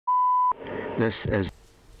business is...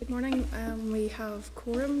 Good morning. We have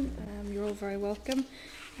quorum. You're all very welcome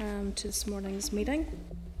to this morning's meeting.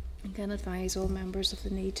 I can advise all members of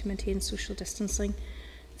the need to maintain social distancing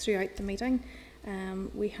throughout the meeting.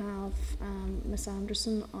 We have Ms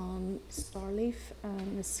Anderson on star leave.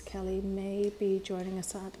 Ms Kelly may be joining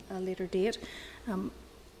us at a later date.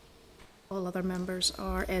 All other members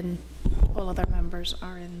are in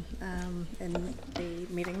the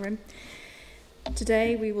meeting room.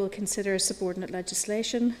 Today we will consider subordinate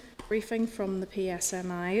legislation, briefing from the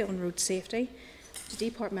PSNI on road safety, a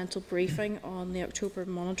departmental briefing on the October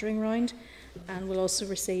monitoring round, and we'll also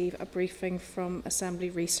receive a briefing from Assembly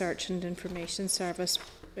Research and Information Service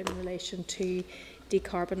in relation to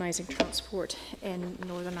decarbonising transport in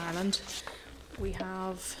Northern Ireland. We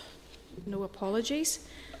have no apologies,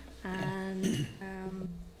 and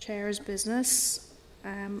Chair's business.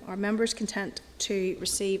 Are members content to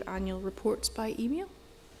receive annual reports by email?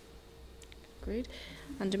 Agreed.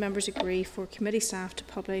 And do members agree for committee staff to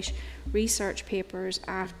publish research papers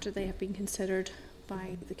after they have been considered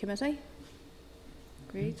by the committee?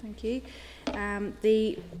 Agreed, thank you.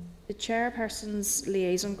 The chairperson's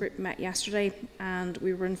liaison group met yesterday and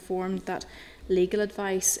we were informed that legal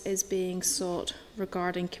advice is being sought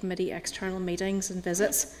regarding committee external meetings and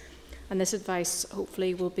visits. And this advice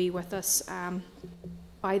hopefully will be with us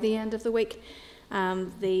by the end of the week.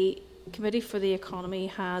 The Committee for the Economy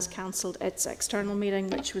has cancelled its external meeting,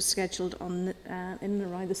 which was scheduled on in and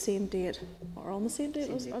around the same date, or on the same date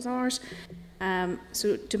as ours.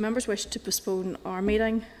 So do members wish to postpone our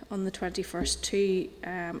meeting on the 21st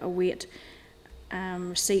to await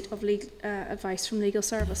receipt of legal advice from legal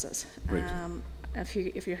services? Right.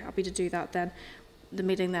 If you're happy to do that, then the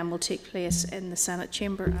meeting then will take place in the Senate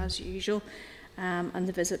chamber as usual, and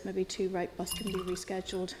the visit maybe to Wrightbus can be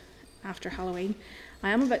rescheduled after Halloween. I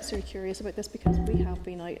am a bit sort of curious about this because we have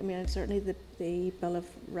been out. I mean, certainly the Bill of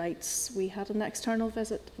Rights, we had an external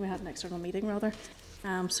visit, we had an external meeting rather,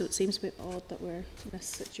 so it seems a bit odd that we're in this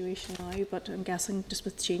situation now, but I'm guessing just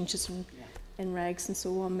with changes in regs and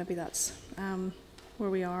so on, maybe that's where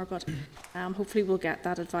we are, but hopefully we'll get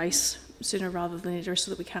that advice sooner rather than later so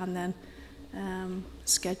that we can then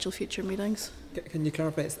schedule future meetings. Can you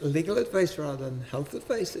clarify, it's legal advice rather than health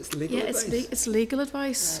advice? It's legal advice? Yeah, it's legal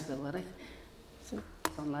advice. Liability.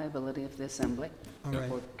 It's on liability of the Assembly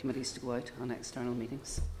for committees to go out on external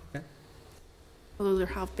meetings. Okay. Although there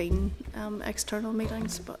have been external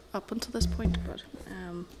meetings but up until this point, but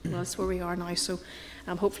well, that's where we are now, so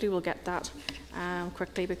hopefully we'll get that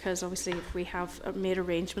quickly, because obviously if we have made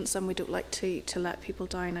arrangements then we don't like to let people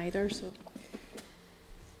down either. So.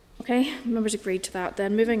 Okay, members agreed to that.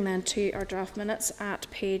 Then moving then to our draft minutes at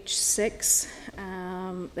page 6.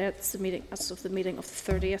 That's the meeting. That's of the meeting of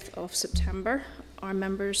the 30th of September. Are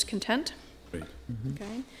members content? Right.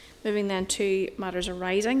 Okay. Moving then to matters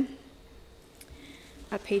arising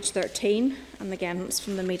at page 13, and again it's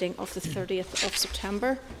from the meeting of the 30th of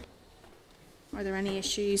September. Are there any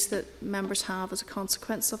issues that members have as a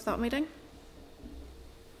consequence of that meeting?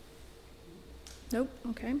 Nope.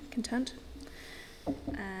 Okay, content.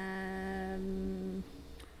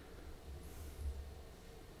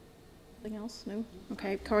 Anything else? No?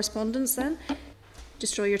 Okay, correspondence then.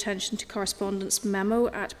 Just draw your attention to correspondence memo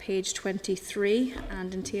at page 23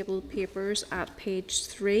 and in table papers at page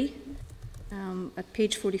 3. At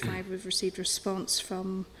page 45 we've received response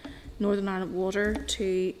from Northern Ireland Water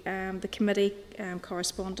to the committee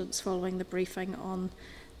correspondence following the briefing on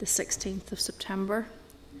the 16th of September.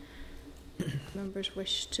 Members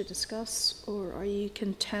wish to discuss, or are you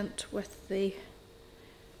content with the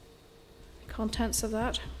contents of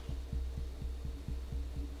that?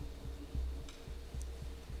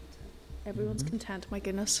 Everyone's content, my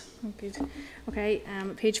goodness. Oh, good. Okay,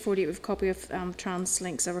 page 40 we have a copy of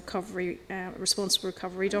TransLink's responsible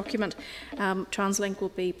recovery document. TransLink will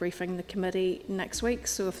be briefing the committee next week,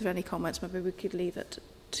 so if there are any comments maybe we could leave it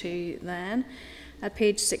to then. At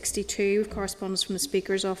page 62, correspondence from the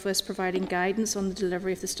Speaker's Office providing guidance on the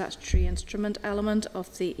delivery of the statutory instrument element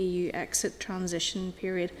of the EU exit transition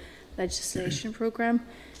period legislation programme.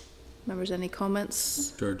 Members, any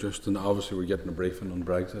comments? Sure, Justin, obviously we're getting a briefing on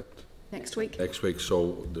Brexit next week.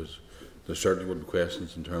 So there certainly would be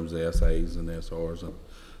questions in terms of the SIs and the SRs and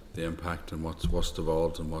the impact and what's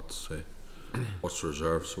devolved and what's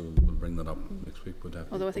reserved. So we'll bring that up next week.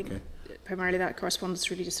 Although I think primarily that correspondence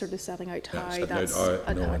is really just sort of setting out how that's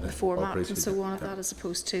the format and so on of that, as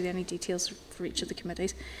opposed to any details for each of the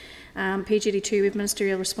committees. Page 82, we have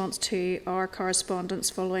ministerial response to our correspondence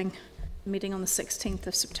following the meeting on the 16th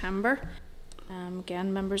of September.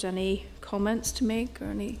 Again, members, any comments to make or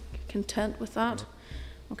any content with that?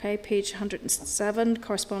 Okay, page 107,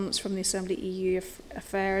 correspondence from the Assembly EU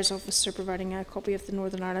Affairs Officer providing a copy of the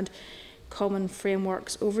Northern Ireland Common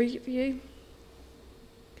Frameworks Overview.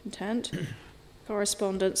 Content.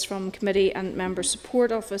 Correspondence from Committee and Member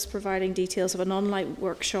Support Office providing details of an online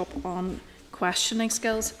workshop on questioning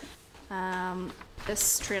skills.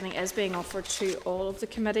 This training is being offered to all of the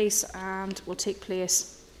committees and will take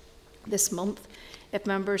place this month if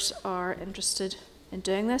members are interested in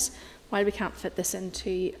doing this. While we can't fit this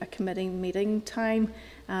into a committee meeting time,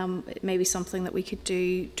 it may be something that we could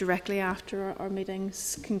do directly after our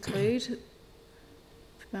meetings conclude.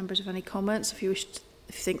 If members have any comments, if you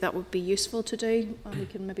think that would be useful to do, we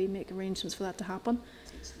can maybe make arrangements for that to happen.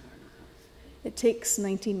 It takes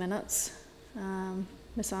 90 minutes.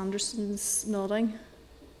 Miss Anderson's nodding.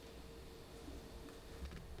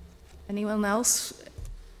 Anyone else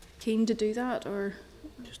keen to do that, or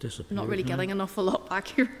not really getting an awful lot back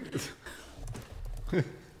here?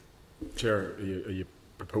 Chair, are you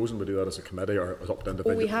proposing we do that as a committee or as up to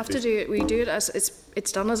individual? Well, we have to do it. We do it as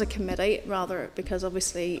it's done as a committee rather, because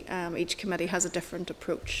obviously each committee has a different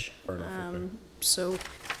approach. Fair enough, okay. So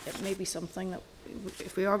it may be something that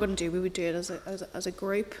if we are going to do, we would do it as a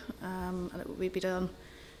group, and it would be done.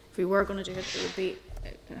 If we were going to do it, it would be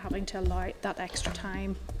having to allow that extra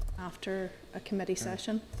time after a committee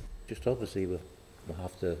session. Just obviously we'll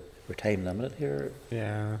have to, we're time limited here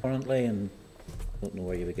currently, and I don't know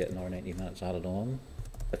where you would get an hour 90 minutes added on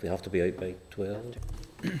if we have to be out by 12.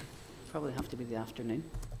 Probably have to be the afternoon.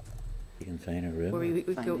 You can find a room. Or we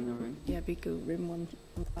go, room. yeah, we go room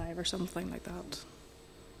 115 or something like that.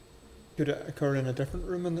 Could it occur in a different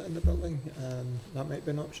room in the building? That might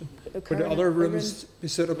be an option. Would the other rooms be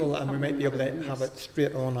suitable, and we might be able to have it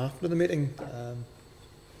straight on after the meeting?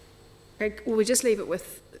 Okay, well, we just leave it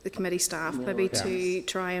with the committee staff maybe to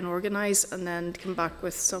try and organise and then come back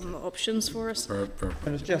with some options for us. And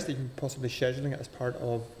it's just even possibly scheduling it as part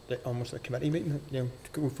of almost a committee meeting, to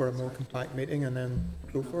go for a more compact meeting and then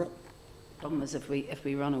go for it. Problem is if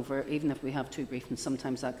we run over, even if we have two briefings,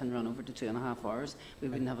 sometimes that can run over to 2.5 hours. We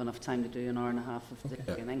wouldn't have enough time to do an hour and a half of the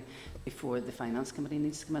beginning before the Finance Committee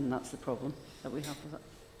needs to come in. That's the problem that we have with it.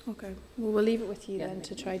 Okay, well, we'll leave it with you then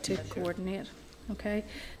to try to coordinate. Okay,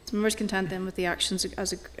 so members content then with the actions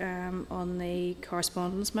on the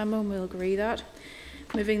correspondence memo, and we'll agree that.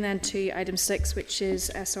 Moving then to item 6, which is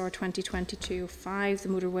SR 2020-205, the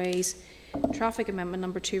Motorways Traffic Amendment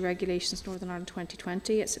Number 2 Regulations Northern Ireland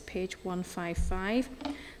 2020. It's at page 155.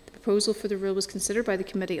 The proposal for the rule was considered by the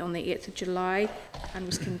committee on the 8th of July and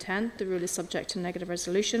was content. The rule is subject to negative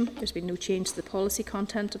resolution. There's been no change to the policy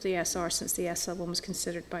content of the SR since the SL1 was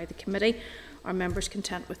considered by the committee. Are members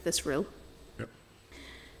content with this rule?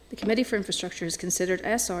 The Committee for Infrastructure has considered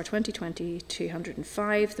SR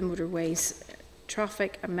 2020-205, the Motorways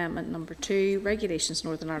Traffic Amendment Number 2, Regulations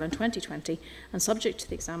Northern Ireland 2020, and subject to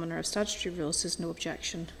the Examiner of Statutory Rules, is no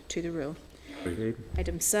objection to the rule.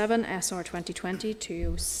 Item 7, SR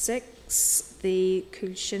 2020-206, the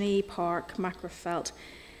Coolshinny Park Macrofelt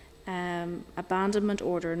Abandonment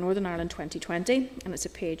Order Northern Ireland 2020, and it's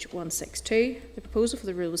at page 162. The proposal for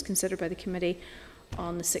the rule was considered by the committee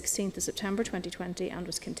on the 16th of September 2020 and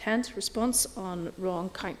was content. Response on wrong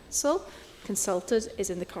counsel consulted is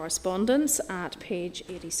in the correspondence at page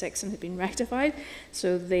 86 and has been rectified.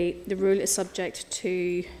 So the rule is subject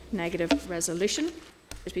to negative resolution.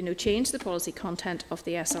 There's been no change to the policy content of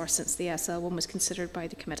the SR since the SL1 was considered by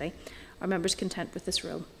the committee. Are members content with this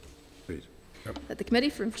rule? Please. Yep. That the Committee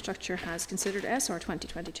for Infrastructure has considered SR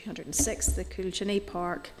 2020-206, the Coolshinny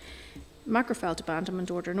Park Macrofelt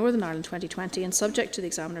Abandonment Order Northern Ireland 2020, and subject to the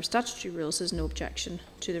Examiner of Statutory Rules, is no objection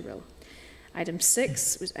to the rule. Item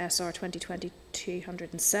 6 was SR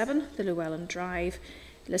 2020-207, the Llewellyn Drive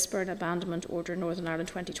Lisburn Abandonment Order Northern Ireland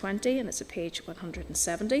 2020, and it's at page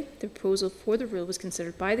 170. The proposal for the rule was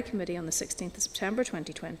considered by the committee on the 16th of September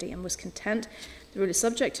 2020 and was content. The rule is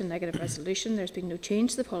subject to negative resolution. There has been no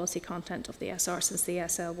change to the policy content of the SR since the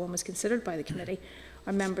SL1 was considered by the committee.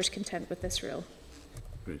 Are members content with this rule?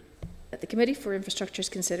 The Committee for Infrastructure has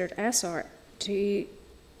considered SR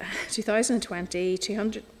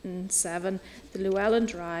 2020-207, the Llewellyn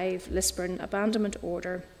Drive Lisburn Abandonment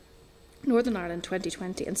Order Northern Ireland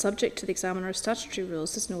 2020, and subject to the Examiner of Statutory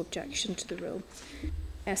Rules, there's no objection to the rule.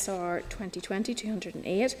 SR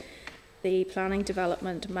 2020-208, the Planning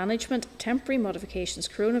Development Management Temporary Modifications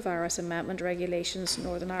Coronavirus Amendment Regulations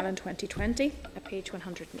Northern Ireland 2020 at page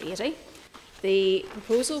 180. The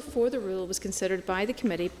proposal for the rule was considered by the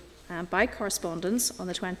committee by correspondence on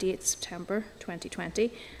the 28th September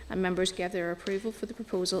 2020, and members gave their approval for the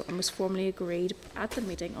proposal and was formally agreed at the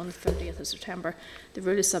meeting on the 30th of September. The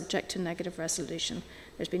rule is subject to negative resolution.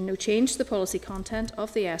 There's been no change to the policy content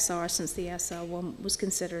of the SR since the SL1 was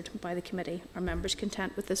considered by the committee. Are members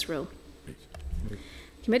content with this rule? The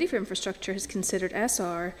Committee for Infrastructure has considered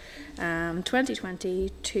SR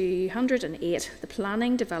 2020-208, the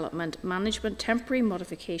Planning, Development, Management, Temporary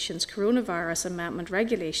Modifications, Coronavirus Amendment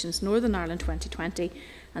Regulations, Northern Ireland 2020,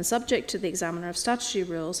 and subject to the examiner of statutory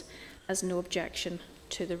rules, has no objection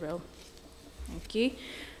to the rule. Thank you.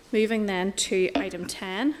 Moving then to item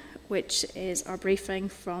 10, which is our briefing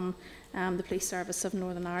from the Police Service of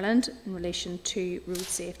Northern Ireland in relation to road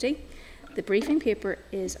safety. The briefing paper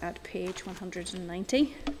is at page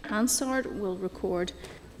 190. Hansard will record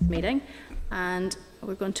the meeting, and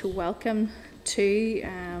we're going to welcome to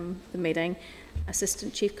the meeting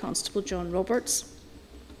Assistant Chief Constable John Roberts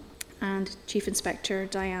and Chief Inspector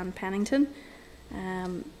Diane Pennington.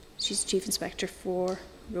 She's Chief Inspector for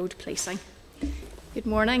Road Policing. Good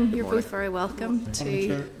morning. You're both very welcome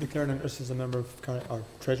to. Declare an interest as a member of our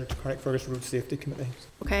Treasurer to Carrickfergus Road Safety Committee.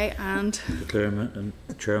 Okay, and Chairman of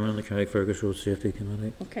the Carrickfergus Road Safety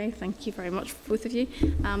Committee. Okay, thank you very much, both of you.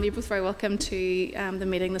 You're both very welcome to the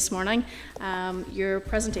meeting this morning. Your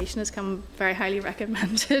presentation has come very highly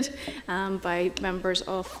recommended by members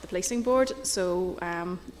of the Policing Board. So,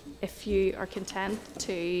 if you are content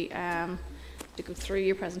to go through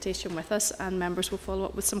your presentation with us, and members will follow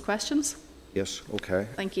up with some questions. Yes, okay.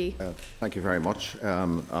 Thank you. Thank you very much,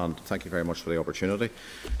 and thank you very much for the opportunity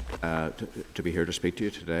to be here to speak to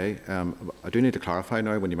you today. I do need to clarify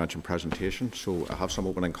now when you mentioned presentation, so I have some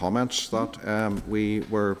opening comments that we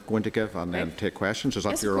were going to give and then take questions. Is that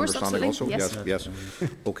Yes, your of course, understanding absolutely. also? Yes.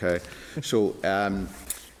 Okay. So,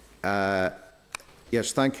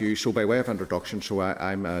 yes, thank you. So by way of introduction, so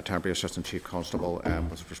I'm a temporary Assistant Chief Constable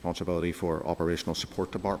with responsibility for Operational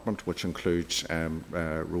Support Department, which includes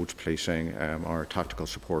roads policing, our tactical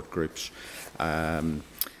support groups, armed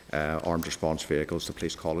response vehicles, the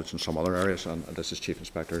police college and some other areas. And this is Chief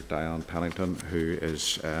Inspector Diane Pennington, who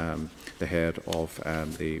is the head of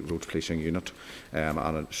the roads policing unit.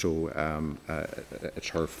 And so it's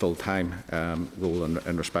her full-time role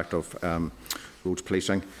in respect of roads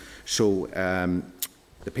policing. So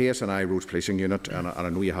the PSNI Roads Policing Unit, and I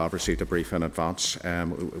know you have received a brief in advance,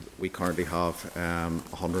 we currently have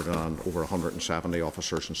over 170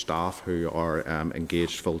 officers and staff who are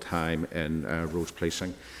engaged full-time in roads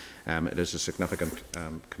policing. It is a significant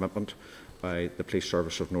commitment by the Police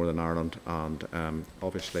Service of Northern Ireland, and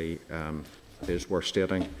obviously it is worth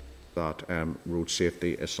stating that road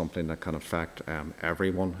safety is something that can affect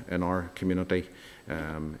everyone in our community.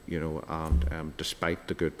 Despite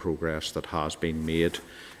the good progress that has been made,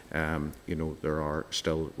 there are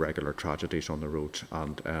still regular tragedies on the roads,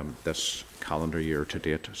 and this calendar year to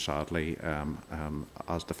date, sadly,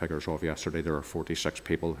 as the figures of yesterday, there are 46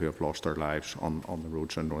 people who have lost their lives on the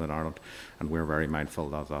roads in Northern Ireland, and we're very mindful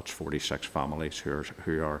that that's 46 families who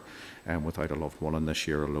are without a loved one in this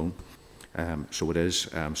year alone. So it is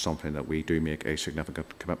something that we do make a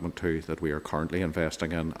significant commitment to, that we are currently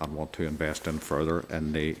investing in and want to invest in further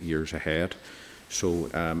in the years ahead. So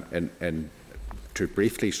to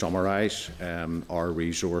briefly summarise, our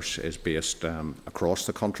resource is based across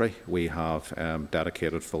the country. We have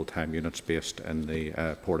dedicated full-time units based in the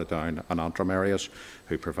Portadown and Antrim areas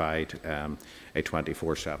who provide a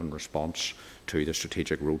 24/7 response to the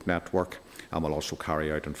strategic road network, and will also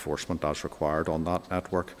carry out enforcement as required on that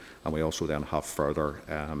network. And we also then have further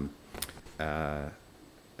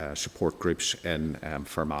support groups in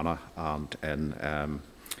Fermanagh and in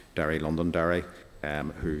Derry, Londonderry,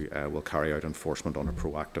 who will carry out enforcement on a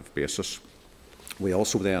proactive basis. We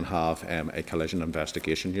also then have a collision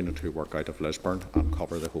investigation unit who work out of Lisburn and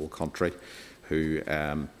cover the whole country, who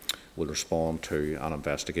will respond to and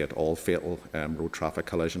investigate all fatal road traffic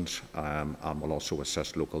collisions, and will also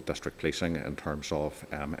assist local district policing in terms of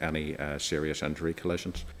any serious injury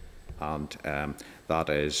collisions. And that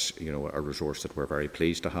is, a resource that we're very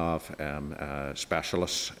pleased to have,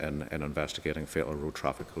 specialists in investigating fatal road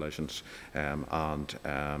traffic collisions, and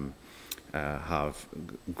have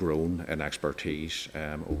grown in expertise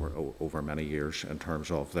over many years in terms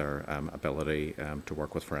of their ability to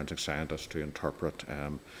work with forensic scientists to interpret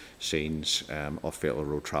scenes of fatal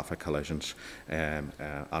road traffic collisions, and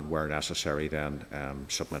where necessary then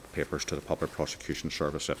submit papers to the Public Prosecution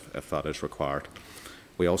Service if that is required.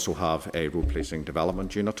 We also have a road policing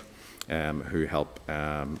development unit who help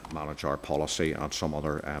manage our policy and some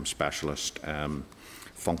other specialist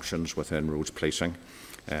functions within roads policing.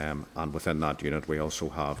 And within that unit, we also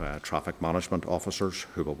have traffic management officers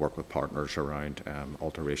who will work with partners around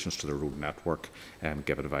alterations to the road network,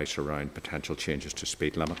 give advice around potential changes to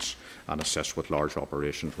speed limits, and assist with large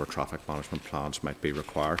operations where traffic management plans might be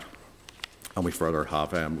required. And we further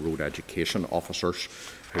have road education officers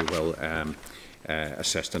who will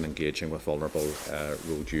assist in engaging with vulnerable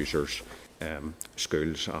road users,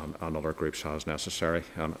 schools and other groups as necessary.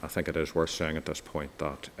 And I think it is worth saying at this point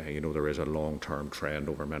that there is a long-term trend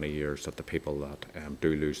over many years that the people that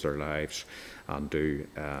do lose their lives and do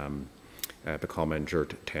become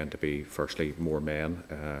injured tend to be, firstly, more men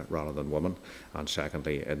rather than women, and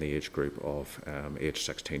secondly, in the age group of age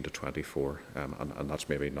 16 to 24. And that's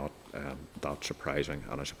maybe not that surprising,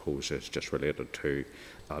 and I suppose it's just related to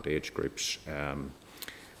that age group's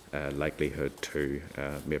likelihood to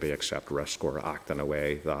maybe accept risk or act in a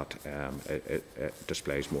way that it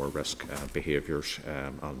displays more risk behaviours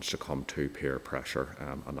and succumb to peer pressure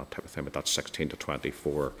and that type of thing. But that 16 to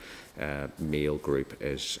 24 male group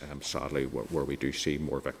is sadly where we do see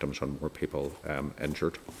more victims and more people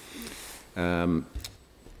injured.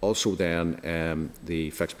 Also then, the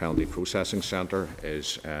Fixed Penalty Processing Centre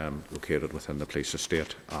is located within the police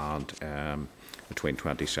estate, and between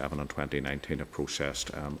 2017 and 2019 have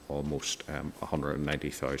processed almost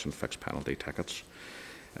 190,000 fixed penalty tickets.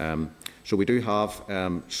 So we do have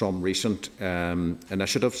some recent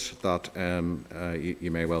initiatives that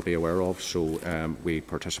you may well be aware of. So we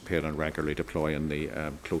participate and regularly deploy in the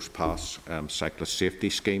Close Pass Cyclist Safety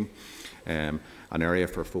Scheme. An area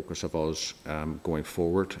for focus of us going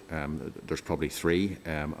forward, there's probably three,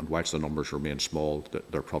 and whilst the numbers remain small,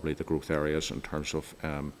 they're probably the growth areas in terms of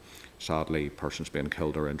sadly persons being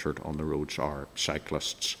killed or injured on the roads are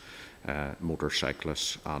cyclists,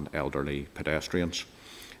 motorcyclists and elderly pedestrians.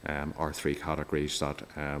 Are three categories that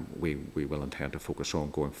we will intend to focus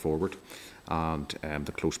on going forward. And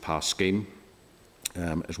the Close Pass scheme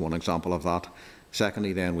is one example of that.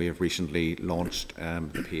 Secondly, then, we have recently launched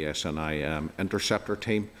the PSNI Interceptor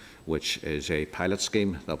Team, which is a pilot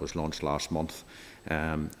scheme that was launched last month,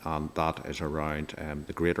 and that is around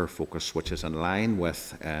the greater focus, which is in line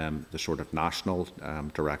with the sort of national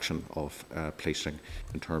direction of policing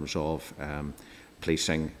in terms of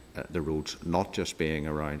policing the roads, not just being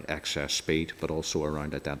around excess speed, but also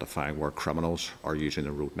around identifying where criminals are using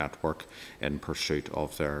the road network in pursuit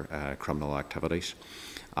of their criminal activities.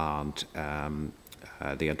 And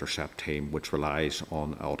the Intercept team, which relies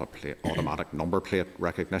on automatic number plate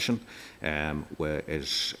recognition,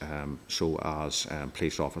 is so as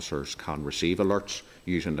police officers can receive alerts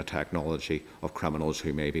using the technology of criminals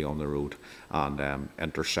who may be on the road and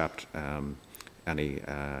intercept any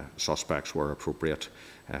suspects where appropriate,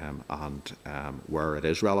 and where it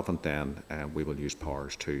is relevant, then we will use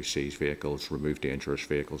powers to seize vehicles, remove dangerous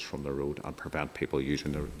vehicles from the road, and prevent people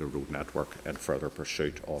using the road network in further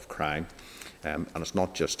pursuit of crime. And it's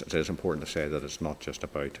not just, it is important to say that it's not just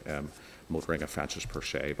about motoring offences per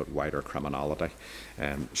se, but wider criminality.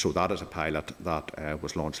 So that is a pilot that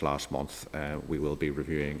was launched last month. We will be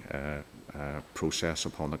reviewing process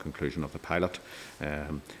upon the conclusion of the pilot,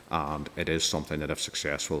 and it is something that, if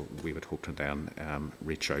successful, we would hope to then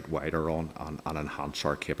reach out wider on and enhance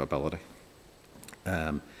our capability.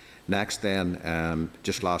 Next then,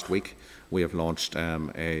 just last week, we have launched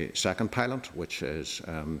a second pilot, which is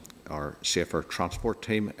our Safer Transport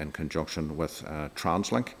team in conjunction with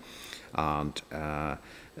TransLink. And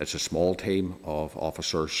it's a small team of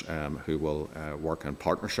officers who will work in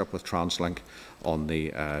partnership with TransLink on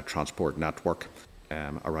the transport network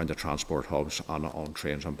around the transport hubs and on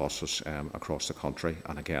trains and buses across the country.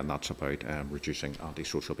 And again, that's about reducing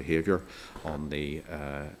antisocial behaviour on the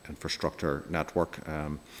infrastructure network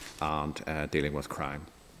and dealing with crime.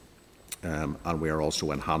 And we are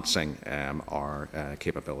also enhancing our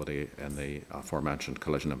capability in the aforementioned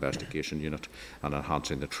collision investigation unit and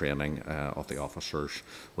enhancing the training of the officers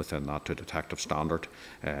within that to detective standard,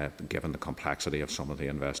 given the complexity of some of the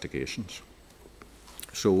investigations.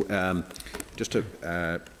 So just to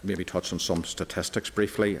maybe touch on some statistics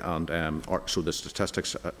briefly, and so the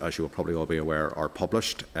statistics, as you will probably all be aware, are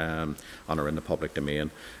published and are in the public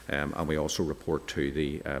domain, and we also report to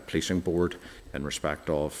the policing board in respect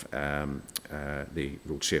of the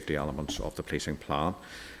road safety elements of the policing plan.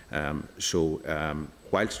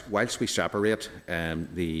 Whilst we separate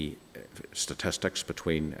the statistics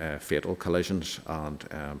between fatal collisions and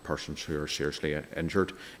persons who are seriously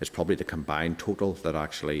injured, it's probably the combined total that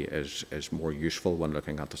actually is more useful when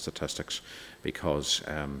looking at the statistics, because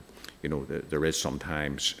there is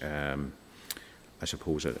sometimes I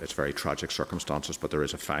suppose it's very tragic circumstances, but there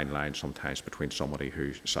is a fine line sometimes between somebody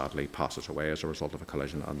who sadly passes away as a result of a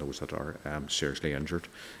collision and those that are seriously injured,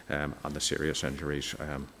 and the serious injuries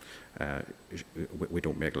we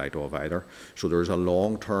don't make light of either. So there's a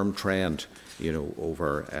long-term trend,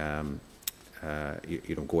 over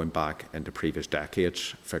going back into previous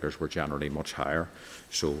decades, figures were generally much higher.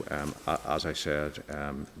 So, as I said,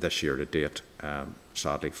 this year to date,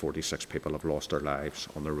 sadly, 46 people have lost their lives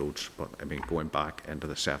on the roads. But I mean, going back into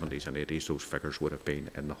the 70s and 80s, those figures would have been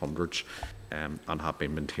in the hundreds, and have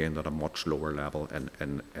been maintained at a much lower level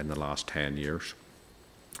in the last 10 years.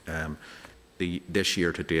 This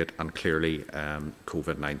year to date, and clearly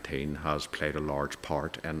COVID-19 has played a large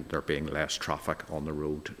part in there being less traffic on the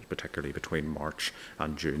road, particularly between March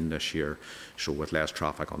and June this year. So with less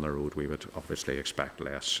traffic on the road, we would obviously expect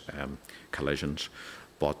less collisions.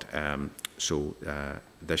 But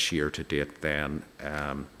this year to date then,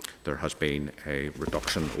 there has been a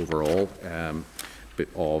reduction overall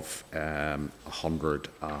of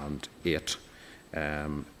 108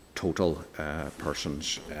 total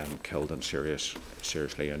persons killed and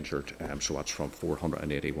seriously injured. So that's from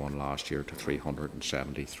 481 last year to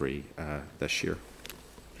 373 this year.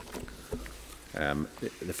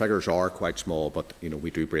 The figures are quite small, but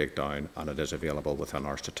we do break down, and it is available within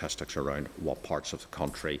our statistics around what parts of the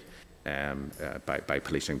country, by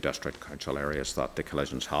policing district council areas, that the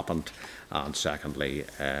collisions happened, and secondly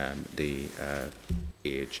the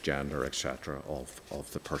age, gender, etc. of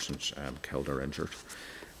the persons killed or injured.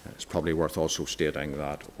 It's probably worth also stating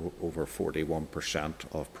that over 41%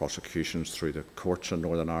 of prosecutions through the courts in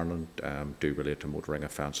Northern Ireland do relate to motoring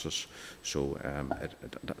offences, so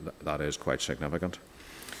that is quite significant.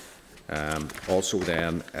 Also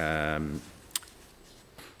then,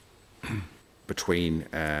 between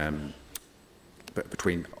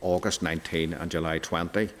August 19 and July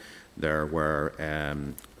 20, there were,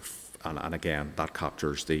 and again that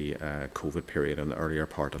captures the COVID period in the earlier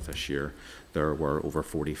part of this year, there were over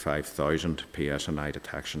 45,000 PSNI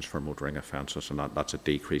detections for motoring offences, and that's a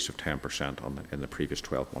decrease of 10% in the previous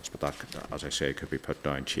 12 months, but that, as I say, could be put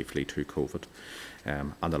down chiefly to COVID.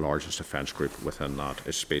 And the largest offence group within that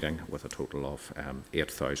is speeding, with a total of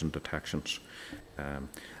 8,000 detections.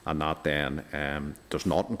 And that then does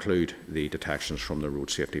not include the detections from the Road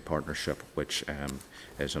Safety Partnership, which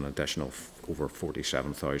is an additional over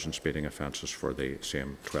 47,000 speeding offences for the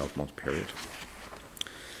same 12-month period.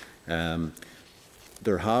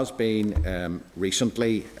 There has been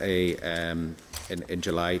recently in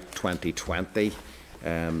July 2020,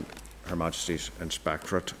 Her Majesty's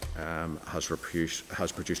Inspectorate has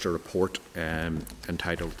produced a report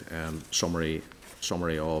entitled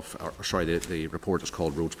the report is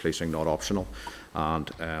called Roads Policing Not Optional,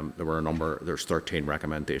 and there's 13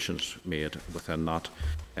 recommendations made within that,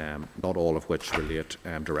 not all of which relate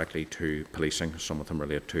directly to policing. Some of them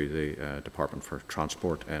relate to the Department for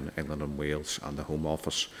Transport in England and Wales and the Home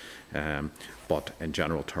Office, but in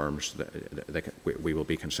general terms we will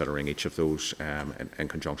be considering each of those in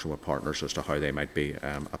conjunction with partners as to how they might be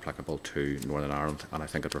applicable to Northern Ireland, and I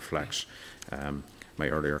think it reflects my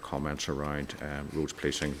earlier comments around roads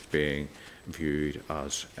policing being viewed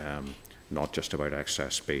as not just about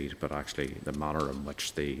excess speed, but actually the manner in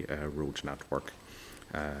which the roads network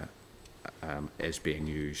is being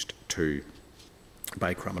used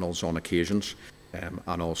by criminals on occasions,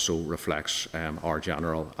 and also reflects our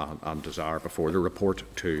general and desire before the report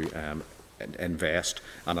to invest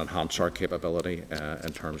and enhance our capability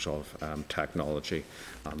in terms of technology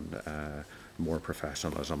and more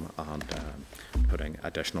professionalism, and putting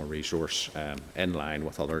additional resource in line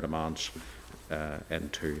with other demands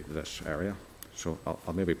into this area. So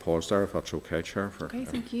I'll maybe pause there if that's okay, Chair. Okay,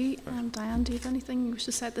 thank you. Diane, do you have anything you wish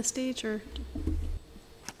to say at this stage, or?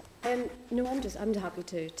 No, I'm happy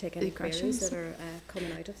to take any queries that are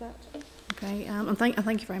coming out of that. Okay, and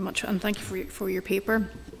thank you very much, and thank you for your paper.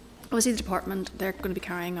 Obviously, the department, they're going to be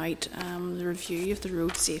carrying out the review of the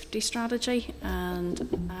road safety strategy, and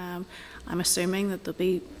I'm assuming that there'll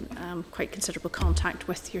be quite considerable contact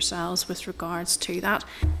with yourselves with regards to that.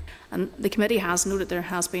 And the committee has noted there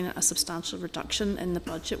has been a substantial reduction in the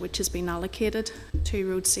budget which has been allocated to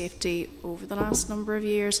road safety over the last number of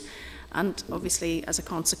years, and obviously as a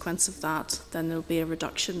consequence of that then there'll be a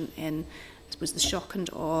reduction in, I suppose, the shock and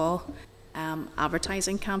awe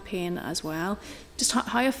advertising campaign as well. Just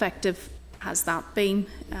how effective has that been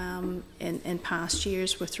in past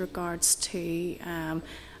years with regards to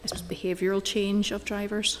I suppose behavioural change of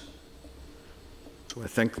drivers? So I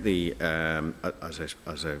think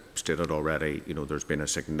as I stated already, there's been a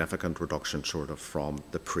significant reduction sort of from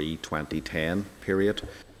the pre-2010 period.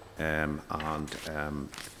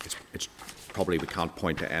 It's probably we can't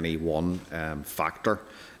point to any one factor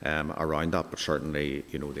around that, but certainly,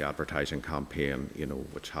 you know, the advertising campaign, you know,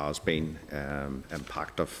 which has been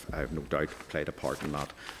impactful, I've no doubt played a part in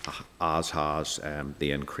that, as has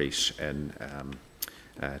the increase in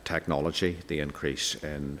technology, the increase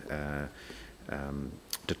in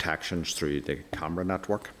detections through the camera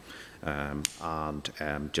network.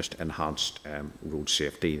 Just enhanced road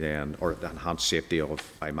safety then, or enhanced safety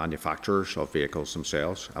by manufacturers of vehicles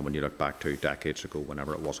themselves. And when you look back to decades ago,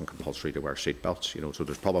 whenever it wasn't compulsory to wear seatbelts, you know, so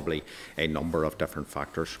there's probably a number of different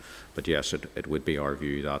factors. But yes, it would be our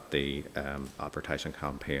view that the advertising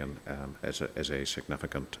campaign is a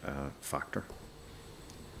significant factor.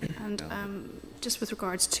 And just with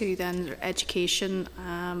regards to then education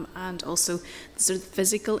and also the sort of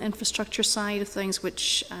physical infrastructure side of things,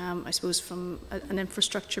 which I suppose from an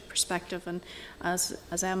infrastructure perspective and as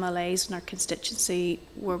MLAs in our constituency,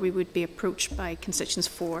 where we would be approached by constituents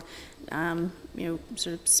for you know,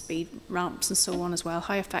 sort of speed ramps and so on as well,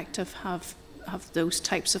 how effective have those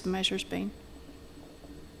types of measures been?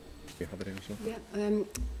 Do you have it, Ainsel? Yeah,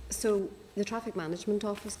 so the traffic management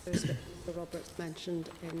officers that Mr. Roberts mentioned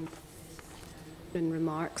in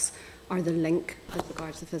remarks are the link with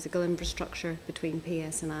regards to physical infrastructure between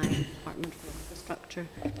PSNI and the Department for Infrastructure.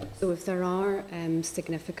 So if there are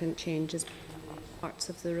significant changes in parts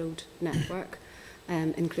of the road network,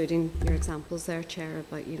 including your examples there, Chair,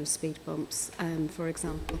 about, you know, speed bumps, for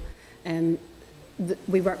example,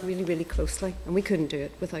 we work really, really closely, and we couldn't do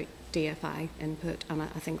it without DFI input, and I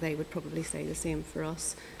think they would probably say the same for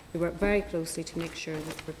us. We work very closely to make sure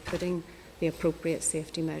that we're putting the appropriate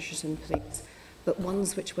safety measures in place, but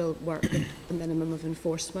ones which will work with the minimum of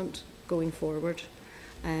enforcement going forward.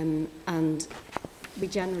 And we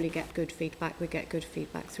generally get good feedback. We get good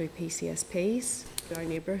feedback through PCSPs, through our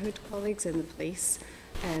neighbourhood colleagues in the police,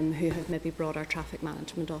 who have maybe brought our traffic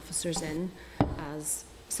management officers in as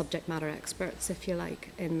subject matter experts, if you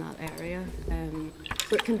like, in that area.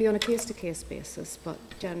 So it can be on a case-to-case basis, but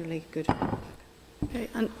generally good feedback. Okay,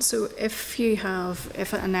 and so if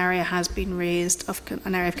an area has been raised,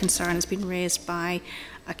 an area of concern has been raised by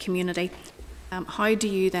a community, how do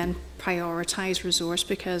you then prioritise resource?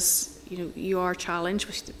 Because, you know, you are challenged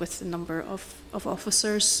with the number of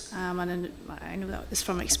officers, and I know that is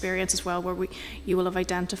from experience as well, where you will have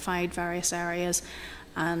identified various areas,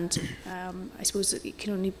 and I suppose that you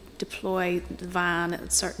can only deploy the van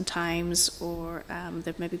at certain times, or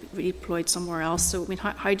they've maybe redeployed somewhere else. So, I mean,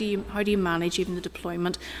 how do you manage even the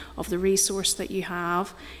deployment of the resource that you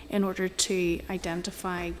have in order to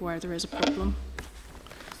identify where there is a problem?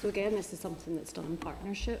 So again, this is something that's done in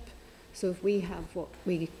partnership. So if we have what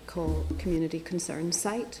we call community concern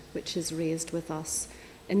site, which is raised with us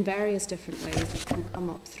in various different ways, it can come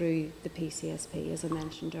up through the PCSP, as I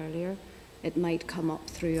mentioned earlier. It might come up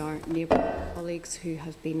through our neighbourhood colleagues who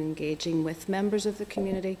have been engaging with members of the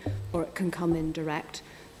community, or it can come in direct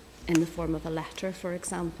in the form of a letter, for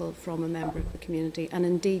example, from a member of the community, and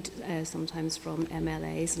indeed sometimes from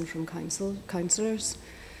MLAs and from councillors.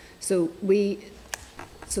 So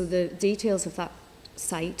the details of that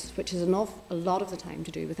site, which is a lot of the time to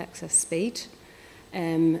do with excess speed,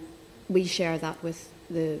 we share that with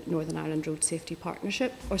the Northern Ireland Road Safety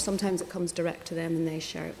Partnership, or sometimes it comes direct to them and they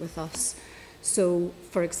share it with us. So,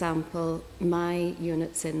 for example, my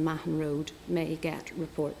units in Mahon Road may get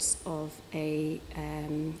reports of a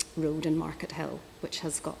road in Market Hill, which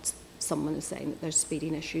has got someone is saying that there's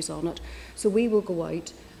speeding issues on it. So we will go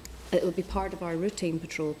out. It will be part of our routine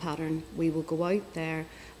patrol pattern. We will go out there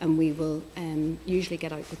and we will usually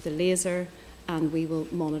get out with the laser, and we will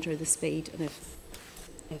monitor the speed, and if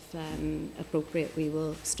appropriate, we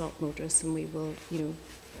will stop motorists and we will, you know,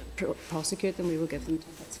 prosecute them. We will give them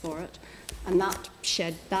tickets for it, and that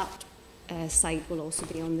site will also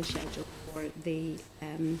be on the schedule for the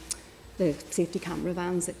safety camera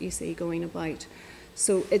vans that you see going about.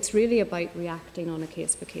 So it's really about reacting on a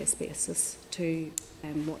case-by-case basis to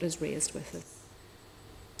what is raised with us.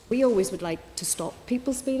 We always would like to stop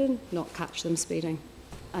people speeding, not catch them speeding.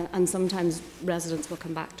 And sometimes residents will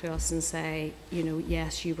come back to us and say, you know,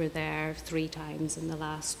 yes, you were there 3 times in the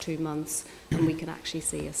last 2 months, and we can actually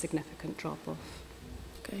see a significant drop-off.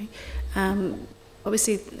 Okay.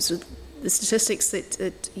 Obviously, so the statistics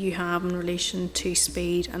that you have in relation to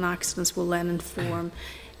speed and accidents will then inform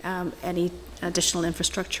any additional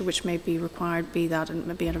infrastructure which may be required, be that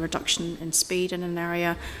maybe a reduction in speed in an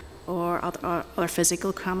area or other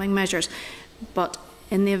physical calming measures. But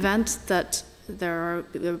in the event that there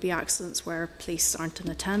will be accidents where police aren't in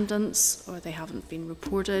attendance or they haven't been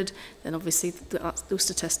reported, then obviously those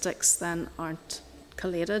statistics then aren't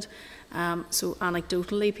collated. So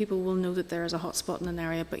anecdotally, people will know that there is a hotspot in an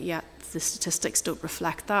area, but yet the statistics don't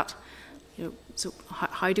reflect that. You know, so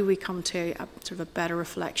how do we come to a sort of a better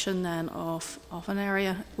reflection then of an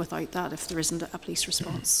area without that, if there isn't a police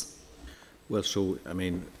response? Well, so, I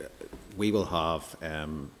mean, we will have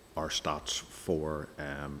our stats for,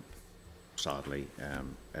 sadly,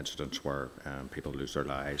 incidents where people lose their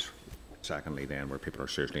lives. Secondly, then, where people are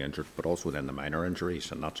seriously injured, but also then the minor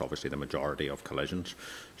injuries, and that's obviously the majority of collisions.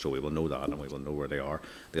 So we will know that, and we will know where they are.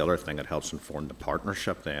 The other thing that helps inform the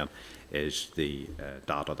partnership then is the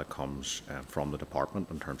data that comes from the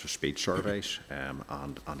department in terms of speed surveys,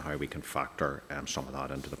 and how we can factor some of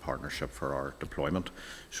that into the partnership for our deployment.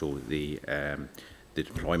 So the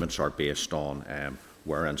deployments are based on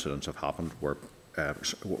where incidents have happened, where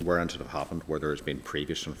incidents have happened, where there has been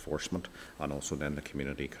previous enforcement, and also then the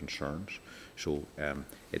community concerns. So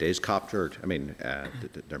it is captured. I mean,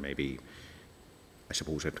 there may be, I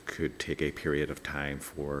suppose it could take a period of time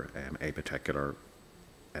for a particular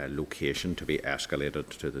location to be escalated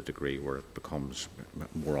to the degree where it becomes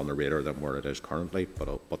more on the radar than where it is currently,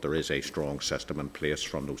 but there is a strong system in place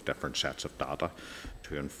from those different sets of data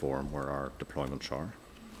to inform where our deployments are.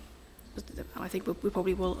 I think we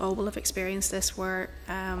probably all will have experienced this, where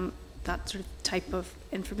that sort of type of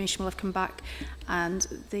information will have come back, and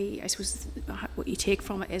I suppose what you take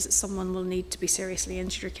from it is that someone will need to be seriously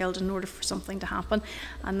injured or killed in order for something to happen,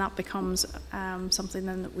 and that becomes something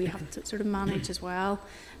then that we have to sort of manage as well,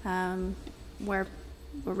 where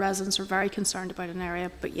residents are very concerned about an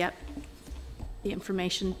area, but yet the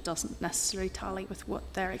information doesn't necessarily tally with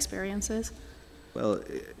what their experience is. Well,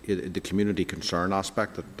 the community concern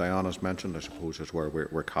aspect that Diana's mentioned, I suppose, is where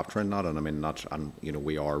we're capturing that, and I mean you know,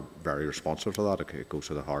 we are very responsive to that. It goes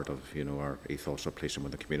to the heart of, you know, our ethos of policing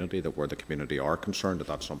with the community. That where the community are concerned,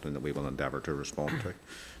 that's something that we will endeavour to respond to.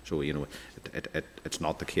 So, you know, it's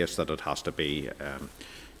not the case that it has to be,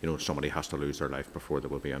 you know, somebody has to lose their life before there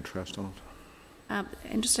will be interest in it.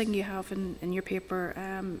 Interesting, you have in your paper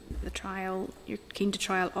the trial, you're keen to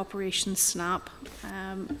trial Operation Snap.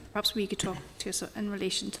 Perhaps we could talk to us in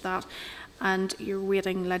relation to that, and you're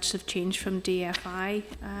waiting legislative change from DFI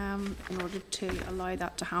in order to allow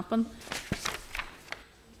that to happen.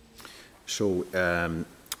 So,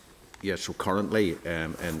 yeah, so currently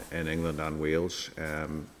in England and Wales,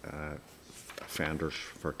 offenders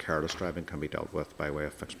for careless driving can be dealt with by way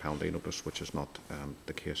of fixed penalty notice, which is not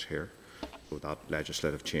the case here. So that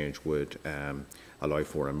legislative change would allow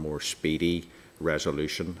for a more speedy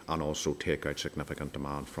resolution and also take out significant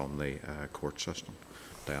demand from the court system.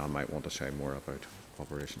 Diane might want to say more about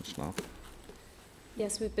Operation Snap.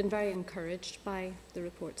 Yes, we've been very encouraged by the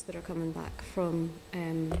reports that are coming back from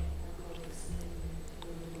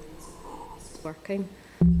working,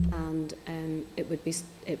 and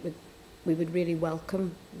we would really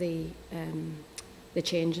welcome the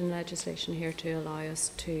change in legislation here to allow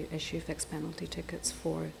us to issue fixed penalty tickets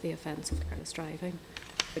for the offence of careless driving,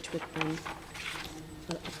 which would then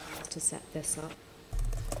allow us to set this up.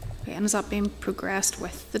 Okay, and is that being progressed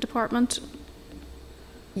with the department?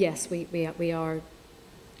 Yes, we are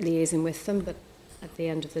liaising with them, but at the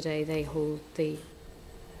end of the day, they hold the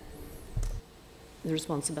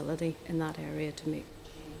responsibility in that area to make.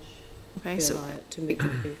 Okay, so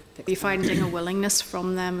are you finding a willingness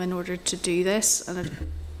from them in order to do this? And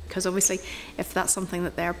because obviously, if that's something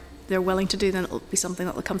that they're willing to do, then it'll be something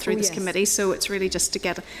that will come through this committee. So it's really just to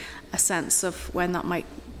get a sense of when that might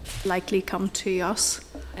likely come to us.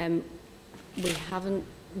 We haven't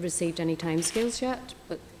received any timescales yet,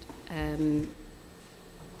 but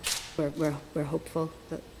we're hopeful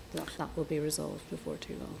that will be resolved before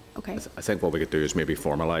too long. Okay. I think what we could do is maybe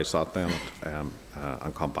formalise that then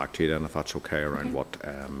and come back to you then, if that's okay, around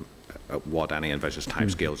what any envisaged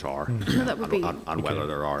timescales are and whether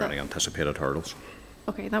there are any anticipated hurdles.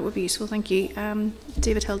 Okay, that would be useful. Thank you.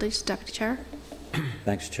 David Hilditch, Deputy Chair.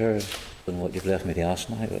 Thanks, Chair. I don't know what you've left me to ask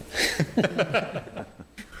now, but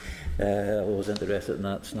I was interested in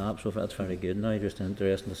that Snap, so that's very good now. Just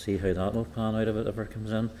interesting to see how that will pan out if it ever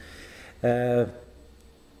comes in.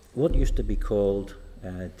 What used to be called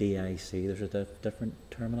DIC, there's a different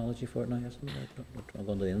terminology for it now, isn't there?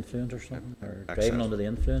 Under the influence or something? Or driving under the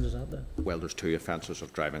influence, is that the? Well, there's two offences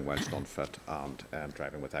of driving whilst unfit and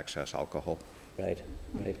driving with excess alcohol. Right,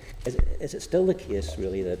 right. Is it still the case,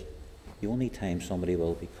 really, that the only time somebody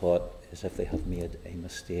will be caught is if they have made a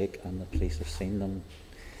mistake and the police have seen them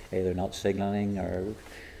either not signalling or...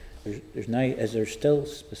 Is there still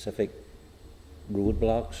specific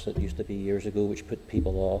roadblocks that used to be years ago which put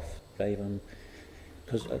people off driving?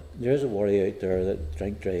 Because there is a worry out there that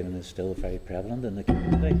drink driving is still very prevalent in the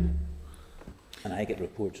community. And I get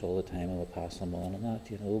reports all the time, and I'll pass them on and that,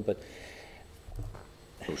 you know, but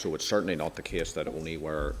So it's certainly not the case that only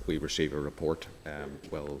where we receive a report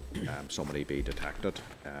will somebody be detected.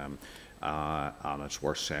 And it's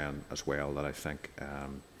worth saying as well that I think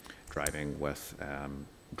driving with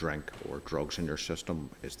drink or drugs in your system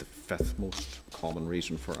is the 5th most common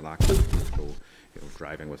reason for an accident. So, you know,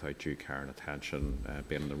 driving without due care and attention,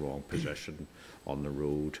 being in the wrong position on the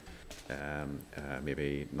road,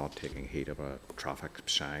 maybe not taking heed of a traffic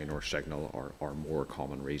sign or signal are more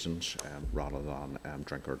common reasons rather than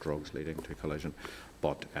drink or drugs leading to collision.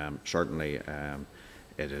 But certainly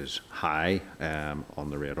it is high on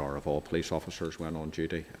the radar of all police officers when on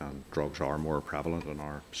duty, and drugs are more prevalent in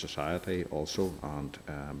our society also, and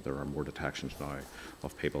there are more detections now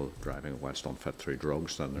of people driving whilst unfit through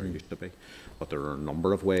drugs than there used to be. But there are a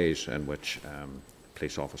number of ways in which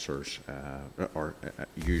police officers or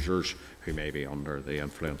users who may be under the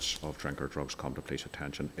influence of drink or drugs come to police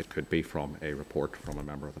attention. It could be from a report from a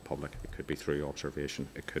member of the public, it could be through observation,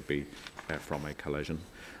 it could be from a collision,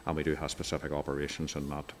 and we do have specific operations in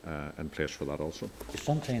that in place for that also.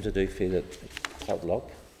 sometimes I do feel that it's hard luck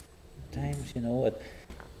at times, you know.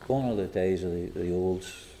 Gone are the days of the old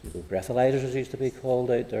breathalyzers, as used to be called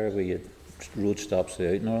out there, where you had road stops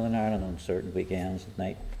throughout Northern Ireland on certain weekends at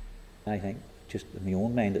night. And I think, just in my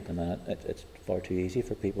own mind at the minute, it's far too easy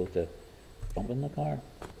for people to jump in the car.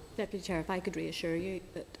 Deputy Chair, if I could reassure you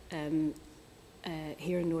that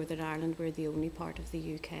here in Northern Ireland we're the only part of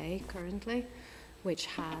the UK currently which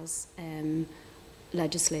has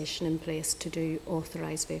legislation in place to do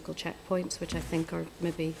authorised vehicle checkpoints, which I think are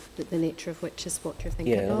maybe the nature of which is what you're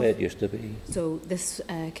thinking of. Yeah, the way it used to be. So this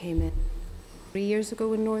came in 3 years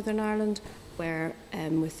ago in Northern Ireland, where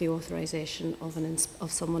with the authorisation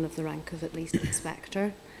of someone of the rank of at least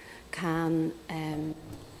inspector can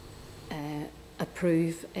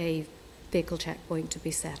approve a vehicle checkpoint to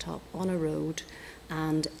be set up on a road,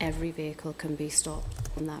 and every vehicle can be stopped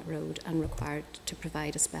on that road and required to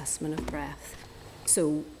provide a specimen of breath.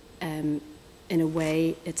 So in a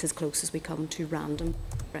way it's as close as we come to random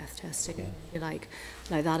breath testing, if you like.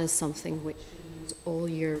 Now that is something which is all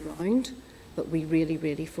year round, but we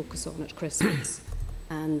really focus on at Christmas.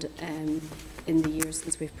 And in the years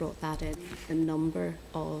since we've brought that in, the number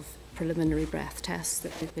of preliminary breath tests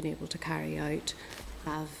that we've been able to carry out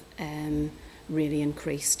have really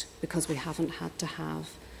increased, because we haven't had to have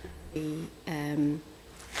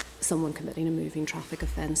someone committing a moving traffic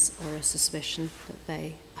offence or a suspicion that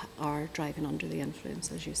they are driving under the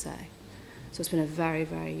influence, as you say. So it's been a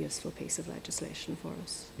very useful piece of legislation for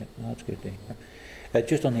us. Yeah, that's good to hear.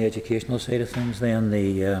 Just on the educational side of things then,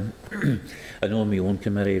 I know in my own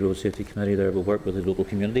committee, Road Safety Committee, there we work with the local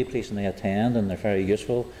community police and they attend and they're very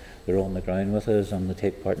useful. They're on the ground with us and they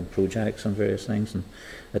take part in projects and various things and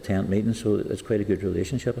attend meetings, so it's quite a good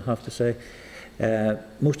relationship, I have to say.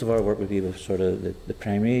 Most of our work would be with sort of the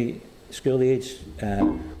primary school age.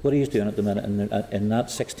 What are you doing at the minute in that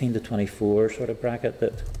 16 to 24 sort of bracket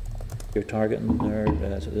that you're targeting there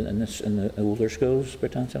in the older schools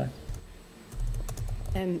potentially?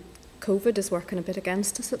 COVID is working a bit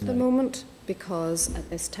against us at the moment, because at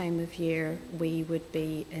this time of year we would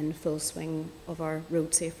be in full swing of our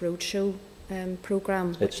Road Safe Roadshow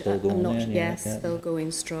programme. It's still going on? Yes, still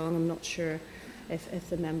going strong. I'm not sure if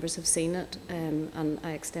the members have seen it, and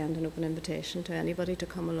I extend an open invitation to anybody to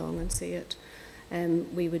come along and see it.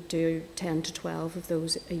 We would do 10 to 12 of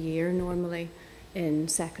those a year normally in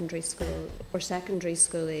secondary school or secondary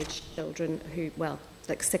school age children who, well,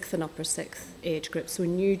 like 6th and upper 6th age groups, so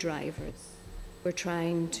new drivers. We're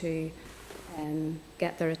trying to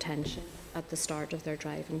get their attention at the start of their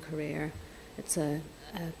driving career. It's a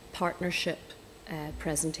partnership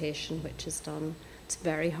presentation which is done. It's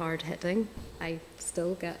very hard hitting. I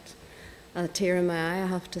still get a tear in my eye, I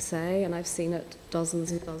have to say, and I've seen it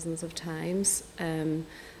dozens and dozens of times.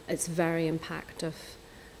 It's very impactful.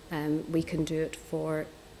 We can do it for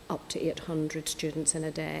up to 800 students in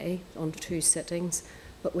a day on 2 sittings,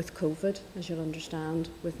 but with COVID, as you'll understand,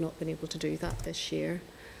 we've not been able to do that this year.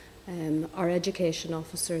 Our education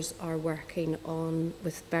officers are working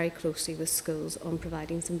very closely with schools on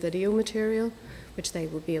providing some video material which they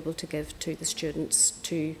will be able to give to the students.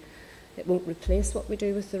 It won't replace what we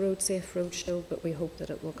do with the Road Safe Roadshow, but we hope that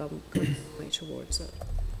it will come some way towards it.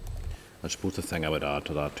 I suppose the thing I would add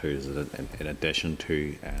to that too is that in addition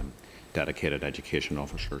to dedicated education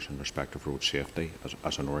officers in respect of road safety,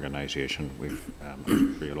 as an organisation, we've,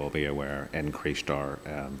 as you'll all be aware, increased our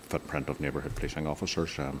footprint of neighbourhood policing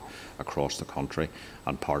officers across the country,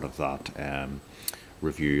 and part of that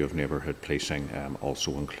review of neighbourhood policing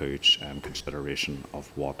also includes consideration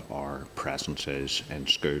of what our presence is in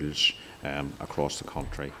schools across the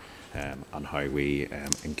country, and how we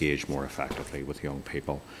engage more effectively with young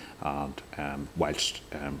people. And whilst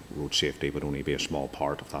road safety would only be a small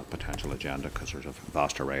part of that potential agenda, because there's a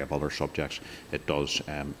vast array of other subjects, it does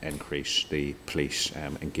increase the police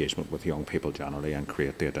engagement with young people generally and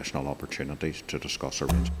create the additional opportunities to discuss a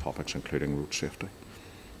range of topics, including road safety.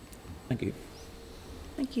 Thank you.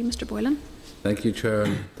 Thank you, Mr. Boylan. Thank you, Chair,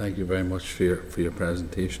 and thank you very much for your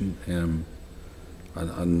presentation.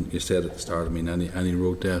 And you said at the start, I mean, any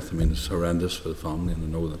road death, I mean, it's horrendous for the family, and I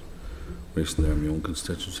know that recently in my own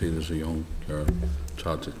constituency there's a young girl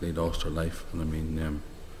tragically lost her life, and I mean,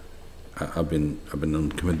 I've been on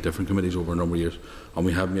different committees over a number of years, and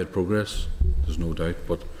we have made progress, there's no doubt,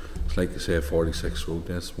 but it's like you say, 46 road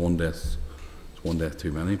deaths, it's one death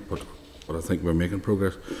too many, but I think we're making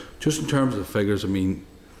progress. Just in terms of the figures, I mean,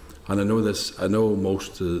 and I know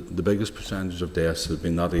most of the biggest percentage of deaths has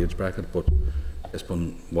been that age bracket, but it's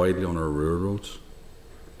been widely on our rural roads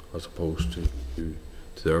as opposed to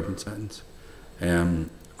the urban settings. And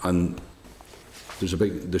there's I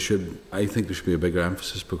think there should be a bigger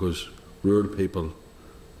emphasis, because rural people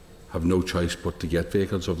have no choice but to get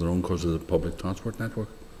vehicles of their own because of the public transport network.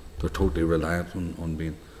 They're totally reliant on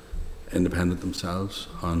being independent themselves,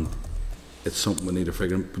 and it's something we need to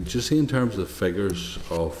figure out. But just see in terms of the figures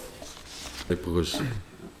of, like, because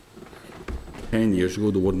 10 years ago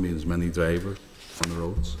there wouldn't be as many drivers on the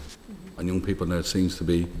roads, and young people now, it seems to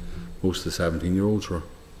be most of the 17-year-olds were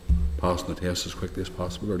passing the test as quickly as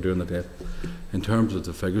possible or doing the test. In terms of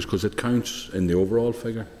the figures, because it counts in the overall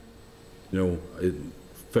figure, you know,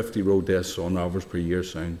 50 road deaths on average per year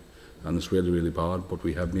sound, and it's really, really bad, but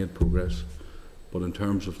we have made progress. But in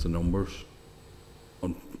terms of the numbers,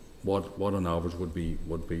 on what on average would be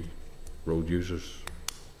road users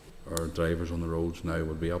or drivers on the roads now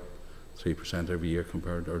would be up 3% every year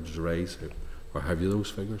compared, or does it rise? Or have you those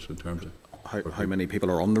figures in terms of how many people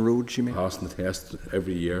are on the roads, you mean? Passing the test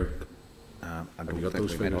every year. I don't think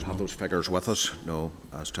we may not have those figures with us, no,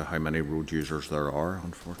 as to how many road users there are,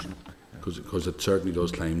 unfortunately. Because it certainly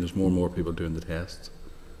does climb. There's more and more people doing the tests.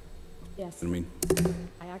 Yes. You know what I mean?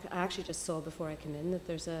 I actually just saw before I came in that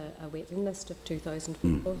there's a waiting list of 2,000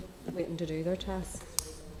 people waiting to do their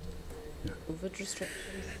tests. Yeah. COVID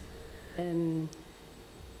restrictions.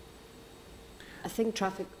 I think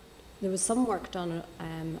there was some work done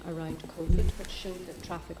around COVID which showed that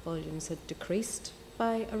traffic volumes had decreased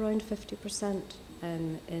by around 50%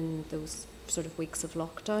 in those sort of weeks of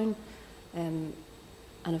lockdown. And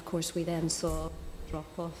of course we then saw a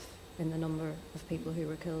drop off in the number of people who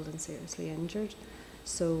were killed and seriously injured.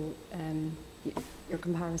 So your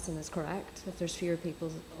comparison is correct. If there's fewer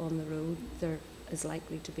people on the road, there is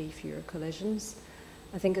likely to be fewer collisions.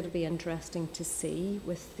 I think it'll be interesting to see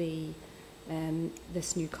with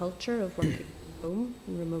this new culture of working from home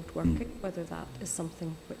and remote working, whether that is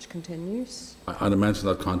something which continues. I mentioned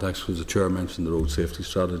that context because the Chair mentioned the road safety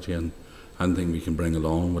strategy, and anything we can bring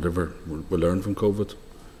along, whatever we learn from COVID,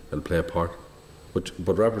 it'll play a part.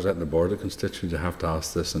 But representing the board of constituents, you have to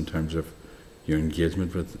ask this in terms of your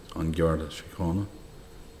engagement with An Garda Síochána.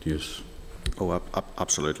 Do you? Oh,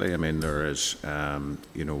 absolutely. I mean, there is,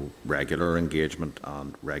 you know, regular engagement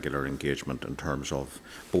in terms of,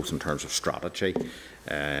 both in terms of strategy,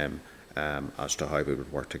 as to how we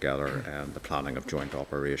would work together, and the planning of joint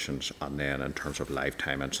operations, and then in terms of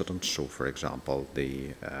lifetime incidents. So, for example,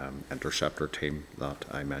 the interceptor team that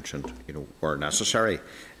I mentioned, you know, where necessary,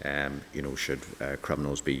 you know, should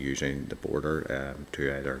criminals be using the border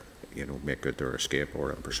to either, you know, make good their escape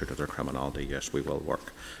or in pursuit of their criminality, yes, we will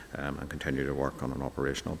work and continue to work on an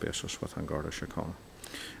operational basis with An Garda Síochána.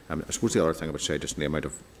 I suppose the other thing I would say, just in the amount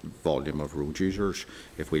of volume of road users,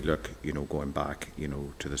 if we look, you know, going back, you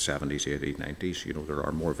know, to the 70s, 80s, 90s, you know, there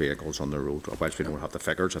are more vehicles on the road. Whilst we don't have the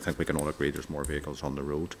figures, I think we can all agree there's more vehicles on the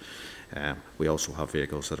road. We also have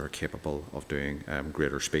vehicles that are capable of doing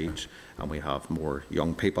greater speeds, and we have more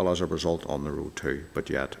young people as a result on the road too, but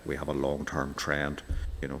yet we have a long-term trend,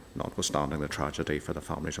 you know, notwithstanding the tragedy for the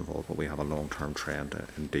families involved, but we have a long-term trend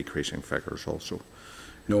in decreasing figures also.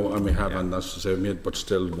 No, and we have, and that's to say, made, but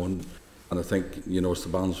still one. And I think, you know, it's the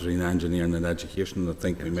balance between engineering and education. And I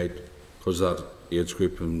think we made, because that age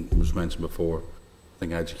group was mentioned before, I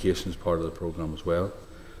think education is part of the programme as well.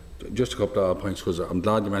 Just a couple of points, because I'm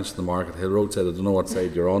glad you mentioned the Market Hill Road side. I don't know what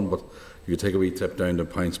side you're on, but if you take a wee trip down to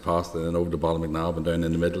Points Past and then over to Ballymacnab and down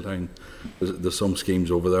in the Middletown, there's some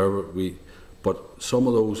schemes over there. But some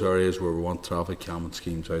of those areas where we want traffic calming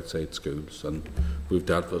schemes outside schools, and we've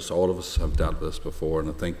dealt with this, all of us have dealt with this before, and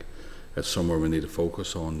I think it's somewhere we need to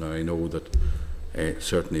focus on. Now, I know that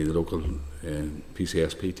certainly the local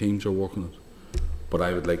PCSP teams are working on it, but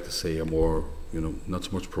I would like to see a more not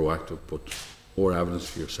so much proactive, but more evidence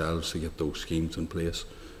for yourselves to get those schemes in place.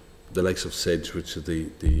 The likes of SIDS, which is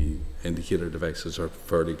the indicator devices, are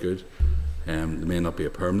fairly good. They may not be a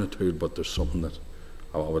permanent tool, but there's something that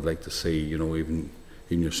I would like to see, even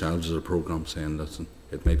yourselves as a programme saying, listen,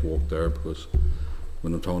 it might work there, because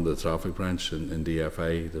when I'm talking to the traffic branch in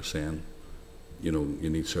DFI, they're saying, you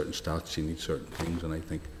need certain stats, you need certain things, and I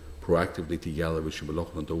think proactively together we should be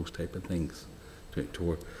looking at those type of things to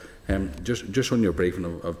work. Just on your briefing,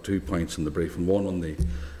 of 2 points in the briefing. One on the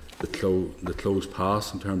closed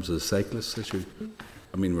pass in terms of the cyclists issue.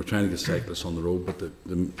 I mean, we're trying to get cyclists on the road, but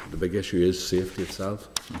the big issue is safety itself.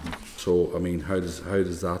 So, I mean, how does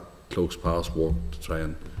that closed pass work to try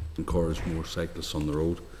and encourage more cyclists on the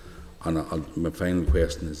road? And my final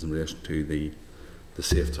question is in relation to the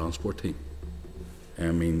safe transport team.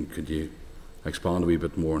 I mean, could you expand a wee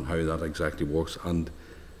bit more on how that exactly works? And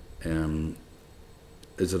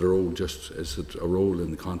is it a role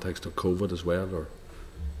in the context of COVID as well, or?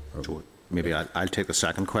 So maybe I'll take the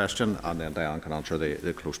second question, and then Diane can answer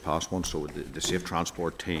the close pass one. So the safe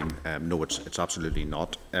transport team, no, it's absolutely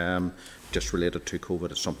not just related to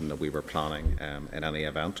COVID. It's something that we were planning in any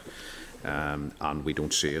event, and we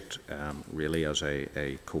don't see it really as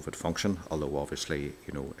a COVID function. Although obviously,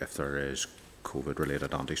 if there is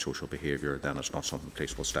COVID-related antisocial behaviour, then it's not something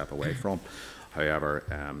police will step away from. However,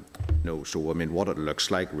 no. So I mean, what it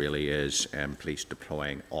looks like really is police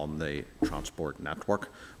deploying on the transport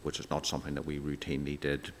network, which is not something that we routinely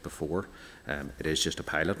did before. It is just a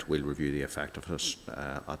pilot. We'll review the effectiveness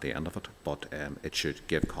at the end of it, but it should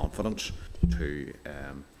give confidence to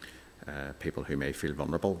people who may feel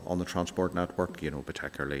vulnerable on the transport network,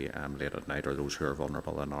 particularly late at night, or those who are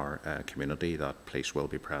vulnerable in our community, that police will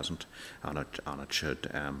be present, and it should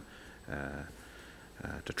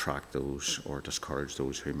detract those or discourage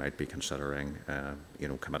those who might be considering,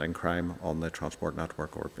 committing crime on the transport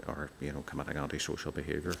network, or committing antisocial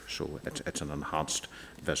behaviour. So it's an enhanced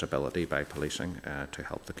visibility by policing to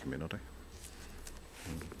help the community.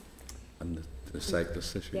 And the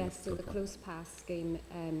cyclist issue? Yes, so the closed pass scheme.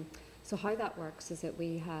 So how that works is that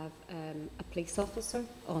we have a police officer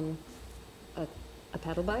on a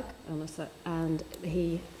pedal bike, and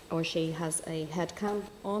he or she has a head cam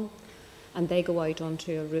on, and they go out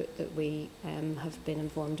onto a route that we have been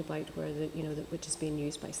informed about, where which is being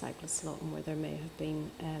used by cyclists a lot, and where there may have been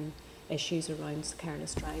issues around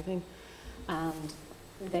careless driving, and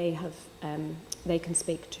they can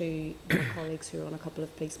speak to their colleagues who are on a couple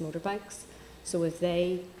of police motorbikes. So if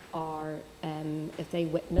they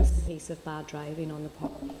witness a piece of bad driving on the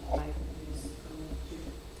part of the driver who's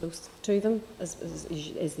close to them,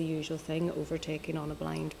 is the usual thing, overtaking on a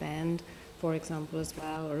blind bend, for example, as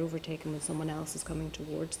well, or overtaking when someone else is coming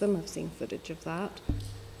towards them. I've seen footage of that.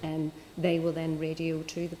 And they will then radio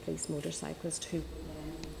to the police motorcyclist, who will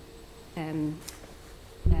then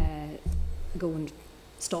go and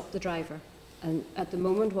stop the driver. And at the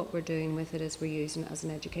moment, what we're doing with it is we're using it as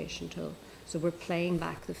an education tool. So we're playing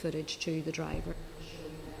back the footage to the driver,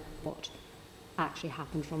 showing them what actually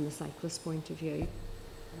happened from the cyclist's point of view.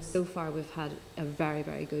 So far, we've had a very,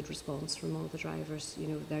 very good response from all the drivers.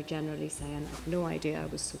 They're generally saying, "I've no idea I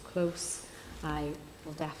was so close. I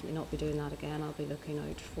will definitely not be doing that again. I'll be looking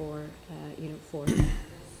out for, for."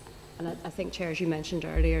 And I think, Chair, as you mentioned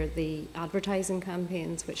earlier, the advertising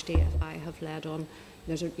campaigns which DFI have led on.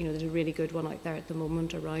 There's a really good one out there at the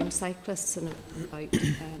moment around cyclists and about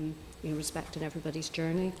respecting everybody's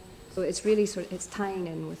journey. So it's really it's tying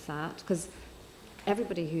in with that, because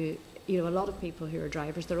everybody who a lot of people who are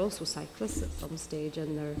drivers, they're also cyclists at some stage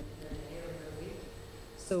in their week.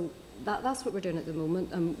 So that's what we're doing at the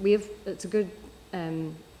moment. It's a good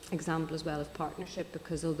example as well of partnership,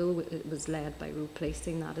 because although it was led by road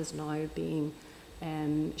policing, that is now being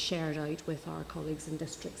shared out with our colleagues in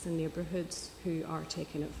districts and neighbourhoods who are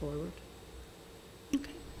taking it forward.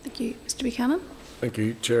 Okay, thank you. Mr. Buchanan? Thank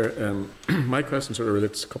you, Chair. My question sort of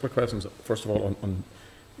relates, a couple of questions. First of all, on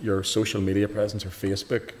your social media presence or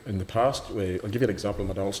Facebook. In the past, I'll give you an example.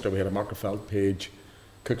 In Ulster, we had a Markerfeld page,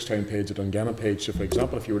 Cookstown page, a Dungannon page. So, for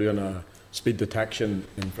example, if you were doing a speed detection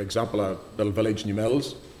in, for example, a little village, New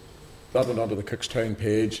Mills, that went onto the Cookstown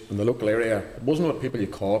page in the local area. It wasn't what people you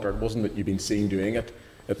caught, or it wasn't that you've been seen doing it.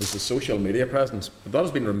 It was the social media presence. But that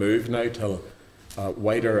has been removed now till a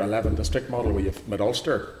wider 11 district model where you've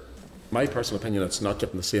Mid-Ulster. My personal opinion, it's not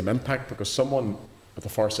getting the same impact, because someone at the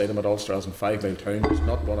far side of Mid-Ulster, as in 5 Mile Town, does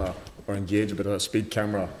not want to or engage a bit of a speed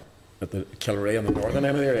camera at the Kilray on the northern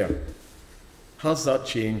end of the area. Has that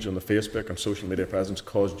change on the Facebook and social media presence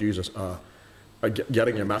caused you a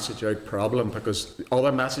getting your message out problem? Because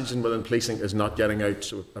other messaging within policing is not getting out,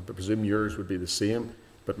 so I presume yours would be the same.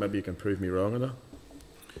 but maybe you can prove me wrong on that.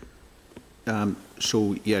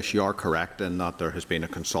 So yes, you are correct in that there has been a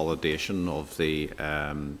consolidation of the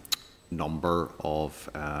number of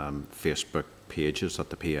Facebook pages that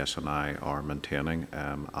the PSNI are maintaining,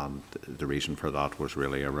 and the reason for that was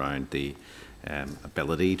really around the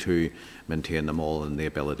ability to maintain them all and the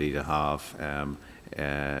ability to have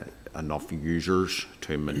enough users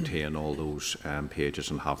to maintain all those pages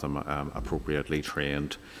and have them appropriately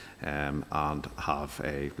trained and have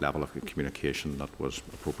a level of communication that was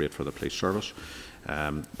appropriate for the police service.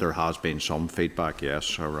 There has been some feedback,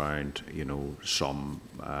 yes, around, some,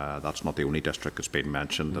 that's not the only district that's been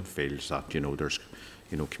mentioned that feels that, there's,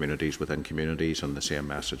 communities within communities and the same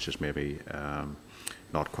message is maybe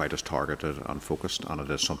not quite as targeted and focused, and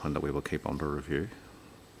it is something that we will keep under review.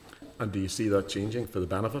 And do you see that changing for the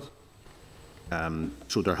benefit?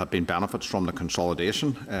 So there have been benefits from the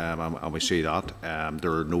consolidation, and we see that.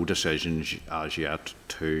 There are no decisions as yet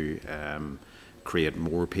to create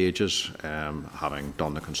more pages, having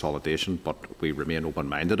done the consolidation, but we remain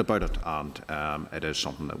open-minded about it, and it is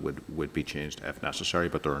something that would be changed if necessary,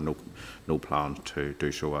 but there are no plans to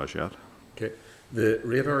do so as yet. Okay. The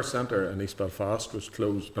Radar Centre in East Belfast was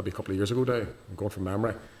closed maybe a couple of years ago now, I'm going from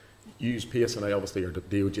memory. Use PSNI, obviously, or the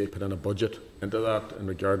DOJ put in a budget into that in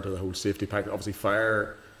regard to the whole safety pack. Obviously,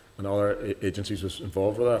 fire and other agencies was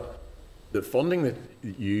involved with that. The funding that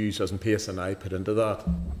Use, as in PSNI, put into that,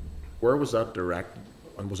 where was that directed,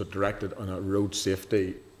 and was it directed on a road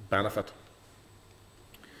safety benefit?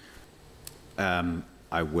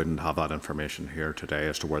 I wouldn't have that information here today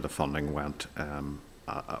as to where the funding went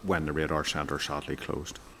when the Radar Centre sadly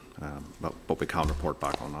closed, but we can report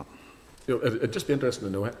back on that. It'd just be interesting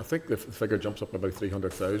to know. I think the figure jumps up about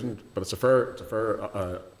 300,000, but it's a fair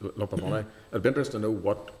lump of money. It'd be interesting to know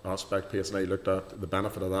what aspect PSNI looked at, the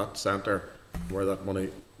benefit of that centre, where that money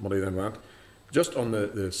then went. Just on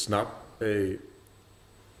the SNAP, we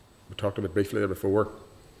talked about briefly there before.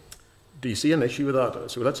 Do you see an issue with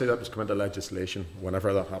that? So let's say that was come into legislation,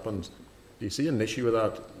 whenever that happens. Do you see an issue with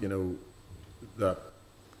that? That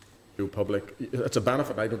public, it's a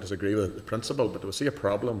benefit. I don't disagree with the principle, but do we see a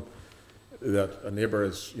problem that a neighbour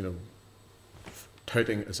is,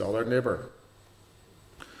 touting his other neighbour?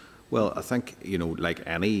 Well, I think, like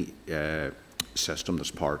any system that's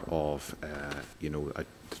part of,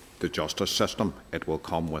 the justice system, it will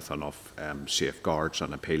come with enough safeguards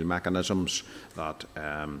and appeal mechanisms that,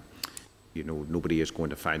 nobody is going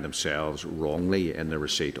to find themselves wrongly in the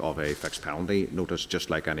receipt of a fixed penalty notice, just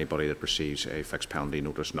like anybody that receives a fixed penalty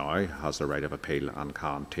notice now has the right of appeal and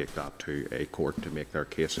can take that to a court to make their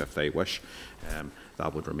case if they wish.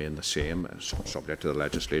 That would remain the same, subject to the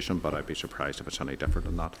legislation, but I'd be surprised if it's any different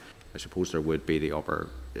than that. I suppose there would be the other,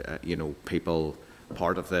 people.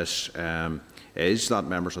 Part of this is that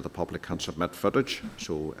members of the public can submit footage,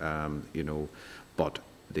 so, but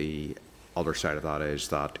the other side of that is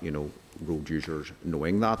that, road users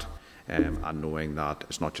knowing that, and knowing that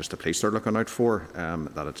it's not just the police they're looking out for,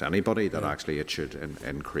 that it's anybody, that actually it should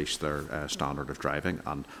increase their standard of driving,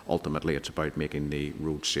 and ultimately it's about making the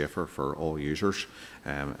road safer for all users.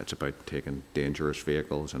 It's about taking dangerous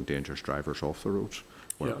vehicles and dangerous drivers off the roads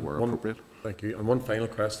where appropriate. Thank you. And one final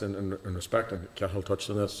question in respect, and Cathal touched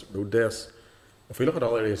on this, road deaths. If we look at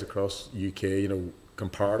all areas across the UK,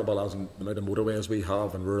 comparable as in the amount of motorways we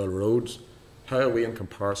have and rural roads, how are we in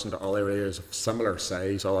comparison to other areas of similar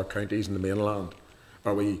size, other counties in the mainland?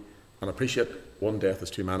 Are we, and I appreciate one death is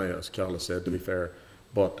too many, as Cathal has said, to be fair,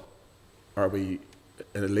 but are we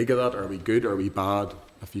in a league of that? Are we good or are we bad,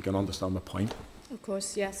 if you can understand my point? Of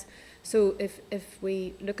course, yes. So if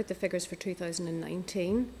we look at the figures for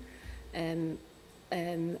 2019, in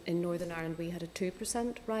Northern Ireland we had a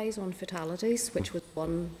 2% rise on fatalities, which was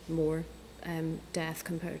one more death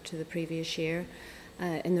compared to the previous year.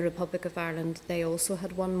 In the Republic of Ireland, they also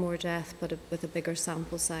had one more death, but with a bigger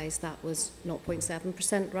sample size. That was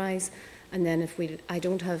 0.7% rise. And then I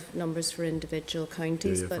don't have numbers for individual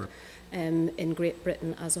counties, but in Great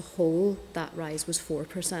Britain as a whole, that rise was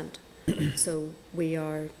 4%. So we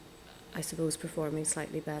are, I suppose, performing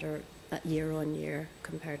slightly better year on year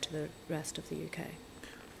compared to the rest of the UK.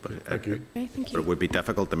 But, thank you. Okay, thank you. But it would be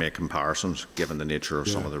difficult to make comparisons given the nature of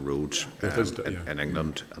some of the roads in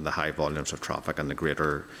England and the high volumes of traffic and the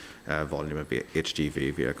greater volume of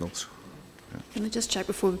HGV vehicles. Can I just check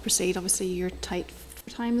before we proceed? Obviously, you're tight for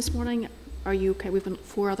time this morning. are you okay? We've been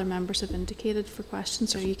 4 other members have indicated for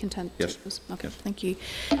questions. Are you content? Yes. Okay, Yes. thank you.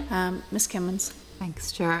 Ms. Kimmins.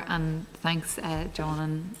 Thanks, Chair, and thanks, John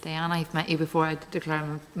and Diana. I've met you before. I declare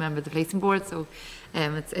I'm a member of the policing board, so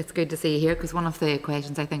it's good to see you here, because one of the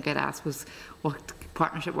questions I think I'd asked was what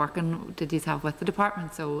partnership working did you have with the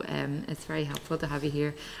department, so it's very helpful to have you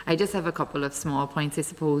here. I just have a couple of small points, I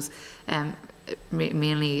suppose,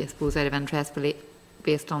 mainly, I suppose, out of interest,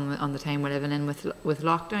 based on the time we're living in with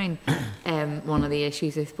lockdown. One of the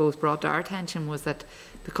issues, I suppose, brought to our attention was that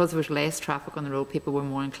because there was less traffic on the road, people were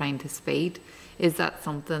more inclined to speed. Is that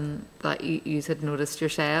something that you had noticed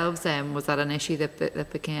yourselves? Was that an issue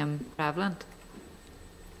that became prevalent?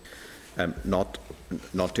 Not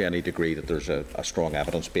to any degree that there's a strong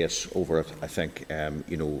evidence base over it. I think,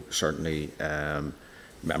 you know, certainly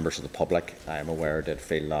members of the public, I'm aware, did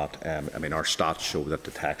feel that. I mean, our stats show that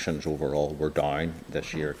detections overall were down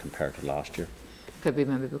this year compared to last year. Could be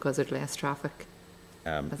maybe because there's less traffic.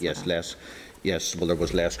 Yes, less. Yes, well, there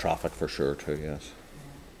was less traffic for sure too. Yes.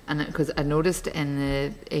 And because I noticed in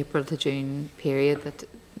the April to June period that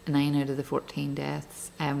 9 out of the 14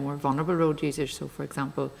 deaths were vulnerable road users. So, for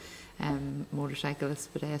example, motorcyclists,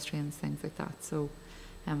 pedestrians, things like that. So,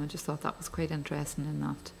 I just thought that was quite interesting in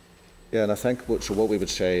that. Yeah, and I think what we would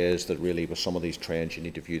say is that really with some of these trends, you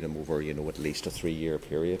need to view them over, you know, at least a 3-year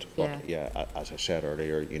period. But yeah, as I said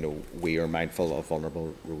earlier, you know, we are mindful of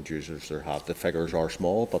vulnerable road users. The figures are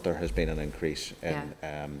small, but there has been an increase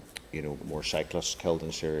in, you know, more cyclists killed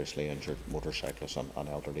and seriously injured, motorcyclists and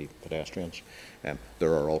elderly pedestrians.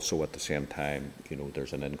 There are also at the same time, you know,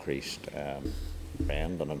 there's an increased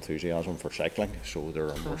trend and enthusiasm for cycling. So there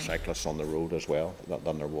are more cyclists on the road as well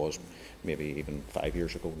than there was maybe even 5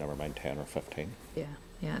 years ago, never mind 10 or 15. Yeah,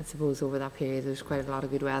 I suppose over that period there's quite a lot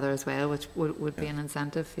of good weather as well, which would be an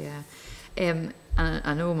incentive, And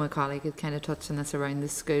I know my colleague had kind of touched on this around the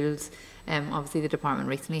schools. Obviously the department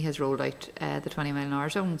recently has rolled out the 20-mile-an-hour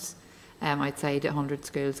zones outside 100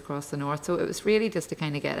 schools across the north. So it was really just to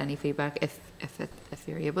kind of get any feedback, if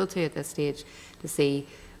you're able to at this stage, to see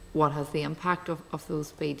what has the impact of those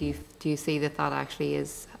speed. Do you see that actually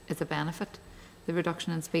is a benefit, the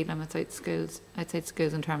reduction in speed limits outside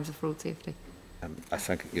schools in terms of road safety? I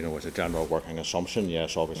think, you know, as a general working assumption,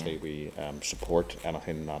 yes, obviously we support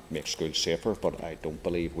anything that makes schools safer, but I don't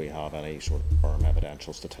believe we have any sort of firm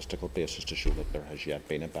evidential statistical basis to show that there has yet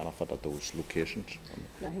been a benefit at those locations.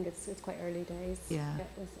 I think it's quite early days,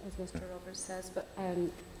 as Mr. Roberts says, but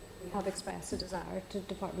we have expressed a desire to the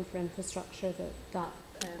Department for Infrastructure that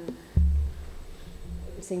it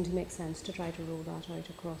would seem to make sense to try to roll that out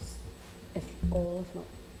across, if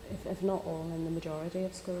not all, in the majority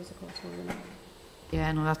of schools across Northern Ireland.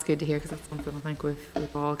 Yeah, no, that's good to hear, because that's something I think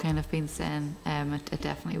we've all kind of been saying. It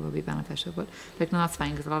definitely will be beneficial, but like, no, that's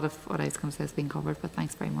fine, because a lot of what I was going to say has been covered. But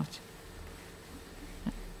thanks very much.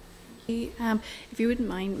 If you wouldn't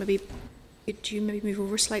mind, maybe could you maybe move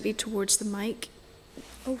over slightly towards the mic?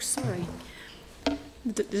 Oh, sorry.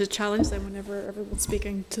 There's a challenge then whenever everyone's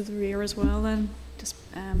speaking to the rear as well. Then just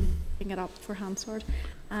bring it up for Hansard.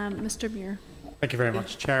 Mr. Muir. Thank you very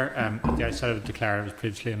much, Chair. At the outset, I would declare I was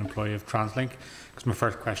previously an employee of TransLink, because my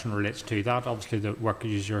first question relates to that. Obviously, the work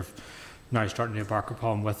you're now starting to embark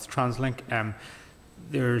upon with TransLink.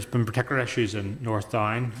 There's been particular issues in North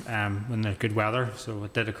Down when there's good weather, so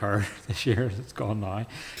it did occur this year, it's gone now,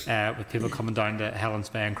 with people coming down to Helens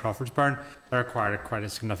Bay and Crawfordsburn. That required quite a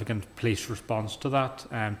significant police response to that.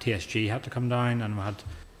 TSG had to come down, and we had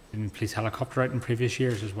a police helicopter out in previous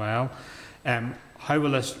years as well. How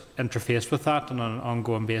will this interface with that on an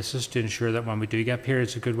ongoing basis to ensure that when we do get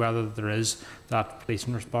periods of good weather, that there is that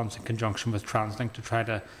policing response in conjunction with TransLink to try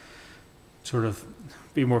to sort of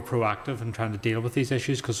be more proactive in trying to deal with these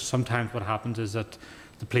issues? Because sometimes what happens is that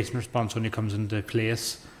the policing response only comes into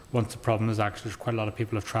place once the problem is actually, there's quite a lot of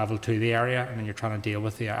people have travelled to the area, and then you're trying to deal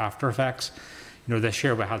with the after effects. You know, this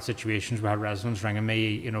year we had situations, we had residents ringing me,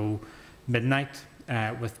 you know, midnight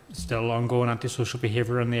with still ongoing antisocial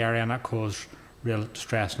behaviour in the area, and that caused real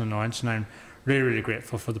distress and annoyance. And I'm really, really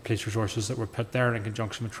grateful for the police resources that were put there in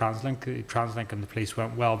conjunction with TransLink. TransLink and the police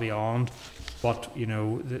went well beyond what, you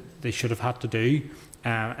know, they should have had to do,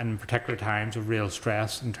 in particular times of real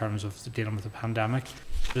stress in terms of dealing with the pandemic.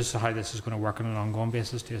 This is how this is going to work on an ongoing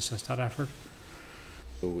basis to assist that effort.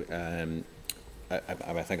 So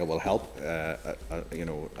I think it will help. You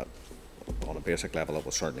know, on a basic level, it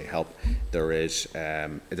will certainly help. There is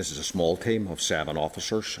this is a small team of 7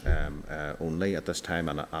 officers only at this time,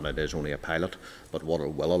 and it is only a pilot. But what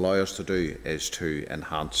it will allow us to do is to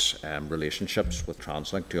enhance relationships with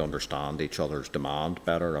TransLink, to understand each other's demand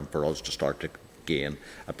better, and for us to start to gain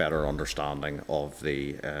a better understanding of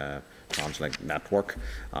the TransLink network,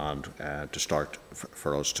 and to start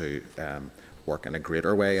for us to work in a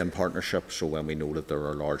greater way in partnership. So when we know that there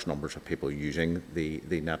are large numbers of people using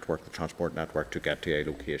the network, the transport network, to get to a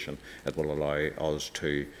location, it will allow us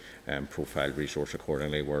to profile resource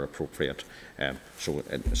accordingly where appropriate.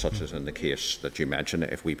 Such as in the case that you mentioned,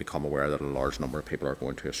 if we become aware that a large number of people are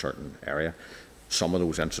going to a certain area, some of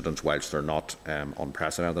those incidents, whilst they're not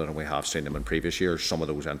unprecedented, and we have seen them in previous years, some of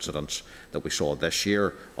those incidents that we saw this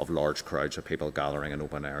year of large crowds of people gathering in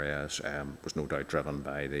open areas was no doubt driven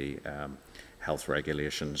by the health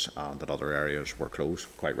regulations and that other areas were closed,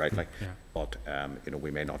 quite rightly. Yeah. But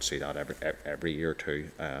we may not see that every year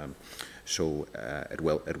too. It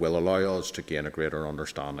will allow us to gain a greater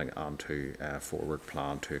understanding and to forward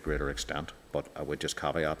plan to a greater extent. But I would just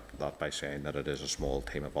caveat that by saying that it is a small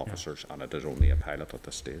team of officers, and it is only a pilot at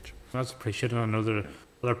this stage. That's appreciated. I know there are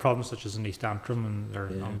other problems such as in East Antrim, and there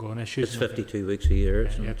are ongoing issues. It's 52 weeks a year.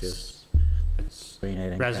 It's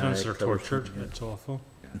residents are tortured. It's awful.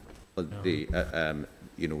 But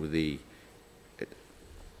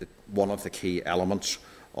one of the key elements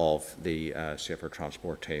of the Safer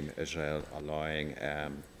Transport team is allowing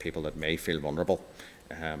people that may feel vulnerable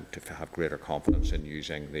to have greater confidence in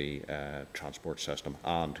using the transport system,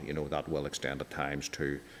 and that will extend at times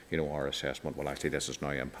to our assessment. Well, actually, this is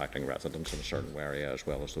now impacting residents in a certain area as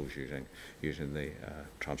well as those using the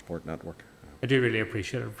transport network. I do really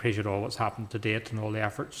appreciate all what's happened to date and all the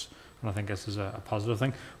efforts. And I think this is a positive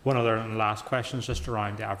thing. One other and last question is just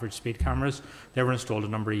around the average speed cameras. They were installed a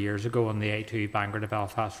number of years ago on the A2 Bangor to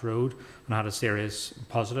Belfast Road and had a serious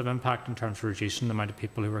positive impact in terms of reducing the amount of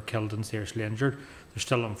people who were killed and seriously injured. There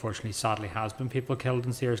still, unfortunately, sadly, has been people killed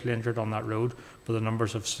and seriously injured on that road, but the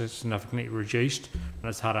numbers have significantly reduced, and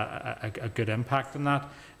it's had a good impact on that.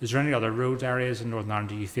 Is there any other road areas in Northern Ireland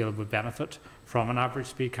do you feel would benefit from an average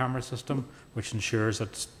speed camera system, which ensures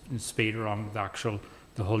that speed along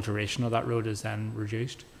the whole duration of that road is then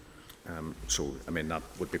reduced? That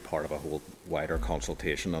would be part of a whole wider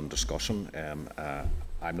consultation and discussion.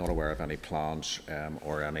 I'm not aware of any plans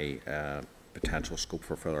or any potential scope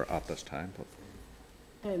for further at this time. But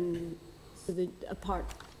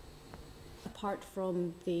apart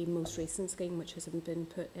from the most recent scheme, which has been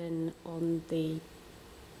put in on the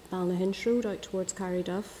Balnahinch Road out towards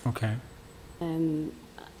Carryduff, okay,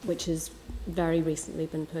 which has very recently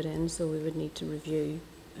been put in, so we would need to review.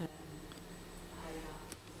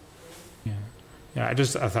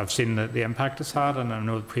 I've seen the impact it's had, and I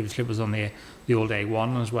know previously it was on the old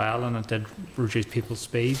A1 as well, and it did reduce people's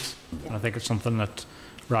speeds. Yeah. And I think it's something that,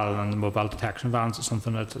 rather than the mobile detection vans, it's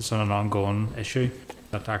something that it's an ongoing issue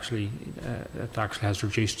that actually has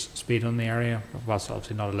reduced speed in the area, whilst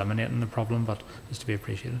obviously not eliminating the problem, but is to be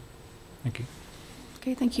appreciated. Thank you.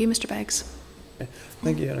 Okay, thank you, Mr. Beggs.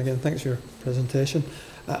 Thank you, and again, thanks for your presentation.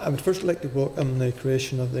 I would first like to welcome the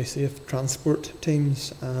creation of the safe transport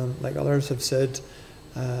teams. Like others have said,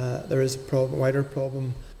 there is a wider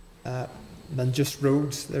problem than just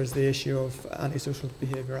roads. There's the issue of antisocial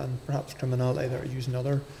behaviour and perhaps criminality that are using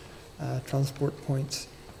other transport points.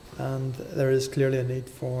 And there is clearly a need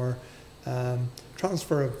for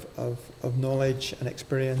transfer of knowledge and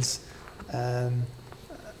experience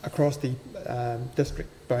across the district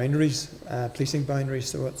boundaries, policing boundaries,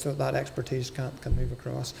 so that expertise can move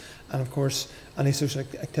across. And of course, any social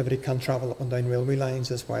activity can travel up and down railway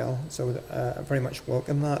lines as well, so I very much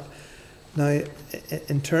welcome that. Now,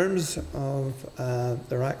 in terms of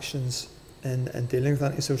their actions in dealing with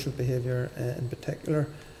antisocial behaviour in particular,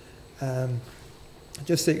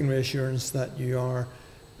 just seeking reassurance that you are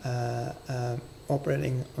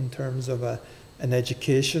operating in terms of an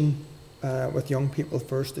education with young people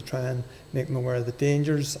first, to try and make them aware of the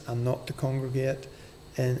dangers and not to congregate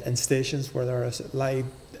in stations where there is live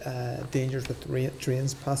dangers with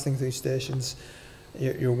trains passing through stations.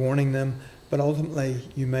 You're warning them, but ultimately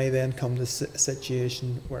you may then come to a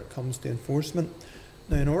situation where it comes to enforcement.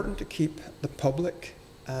 Now, in order to keep the public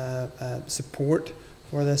support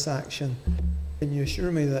for this action, can you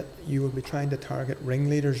assure me that you will be trying to target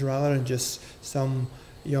ringleaders rather than just some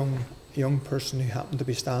young person who happened to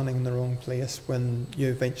be standing in the wrong place when you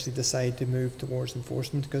eventually decide to move towards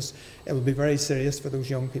enforcement? Because it will be very serious for those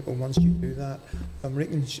young people once you do that. I'm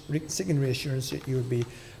seeking reassurance that you would be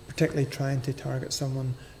particularly trying to target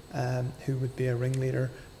someone who would be a ringleader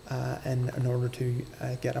in order to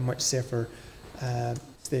get a much safer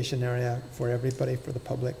station area for everybody, for the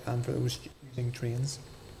public and for those using trains.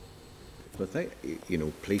 I think,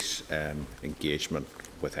 police engagement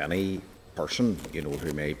with any person,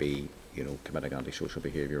 who may be, committing antisocial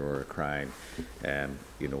behaviour or a crime,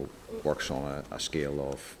 works on a scale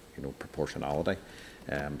of, proportionality.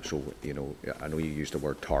 So, I know you use the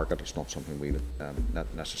word target. It's not something we would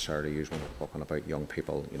not necessarily use when we're talking about young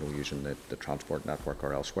people, using the transport network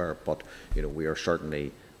or elsewhere. But, we are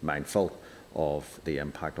certainly mindful of the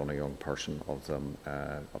impact on a young person of them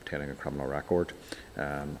obtaining a criminal record,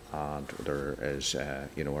 and there is a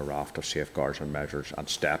raft of safeguards and measures and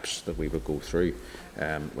steps that we would go through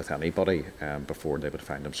with anybody before they would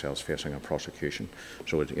find themselves facing a prosecution.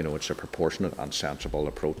 So it's a proportionate and sensible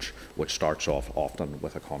approach which starts off often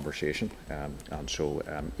with a conversation, and so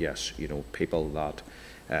yes, people that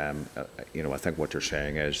I think what you're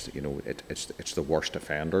saying is, it's the worst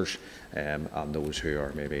offenders and those who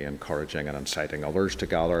are maybe encouraging and inciting others to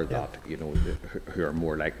gather that, who are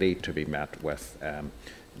more likely to be met with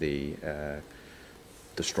the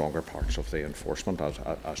stronger parts of the enforcement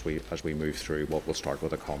as we move through what will start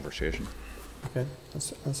with a conversation. Okay,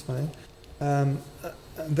 that's fine.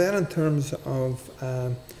 Then in terms of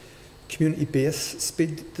community-based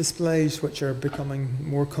speed displays, which are becoming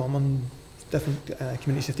more common, different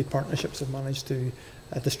community safety partnerships have managed to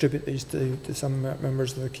distribute these to some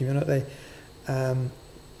members of the community.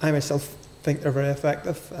 I myself think they're very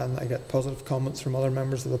effective, and I get positive comments from other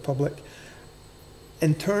members of the public.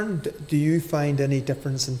 In turn, do you find any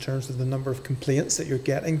difference in terms of the number of complaints that you're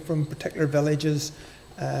getting from particular villages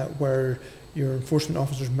where your enforcement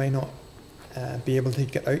officers may not be able to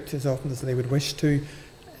get out as often as they would wish to?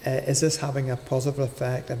 Is this having a positive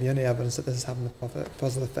effect? Have you any evidence that this is having a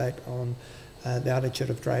positive effect on the attitude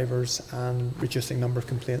of drivers and reducing number of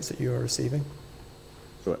complaints that you are receiving?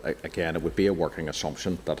 So again, it would be a working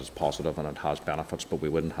assumption that it's positive and it has benefits, but we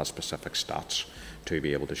wouldn't have specific stats to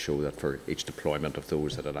be able to show that for each deployment of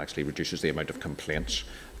those that it actually reduces the amount of complaints.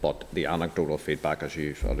 But the anecdotal feedback, as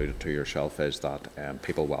you've alluded to yourself, is that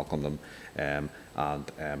people welcome them, and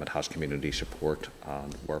it has community support,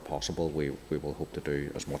 and where possible we will hope to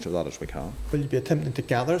do as much of that as we can. Will you be attempting to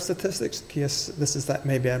gather statistics in case this is that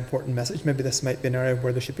maybe an important message? Maybe this might be an area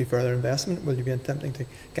where there should be further investment. Will you be attempting to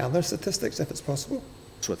gather statistics if it's possible?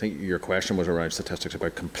 So I think your question was around statistics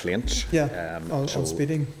about complaints. Yeah, on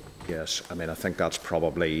speeding. Yes, I mean, I think that's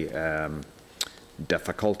probably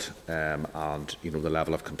difficult, and the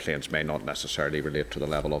level of complaints may not necessarily relate to the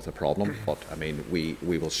level of the problem. But I mean, we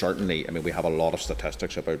will certainly. I mean, we have a lot of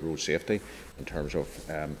statistics about road safety in terms of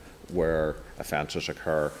where offences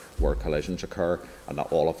occur, where collisions occur, and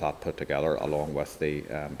all of that put together, along with the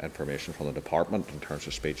information from the department in terms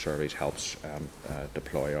of speed surveys, helps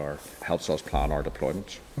us plan our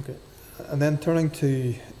deployments. Okay. And then turning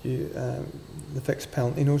to the fixed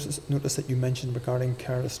penalty notice that you mentioned regarding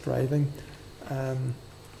careless driving.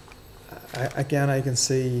 I can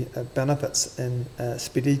see benefits in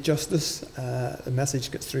speedy justice. The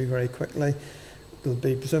message gets through very quickly. There'll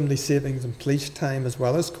be presumably savings in police time as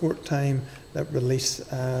well as court time that release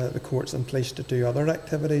the courts and police to do other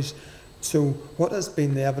activities. So what has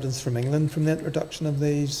been the evidence from England from the introduction of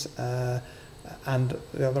these? And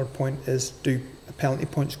the other point is, do penalty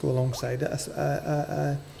points go alongside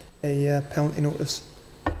a penalty notice?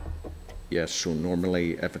 Yes, so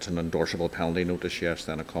normally if it's an endorsable penalty notice, yes,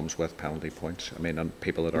 then it comes with penalty points. I mean, and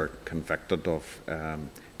people that are convicted of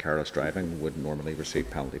careless driving would normally receive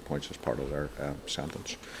penalty points as part of their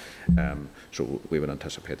sentence. So we would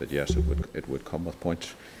anticipate that, yes, it would come with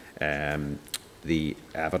points. The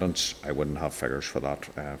evidence, I wouldn't have figures for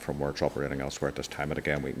that from where it's operating elsewhere at this time, and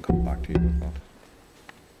again, we can come back to you with that.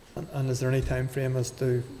 And is there any time frame as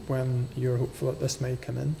to when you're hopeful that this may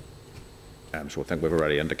come in? So I think we've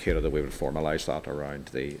already indicated that we would formalise that around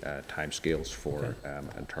the timescales for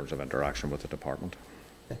in terms of interaction with the department.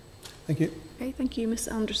 Okay. Thank you. Okay, thank you, Ms.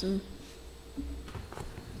 Anderson.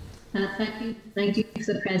 Thank you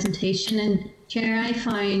for the presentation. And Chair, I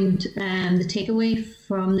found the takeaway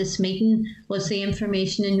from this meeting was the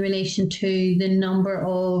information in relation to the number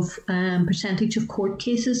of percentage of court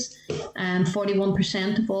cases.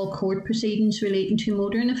 41% of all court proceedings relating to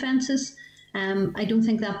motoring offences. I don't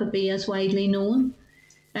think that would be as widely known.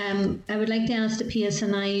 I would like to ask the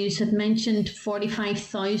PSNI, you had mentioned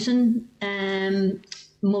 45,000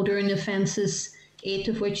 motoring offences, 8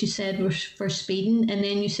 of which you said were for speeding, and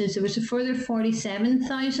then you said there was a further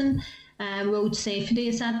 47,000 road safety.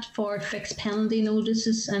 Is that for fixed penalty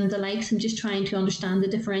notices and the likes? I'm just trying to understand the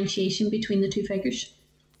differentiation between the two figures.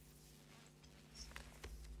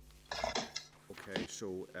 Okay,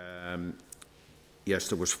 so yes,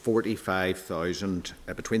 there was 45,000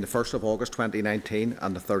 between the 1st of August 2019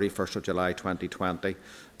 and the 31st of July 2020.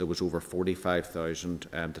 There was over 45,000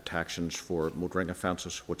 detections for motoring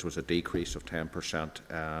offences, which was a decrease of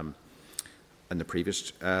 10% in the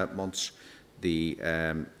previous months.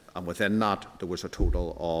 and within that there was a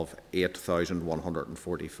total of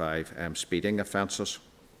 8,145 speeding offences.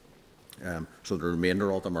 So the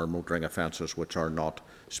remainder of them are motoring offences which are not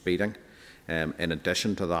speeding. In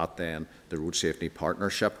addition to that, then, the Road Safety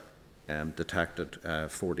Partnership detected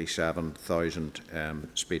 47,000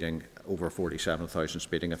 over 47,000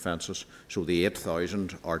 speeding offences. So the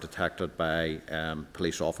 8,000 are detected by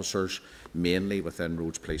police officers, mainly within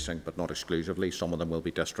roads policing, but not exclusively. Some of them will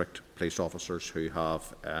be district police officers who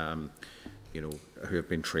have, who have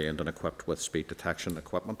been trained and equipped with speed detection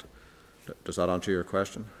equipment. Does that answer your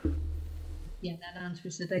question? Yeah, that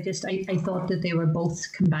answers it. I thought that they were both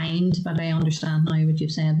combined, but I understand now what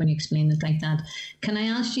you've said when you explain it like that. Can I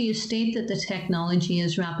ask you, you state that the technology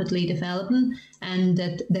is rapidly developing and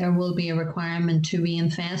that there will be a requirement to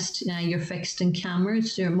reinvest your fixed and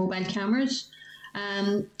cameras, your mobile cameras.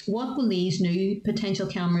 What will these new potential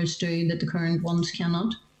cameras do that the current ones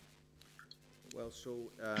cannot? Well, so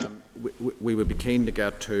we would be keen to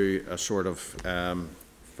get to a sort of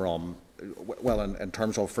in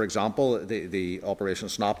terms of, for example, the Operation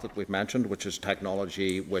SNAP that we've mentioned, which is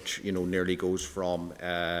technology which nearly goes from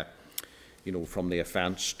from the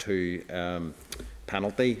offence to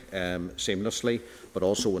penalty seamlessly, but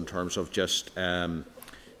also in terms of just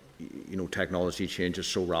technology changes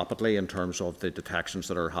so rapidly in terms of the detections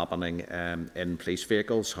that are happening in police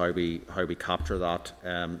vehicles, how we capture that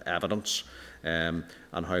evidence. And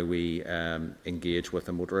how we engage with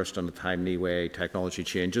the motorist in a timely way. Technology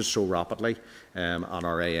changes so rapidly, and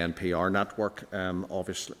our ANPR network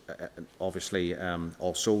obviously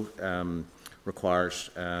also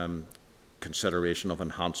requires consideration of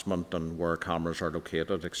enhancement and where cameras are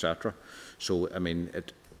located, etc. So, I mean,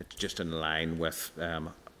 it's just in line with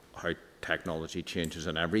how technology changes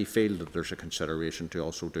in every field that there's a consideration to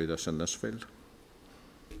also do this in this field.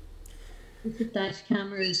 The dash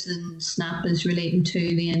cameras and SNAP is relating to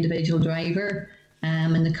the individual driver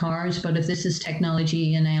and the cars, but if this is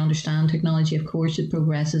technology, and I understand technology, of course, it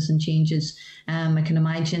progresses and changes, I can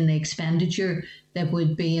imagine the expenditure that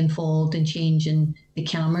would be involved in changing the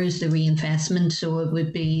cameras, the reinvestment, so it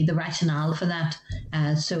would be the rationale for that,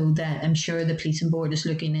 so that I'm sure the policing board is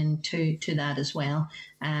looking into that as well,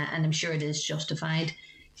 and I'm sure it is justified.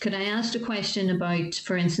 Could I ask a question about,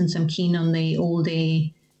 for instance, I'm keen on the Old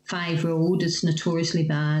A5 road. It's notoriously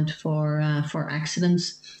bad for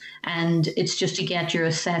accidents, and it's just to get your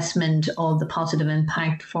assessment of the positive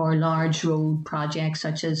impact for large road projects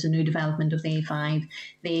such as the new development of the A5,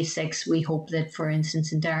 the A6. We hope that, for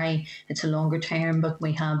instance, in Derry, it's a longer term, but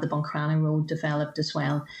we have the Buncrana road developed as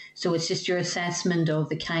well. So it's just your assessment of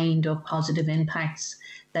the kind of positive impacts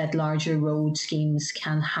that larger road schemes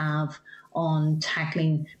can have on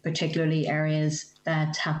tackling particularly areas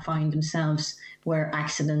that have found themselves where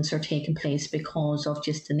accidents are taking place because of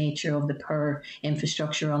just the nature of the poor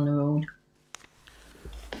infrastructure on the road.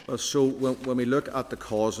 Well, so when we look at the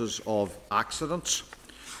causes of accidents,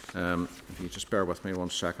 if you just bear with me 1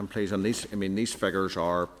 second, please, and these figures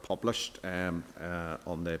are published on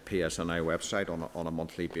the PSNI website on a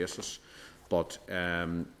monthly basis, but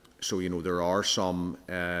so there are some.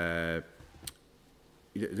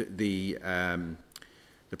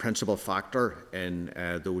 The principal factor in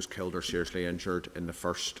those killed or seriously injured in the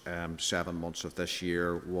first 7 months of this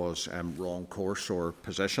year was wrong course or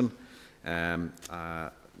position.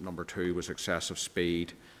 Number 2 was excessive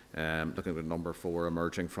speed. Looking at number 4,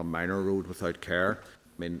 emerging from minor road without care. I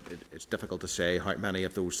mean, it's difficult to say how many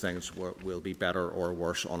of those things will be better or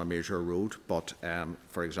worse on a major road. But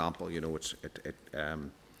for example,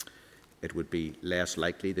 it would be less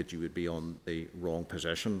likely that you would be on the wrong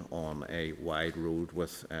position on a wide road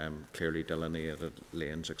with clearly delineated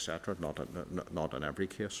lanes, etc. Not in every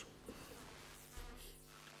case.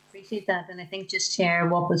 Appreciate that, and I think just share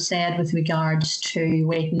what was said with regards to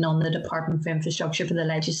waiting on the Department for Infrastructure for the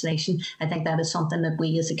legislation. I think that is something that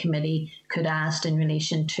we as a committee could ask in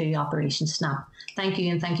relation to Operation SNAP. Thank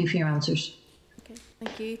you, and thank you for your answers. Okay,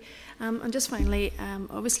 thank you. And just finally,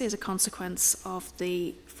 obviously as a consequence of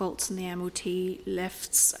the faults in the MOT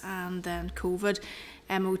lifts and then COVID,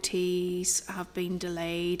 MOTs have been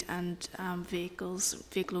delayed and vehicle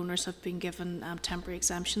owners have been given temporary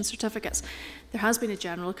exemption certificates. There has been a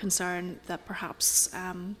general concern that perhaps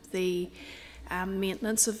the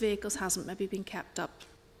maintenance of vehicles hasn't maybe been kept up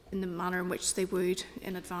in the manner in which they would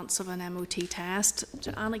in advance of an MOT test.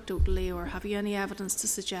 Anecdotally, or have you any evidence to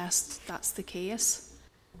suggest that's the case?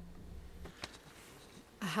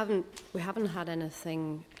 We haven't had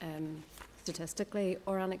anything statistically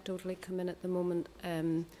or anecdotally come in at the moment.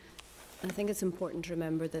 And I think it's important to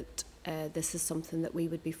remember that this is something that we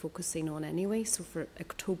would be focusing on anyway. So for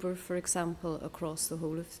October, for example, across the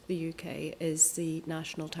whole of the UK is the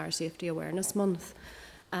National Tire Safety Awareness Month.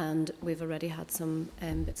 And we've already had some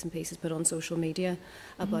bits and pieces put on social media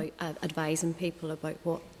about advising people about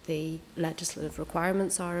what the legislative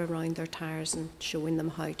requirements are around their tyres and showing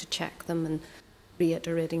them how to check them and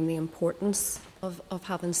reiterating the importance of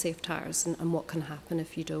having safe tyres and what can happen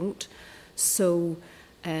if you don't. So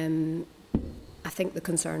I think the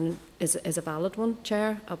concern is a valid one,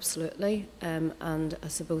 Chair, absolutely. And I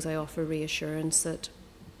suppose I offer reassurance that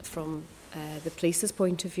from the police's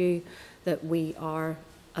point of view, that we are,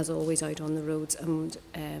 as always, out on the roads and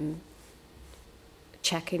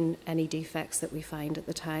checking any defects that we find at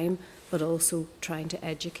the time, but also trying to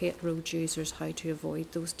educate road users how to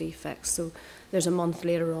avoid those defects. So there's a month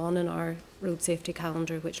later on in our road safety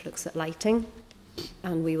calendar which looks at lighting,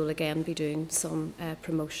 and we will again be doing some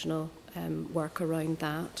promotional work around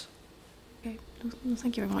that. Okay, well,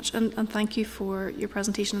 thank you very much, and thank you for your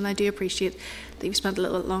presentation, and I do appreciate that you've spent a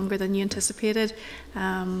little bit longer than you anticipated.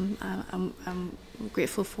 I'm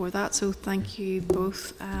grateful for that, so thank you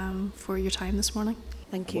both for your time this morning.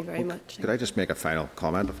 Thank you very much. Could I just make a final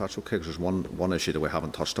comment, if that's okay? Because there's one issue that we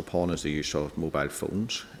haven't touched upon is the use of mobile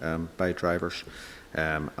phones by drivers.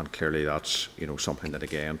 And clearly that's something that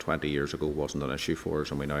again 20 years ago wasn't an issue for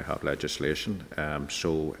us, and we now have legislation.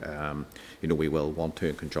 We will want to,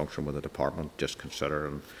 in conjunction with the department, just consider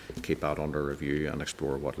and keep that under review and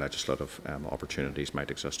explore what legislative opportunities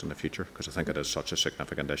might exist in the future, because I think it is such a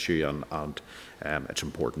significant issue, and it's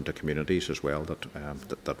important to communities as well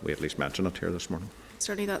that we at least mention it here this morning.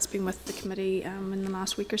 Certainly that's been with the committee in the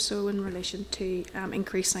last week or so in relation to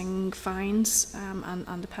increasing fines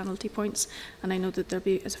and the penalty points, and I know that there'll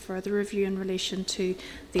be a further review in relation to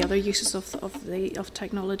the other uses of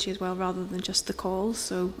technology as well, rather than just the calls.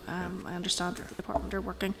 So I understand that the department are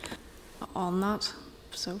working on that.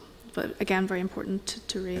 So, but again, very important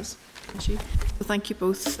to raise the issue. So thank you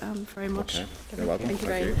both very much. Okay. You're welcome. Thank you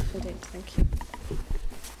very much indeed. Thank you.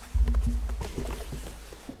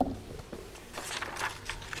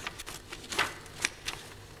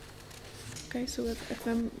 Okay, so if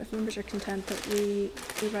members are content that we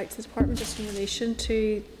write to the department just in relation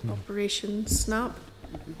to Operation SNAP,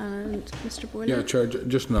 and Mr. Boylan. Yeah, Chair,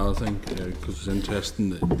 just another thing, because it's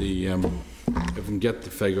interesting, if we can get the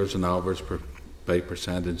figures on average by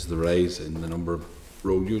percentage, the rise in the number of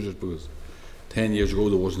road users, because 10 years ago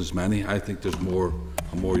there wasn't as many. I think there's more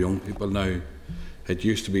young people now. It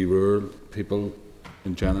used to be rural people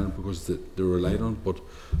in general because they relied on it, but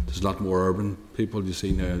there's a lot more urban people you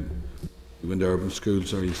see now. You go into urban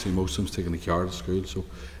schools, or you see most of them taking the car to school. So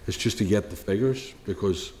it's just to get the figures,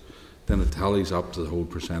 because then it tallies up to the whole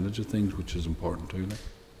percentage of things, which is important too.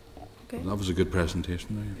 Okay. That was a good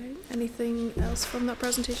presentation there. Okay. Anything else from that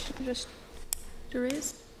presentation just to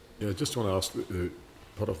raise? Yeah, I just want to ask,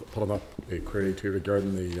 put on a query too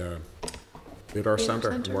regarding the radar centre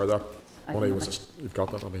and where that money was. You've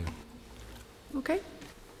got that, I mean. Okay,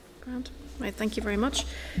 grand. Right, thank you very much.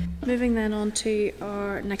 Moving then on to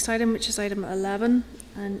our next item, which is item 11,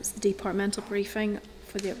 and it's the departmental briefing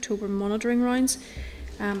for the October monitoring rounds.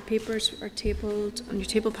 Papers are tabled on your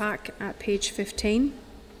table pack at page 15,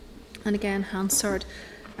 and again Hansard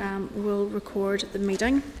will record the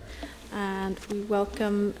meeting, and we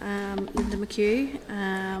welcome Linda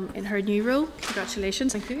McHugh in her new role.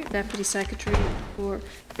 Congratulations. Thank you. Deputy Secretary for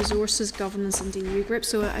Resources, Governance and DU Group,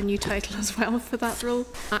 so a new title as well for that role.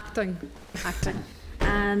 Acting.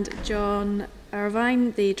 And John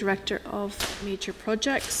Irvine, the Director of Major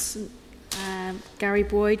Projects, Gary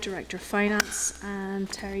Boyd, Director of Finance, and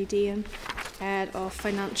Terry Dean, Head of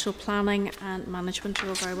Financial Planning and Management. You're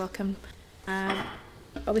all very welcome.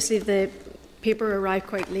 Obviously the paper arrived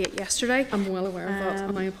quite late yesterday. I'm well aware of that,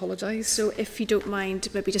 and I apologise. So if you don't mind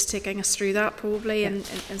maybe just taking us through that probably in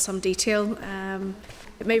some detail.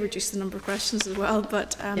 It may reduce the number of questions as well,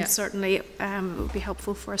 but certainly it would be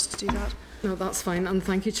helpful for us to do that. No, that's fine, and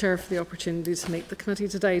thank you, Chair, for the opportunity to meet the committee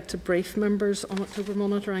today to brief members on October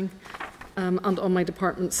monitoring and on my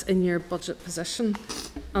department's in-year budget position.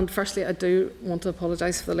 And firstly, I do want to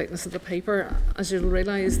apologise for the lateness of the paper. As you'll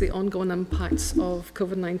realise, the ongoing impacts of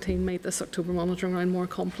COVID-19 made this October monitoring round more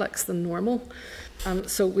complex than normal.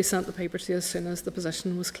 So we sent the paper to you as soon as the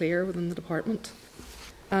position was clear within the department.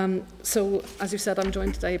 So, as you said, I'm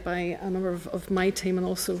joined today by a number of my team and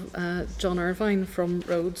also John Irvine from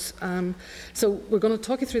Roads. So we're going to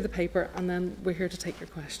talk you through the paper, and then we're here to take your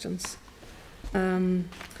questions.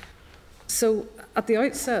 So at the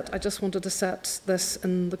outset, I just wanted to set this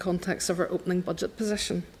in the context of our opening budget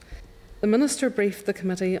position. The Minister briefed the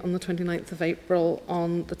committee on the 29th of April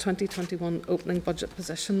on the 2021 opening budget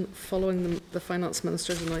position following the Finance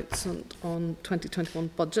Minister's announcement on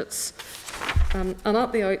 2021 budgets. And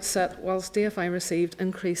at the outset, whilst DFI received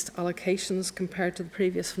increased allocations compared to the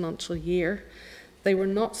previous financial year, they were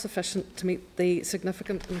not sufficient to meet the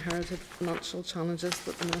significant inherited financial challenges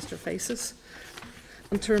that the Minister faces.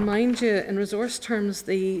 And to remind you, in resource terms,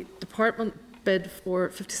 the Department bid for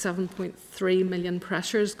 57.3 million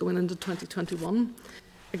pressures going into 2021,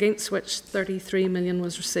 against which 33 million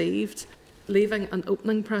was received, leaving an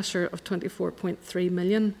opening pressure of 24.3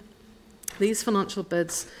 million. These financial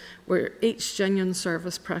bids were each genuine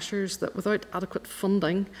service pressures that, without adequate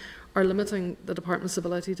funding, are limiting the Department's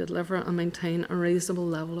ability to deliver and maintain a reasonable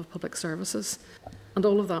level of public services. And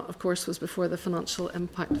all of that, of course, was before the financial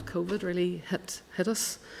impact of COVID really hit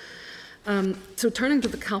us. So turning to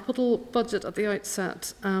the capital budget at the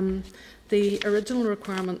outset, the original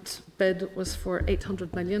requirement bid was for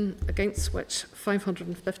 800 million, against which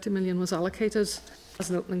 550 million was allocated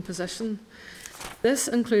as an opening position. This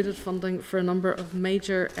included funding for a number of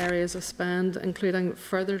major areas of spend, including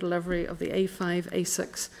further delivery of the A5,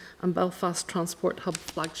 A6 and Belfast Transport Hub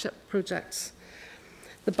flagship projects.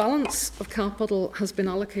 The balance of capital has been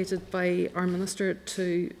allocated by our Minister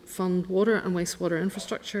to fund water and wastewater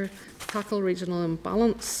infrastructure, tackle regional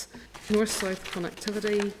imbalance, north-south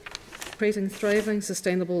connectivity, creating thriving,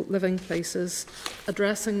 sustainable living places,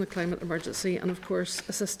 addressing the climate emergency and, of course,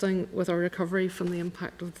 assisting with our recovery from the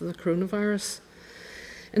impact of the coronavirus.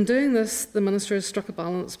 In doing this, the Minister has struck a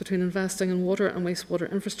balance between investing in water and wastewater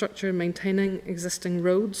infrastructure, maintaining existing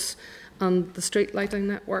roads and the street lighting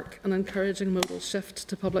network, and encouraging modal shift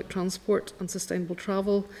to public transport and sustainable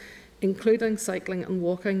travel, including cycling and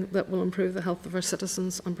walking, that will improve the health of our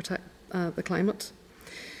citizens and protect the climate.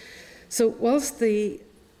 So whilst the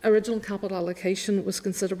original capital allocation was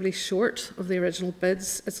considerably short of the original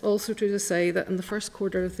bids, it's also true to say that in the first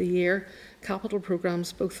quarter of the year, capital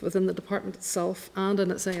programmes, both within the department itself and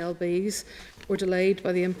in its ALBs, were delayed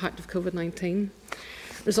by the impact of COVID-19,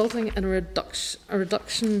 resulting in a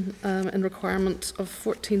reduction in requirement of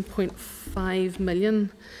 14.5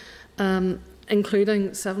 million,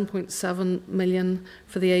 including 7.7 million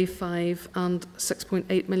for the A5 and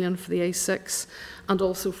 6.8 million for the A6, and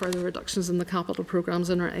also further reductions in the capital programmes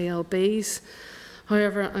in our ALBs.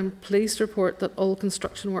 However, I'm pleased to report that all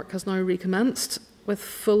construction work has now recommenced, with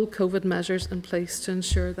full COVID measures in place to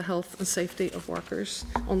ensure the health and safety of workers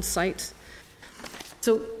on site.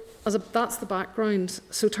 So that's the background.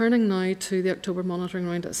 So turning now to the October monitoring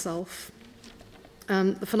round itself.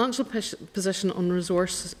 The financial position on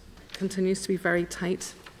resource continues to be very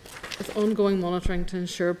tight, with ongoing monitoring to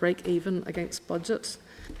ensure break-even against budget.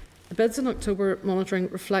 The bids in October monitoring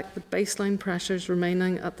reflect the baseline pressures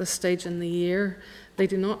remaining at this stage in the year. They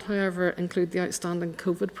do not, however, include the outstanding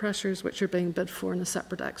COVID pressures, which are being bid for in a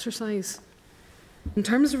separate exercise. In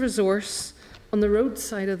terms of resource, on the road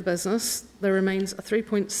side of the business, there remains a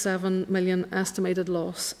 3.7 million estimated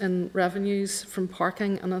loss in revenues from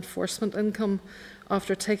parking and enforcement income,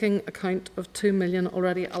 after taking account of 2 million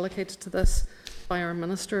already allocated to this by our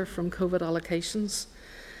Minister from COVID allocations.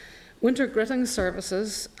 Winter gritting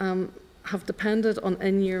services have depended on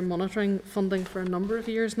in-year monitoring funding for a number of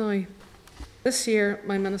years now. This year,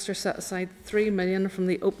 my Minister set aside 3 million from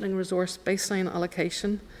the opening resource baseline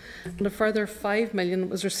allocation, and a further 5 million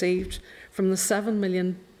was received from the 7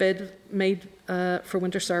 million bid made for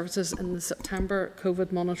winter services in the September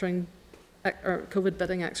COVID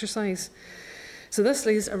bidding exercise. So this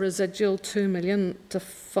leaves a residual 2 million to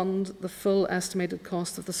fund the full estimated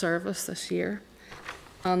cost of the service this year.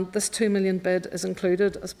 And this 2 million bid is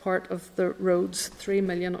included as part of the roads 3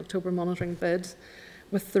 million October monitoring bid,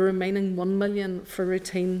 with the remaining 1 million for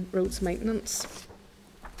routine roads maintenance.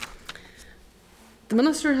 The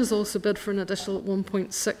Minister has also bid for an additional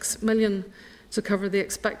 1.6 million to cover the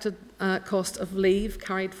expected cost of leave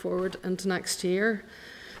carried forward into next year.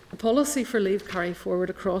 The policy for leave carry forward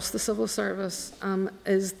across the civil service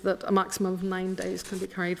is that a maximum of 9 days can be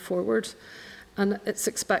carried forward, and it's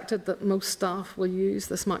expected that most staff will use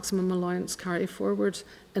this maximum allowance carry forward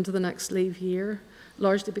into the next leave year,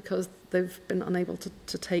 largely because they've been unable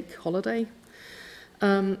to take holiday.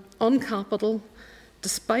 On capital,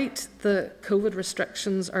 despite the COVID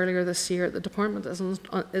restrictions earlier this year, the Department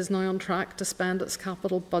is now on track to spend its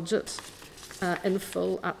capital budget in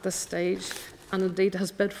full at this stage, and indeed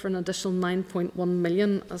has bid for an additional 9.1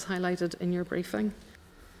 million, as highlighted in your briefing.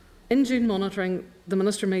 In June monitoring, the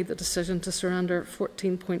Minister made the decision to surrender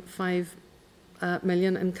 14.5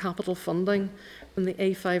 million in capital funding from the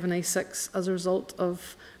A5 and A6 as a result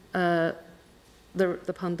of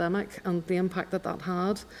the pandemic and the impact that that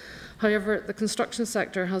had. However, the construction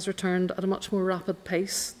sector has returned at a much more rapid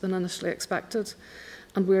pace than initially expected,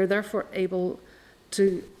 and we were therefore able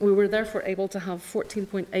to have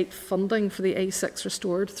 14.8 funding for the A6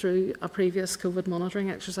 restored through a previous COVID monitoring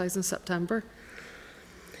exercise in September.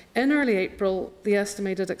 In early April, the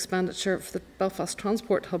estimated expenditure for the Belfast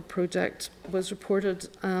Transport Hub project was reported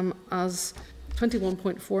as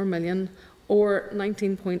 21.4 million or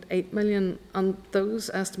 19.8 million, and those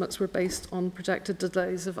estimates were based on projected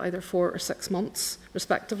delays of either 4 or 6 months,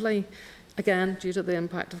 respectively, again due to the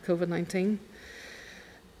impact of COVID-19.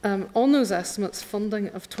 On those estimates, funding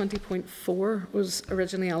of 20.4 was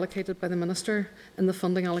originally allocated by the Minister in the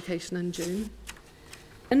funding allocation in June.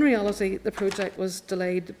 In reality, the project was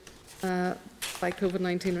delayed by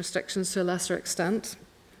COVID-19 restrictions to a lesser extent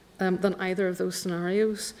than either of those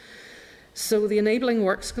scenarios. So the enabling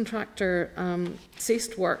works contractor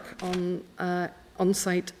ceased work on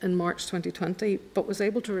site in March 2020, but was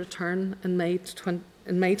able to return in May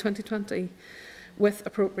 2020 with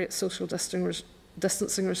appropriate social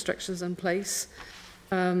distancing restrictions in place.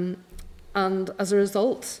 And as a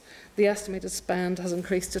result, the estimated spend has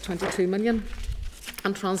increased to 22 million,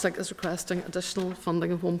 and Translink is requesting additional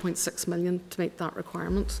funding of 1.6 million to meet that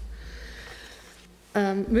requirement.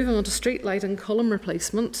 Moving on to street light and column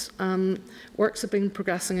replacement, works have been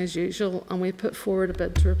progressing as usual, and we put forward a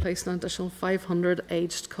bid to replace an additional 500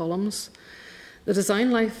 aged columns. The design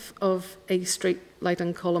life of a street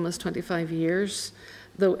lighting column is 25 years,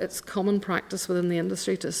 though it's common practice within the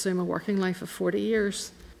industry to assume a working life of 40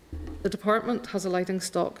 years. The department has a lighting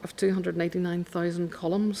stock of 289,000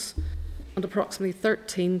 columns, and approximately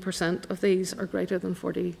 13% of these are greater than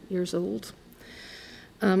 40 years old.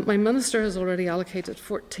 My Minister has already allocated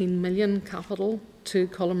 14 million capital to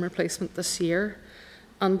column replacement this year,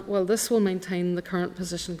 and while this will maintain the current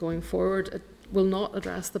position going forward, it will not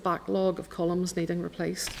address the backlog of columns needing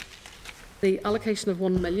replaced. The allocation of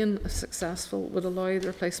 1 million, if successful, would allow the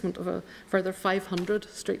replacement of a further 500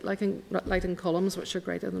 street lighting columns which are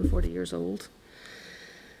greater than 40 years old.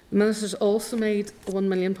 The Minister's also made a £1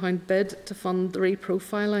 million bid to fund the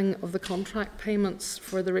reprofiling of the contract payments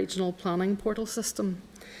for the regional planning portal system,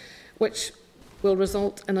 which will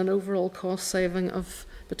result in an overall cost saving of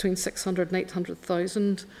between 600 and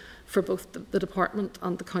 800,000 for both the department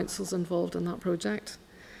and the councils involved in that project.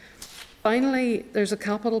 Finally, there's a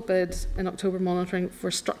capital bid in October monitoring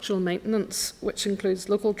for structural maintenance, which includes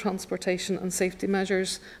local transportation and safety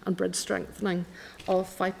measures and bridge strengthening of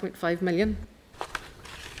 5.5 million.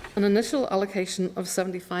 An initial allocation of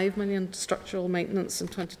 75 million to structural maintenance in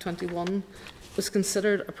 2021 was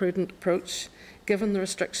considered a prudent approach, given the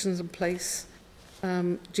restrictions in place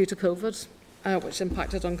due to COVID, which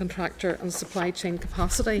impacted on contractor and supply chain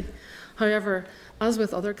capacity. However, as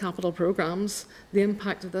with other capital programmes, the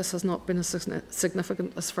impact of this has not been as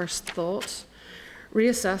significant as first thought.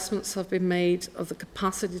 Reassessments have been made of the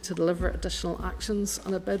capacity to deliver additional actions,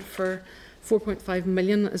 and a bid for 4.5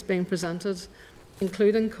 million is being presented,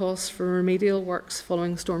 including costs for remedial works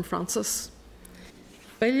following Storm Francis.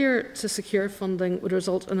 Failure to secure funding would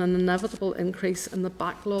result in an inevitable increase in the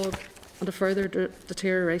backlog and a further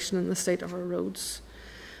deterioration in the state of our roads.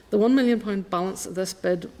 The £1 million balance of this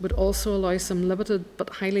bid would also allow some limited but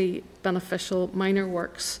highly beneficial minor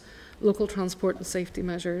works, local transport and safety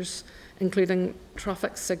measures, including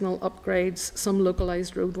traffic signal upgrades, some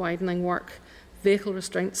localised road widening work, vehicle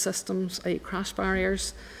restraint systems, i.e. crash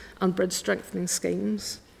barriers, and bridge strengthening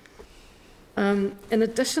schemes. In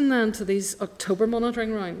addition then to these October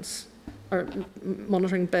monitoring rounds, or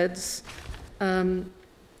monitoring bids,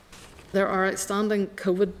 there are outstanding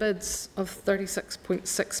COVID bids of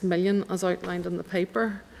 36.6 million as outlined in the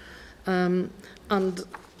paper, and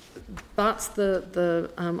that's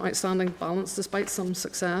the outstanding balance despite some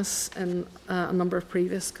success in a number of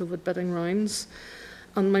previous COVID bidding rounds.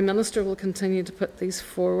 And my Minister will continue to put these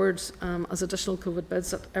forward as additional COVID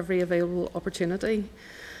bids at every available opportunity.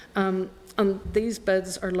 And these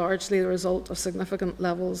bids are largely the result of significant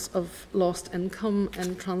levels of lost income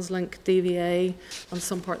in Translink, DVA and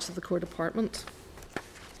some parts of the core department.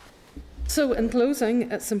 So in closing,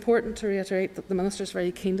 it's important to reiterate that the Minister is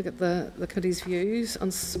very keen to get the committee's views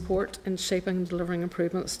and support in shaping and delivering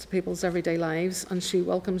improvements to people's everyday lives, and she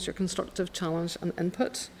welcomes your constructive challenge and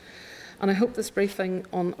input. And I hope this briefing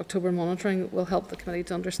on October monitoring will help the committee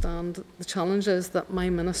to understand the challenges that my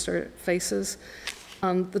Minister faces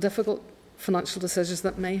and the difficult financial decisions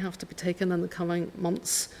that may have to be taken in the coming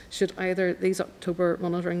months should either these October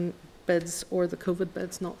monitoring bids or the COVID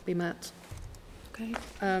bids not be met. Okay.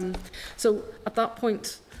 So at that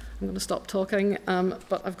point, I'm going to stop talking,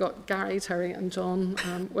 but I've got Gary, Terry and John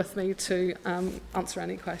with me to answer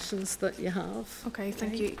any questions that you have. Okay,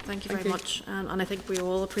 thank you very much. And I think we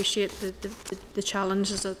all appreciate the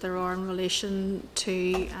challenges that there are in relation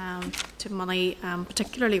to money,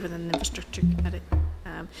 particularly within the infrastructure committee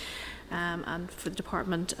and for the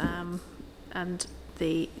department, and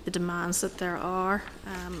the demands that there are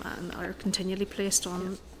and are continually placed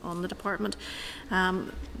on the department.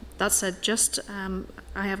 That said, just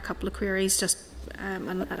I have a couple of queries, just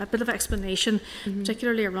and a bit of explanation,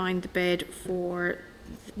 particularly around the bid for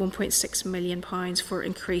 £1.6 million for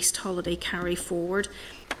increased holiday carry forward.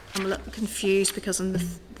 I'm a little confused because on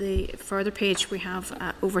the further page we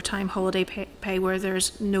have overtime holiday pay where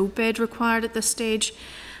there's no bid required at this stage.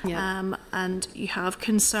 Yeah. And you have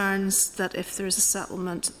concerns that if there's a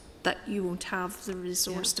settlement that you won't have the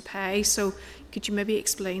resource to pay. So could you maybe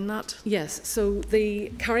explain that? Yes, so the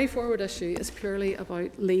carry forward issue is purely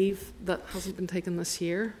about leave that hasn't been taken this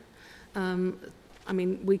year. I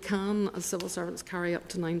mean, we can, as civil servants, carry up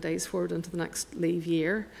to 9 days forward into the next leave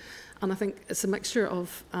year. And I think it's a mixture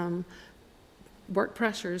of work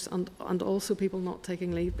pressures and also people not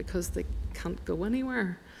taking leave because they can't go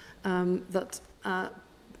anywhere. That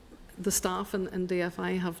the staff in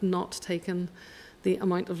DFI have not taken the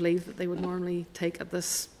amount of leave that they would normally take at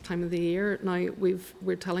this time of the year. Now,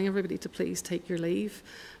 we're telling everybody to please take your leave,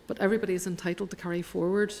 but everybody is entitled to carry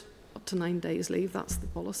forward up to 9 days leave. That's the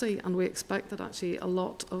policy, and we expect that actually a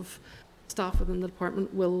lot of staff within the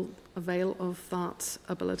department will avail of that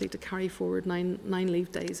ability to carry forward nine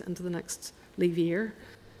leave days into the next leave year.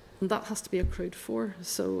 And that has to be accrued for,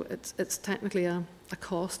 so it's technically a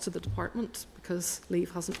cost to the department because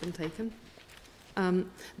leave hasn't been taken.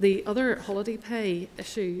 The other holiday pay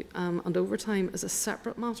issue and overtime is a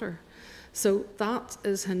separate matter. So that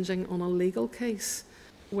is hinging on a legal case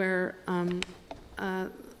where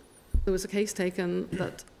there was a case taken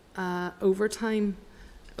that overtime,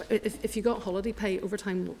 if you got holiday pay,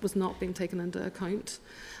 overtime was not being taken into account.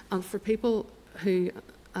 And for people who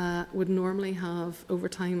would normally have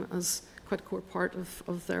overtime as quite a core part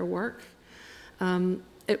of their work,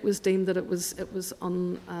 it was deemed that it was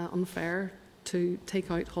unfair to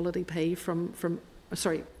take out holiday pay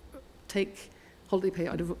take holiday pay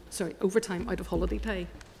out of, overtime out of holiday pay.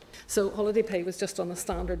 So holiday pay was just on a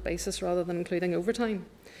standard basis rather than including overtime.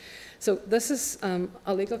 So this is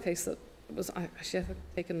a legal case that was actually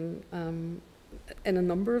taken in a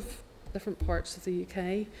number of different parts of the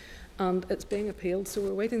UK, and it's being appealed. So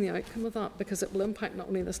we're waiting the outcome of that because it will impact not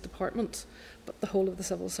only this department but the whole of the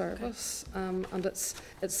civil service, and it's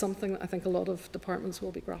something that I think a lot of departments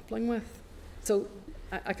will be grappling with. So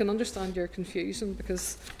I can understand your confusion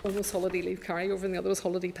because one was holiday leave carryover and the other was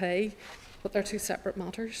holiday pay, but they're two separate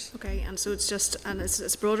matters. Okay, and so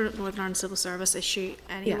it's broader Northern Ireland civil service issue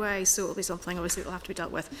anyway, so it'll be something obviously that'll have to be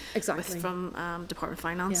dealt with. Exactly. From Department of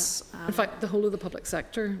Finance. Yeah. In fact, the whole of the public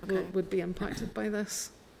sector would be impacted by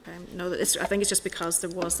this. No, I think it's just because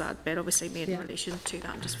there was that bit obviously made in relation to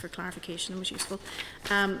that, just for clarification, it was useful.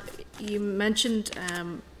 You mentioned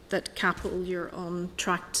that capital you're on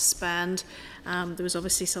track to spend. There was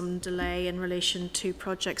obviously some delay in relation to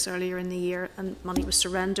projects earlier in the year and money was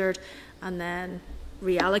surrendered and then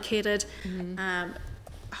reallocated.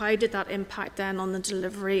 How did that impact then on the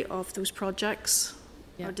delivery of those projects?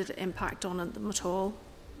 Or did it impact on them at all?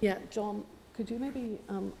 Yeah, John, could you maybe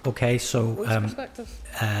okay, so perspective?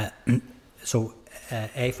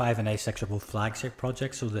 A5 and A6 are both flagship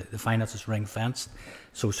projects, so the finance is ring fenced,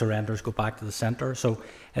 so surrenders go back to the centre. So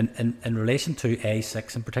in relation to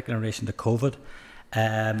A6, in particular in relation to COVID,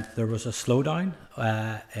 there was a slowdown,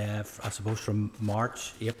 I suppose from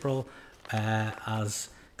March, April, as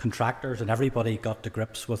contractors and everybody got to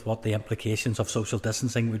grips with what the implications of social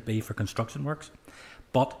distancing would be for construction works.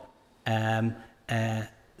 But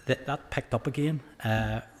that picked up again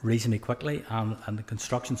reasonably quickly, and the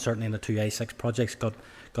construction, certainly in the two A6 projects,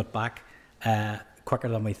 got back quicker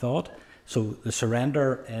than we thought. So the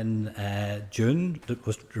surrender in June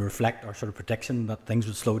was to reflect our sort of prediction that things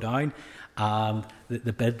would slow down, and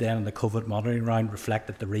the bid then in the COVID monitoring round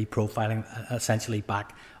reflected the reprofiling, essentially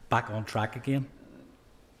back on track again.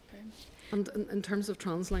 And in terms of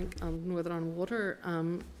TransLink and Northern Ireland Water,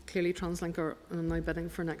 clearly TransLink are now bidding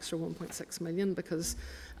for an extra 1.6 million because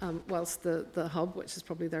whilst the hub, which is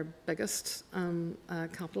probably their biggest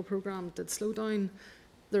capital programme, did slow down,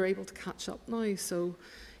 they're able to catch up now. So,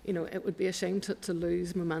 you know, it would be a shame to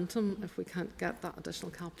lose momentum if we can't get that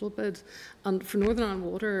additional capital bid. And for Northern Ireland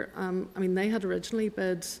Water, I mean, they had originally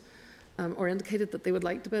bid or indicated that they would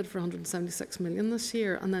like to bid for 176 million this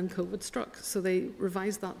year, and then COVID struck, so they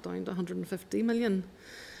revised that down to 150 million.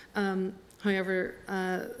 However,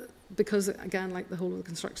 because, again, like the whole of the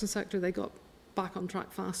construction sector, they got back on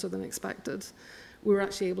track faster than expected. We were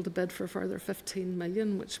actually able to bid for a further 15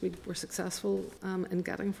 million, which we were successful in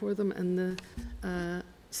getting for them in the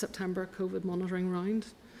September COVID monitoring round.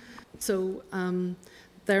 So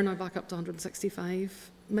they're now back up to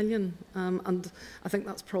 165 million, and I think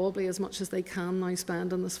that's probably as much as they can now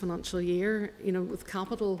spend in this financial year. You know, with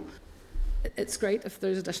capital, it's great if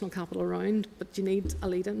there's additional capital around, but you need a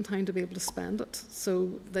lead-in time to be able to spend it.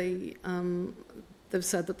 So they've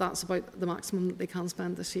said that that's about the maximum that they can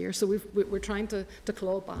spend this year. So we're trying to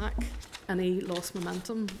claw back any lost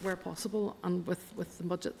momentum where possible, and with the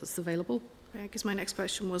budget that's available. Because my next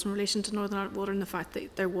question was in relation to Northern Ireland Water and the fact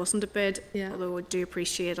that there wasn't a bid, although I do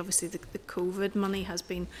appreciate, obviously, the COVID money has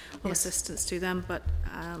been of assistance to them, but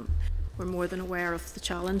we're more than aware of the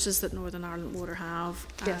challenges that Northern Ireland Water have,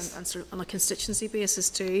 and sort of on a constituency basis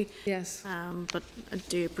too. Yes. But I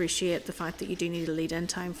do appreciate the fact that you do need a lead-in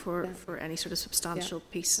time for any sort of substantial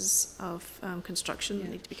pieces of construction that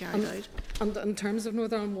need to be carried out. And in terms of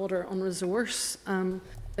Northern Ireland Water on resource,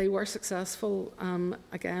 they were successful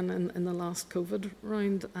again in the last COVID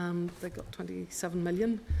round. They got 27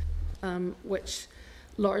 million, which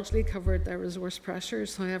largely covered their resource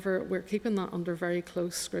pressures. However, we're keeping that under very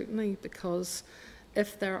close scrutiny, because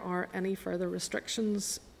if there are any further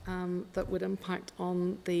restrictions that would impact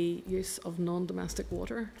on the use of non-domestic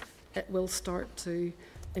water, it will start to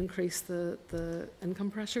increase the income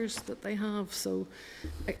pressures that they have. So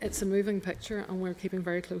it's a moving picture, and we're keeping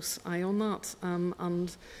very close eye on that.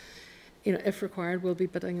 And you know, if required, we'll be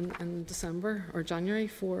bidding in December or January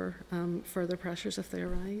for further pressures if they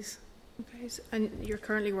arise. Okay, and you're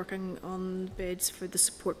currently working on bids for the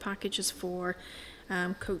support packages for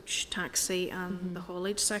coach, taxi and the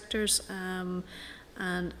haulage sectors.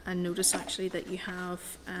 And I notice actually that you have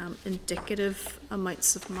indicative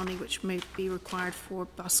amounts of money which may be required for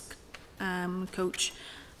bus, coach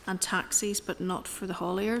and taxis, but not for the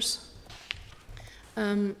hauliers.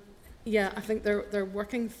 Yeah, I think they're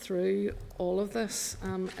working through all of this.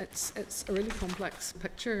 It's a really complex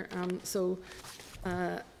picture.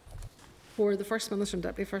 For the First Minister and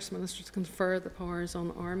Deputy First Minister to confer the powers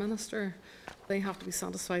on our Minister, they have to be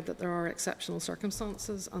satisfied that there are exceptional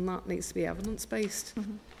circumstances, and that needs to be evidence-based.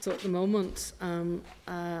 So at the moment,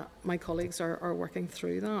 my colleagues are working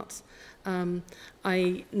through that.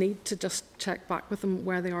 I need to just check back with them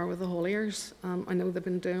where they are with the hauliers. I know they've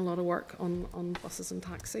been doing a lot of work on buses and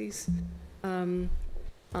taxis.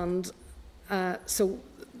 So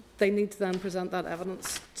they need to then present that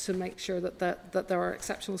evidence to make sure that there are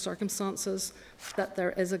exceptional circumstances, that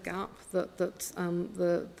there is a gap, that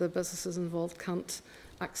the businesses involved can't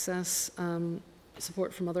access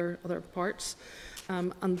support from other parts,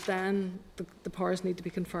 and then the powers need to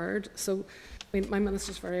be conferred. So, I mean, my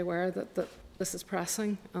minister's very aware that this is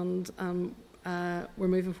pressing, and we're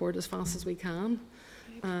moving forward as fast as we can.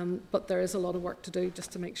 But there is a lot of work to do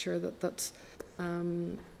just to make sure that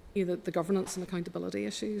either the governance and accountability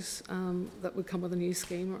issues that would come with a new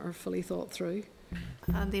scheme are fully thought through.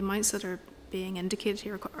 And the amounts that are being indicated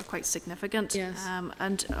here are quite significant. Yes.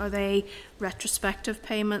 And are they retrospective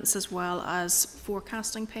payments as well as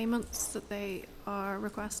forecasting payments that they are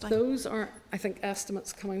requesting? Those are, I think,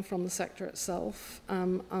 estimates coming from the sector itself,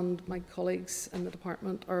 and my colleagues in the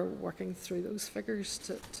department are working through those figures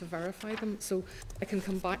to verify them. So I can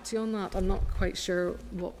come back to you on that. I'm not quite sure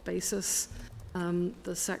what basis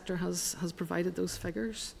the sector has provided those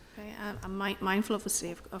figures. Okay, I'm mindful,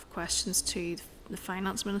 obviously, of questions to the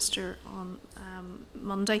Finance Minister on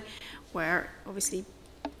Monday, where obviously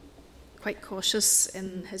quite cautious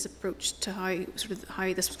in his approach to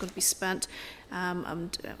how this was going to be spent,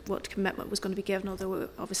 and what commitment was going to be given. Although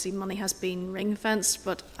obviously money has been ring fenced,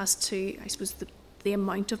 but as to, I suppose, the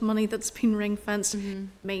amount of money that's been ring fenced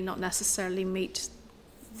may not necessarily meet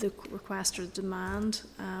the request or demand,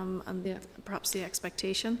 and perhaps the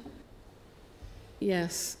expectation.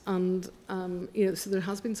 Yes, and you know, so there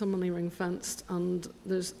has been some money ring fenced, and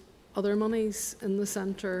there's other monies in the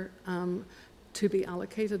centre to be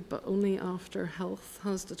allocated, but only after Health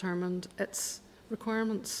has determined its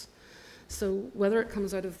requirements. So whether it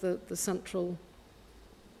comes out of the central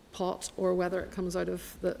pot, or whether it comes out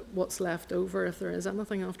of what's left over, if there is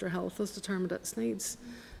anything after Health has determined its needs,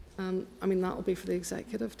 I mean, that will be for the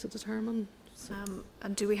executive to determine. So.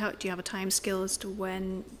 And do you have a time scale as to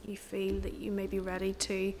when you feel that you may be ready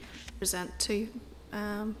to present to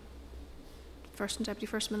First and Deputy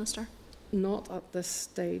First Minister? Not at this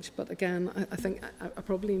stage, but again, I think I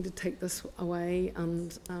probably need to take this away,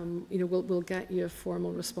 and you know, we'll get you a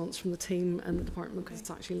formal response from the team in the department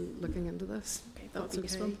that's actually looking into this. Okay, that would be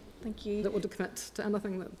useful. Thank you. That would commit to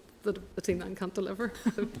anything the team then can't deliver.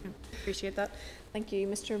 So, Appreciate that. Thank you.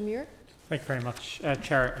 Mr. Muir? Thank you very much,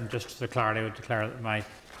 Chair. And just for clarity, I would declare that my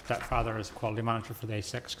stepfather is a quality manager for the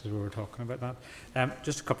A6 because we were talking about that.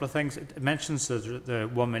 Just a couple of things. It mentions the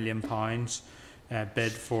 £1 million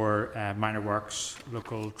bid for minor works,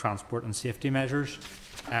 local transport and safety measures.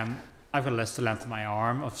 I've got a list the length of my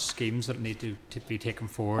arm of schemes that need to be taken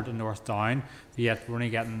forward in North Down, but yet we're only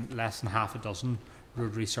getting less than half a dozen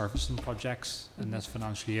road resurfacing projects in this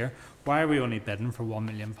financial year. Why are we only bidding for £1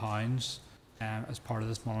 million as part of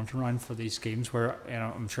this monitoring round for these schemes where, you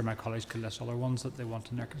know, I'm sure my colleagues could list other ones that they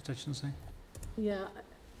want in their constituency? yeah,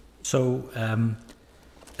 So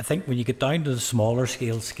I think when you get down to the smaller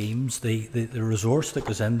scale schemes, the resource that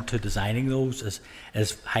goes into designing those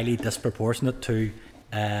is highly disproportionate to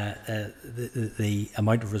the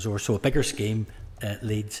amount of resource. So a bigger scheme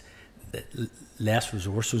leads less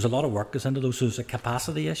resource. So there's a lot of work goes into those. So there's a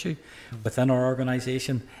capacity issue within our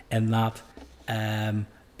organisation in that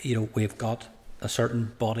you know, we've got a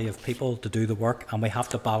certain body of people to do the work, and we have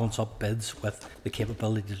to balance up bids with the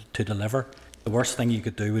capability to deliver. The worst thing you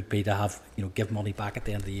could do would be to have, you know, give money back at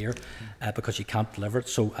the end of the year because you can't deliver it.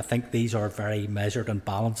 So I think these are very measured and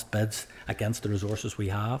balanced bids against the resources we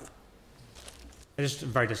have. I'm just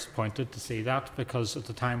very disappointed to see that, because at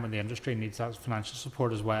the time when the industry needs that financial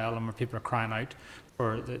support as well, and where people are crying out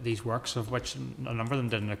for these works, of which a number of them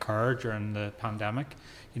didn't occur during the pandemic,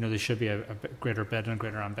 you know, there should be a bit greater bid and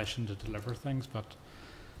greater ambition to deliver things, but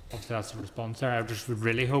obviously that's the response there. I just would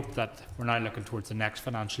really hope that we're now looking towards the next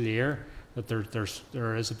financial year, that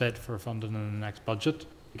there is a bid for funding in the next budget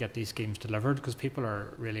to get these schemes delivered, because people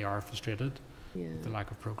really are frustrated. yeah. The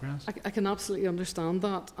lack of progress. I can absolutely understand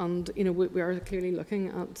that, and you know, we are clearly looking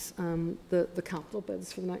at the capital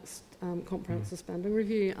bids for the next comprehensive spending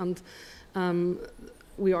review, and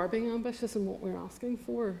we are being ambitious in what we're asking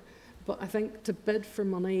for. But I think to bid for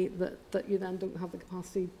money that you then don't have the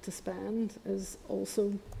capacity to spend is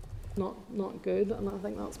also not good, and I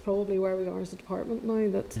think that's probably where we are as a department now.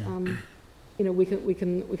 That you know, we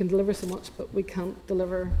can deliver so much, but we can't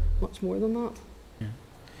deliver much more than that.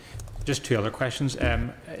 Just two other questions.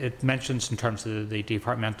 It mentions in terms of the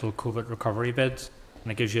departmental COVID recovery bids,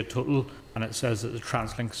 and it gives you a total, and it says that the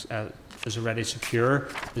TransLink is already secure.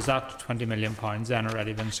 Is that £20 million then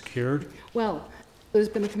already been secured? Well, there's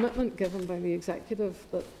been a commitment given by the executive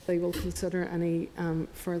that they will consider any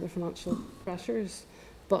further financial pressures,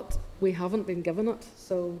 but we haven't been given it.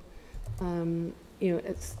 So, you know,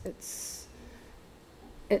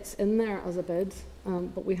 it's in there as a bid,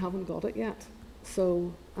 but we haven't got it yet.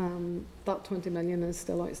 So that 20 million is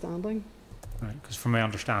still outstanding. Right, because from my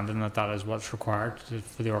understanding that is what's required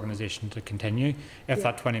for the organisation to continue. If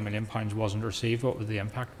that £20 million wasn't received, what would the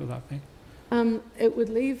impact would that be? It would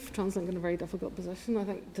leave TransLink in a very difficult position. I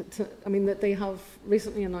think. I mean, that they have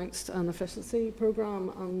recently announced an efficiency programme,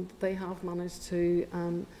 and they have managed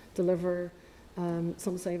to deliver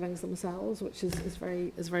some savings themselves, which is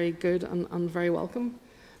very good and very welcome.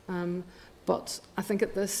 But I think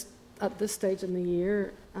at this stage in the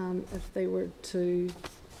year, if they were to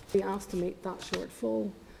be asked to meet that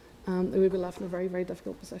shortfall, they would be left in a very, very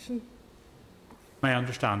difficult position. My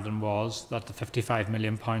understanding was that the £55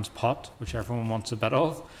 million pot, which everyone wants a bit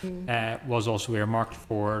of, was also earmarked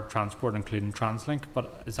for transport, including TransLink.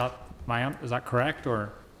 But is that correct,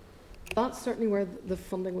 or? That's certainly where the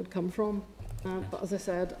funding would come from. But as I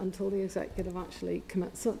said, until the executive actually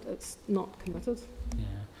commits it, it's not committed. Yeah,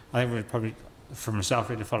 I think we'd probably, for myself,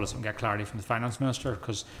 we'd follow up and get clarity from the finance minister,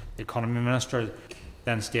 because the economy minister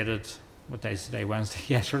then stated, what day is today, Wednesday,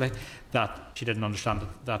 yesterday, that she didn't understand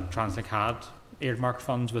that TransLink had earmarked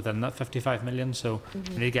funds within that 55 million. So we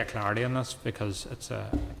need to get clarity on this, because it's a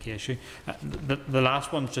key issue. The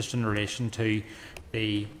last one's just in relation to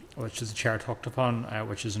which is the chair talked upon,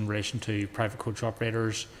 which is in relation to private coach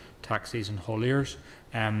operators, taxis and hauliers.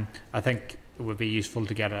 I think it would be useful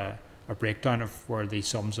to get a breakdown of where these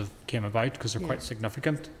sums came about, because they're quite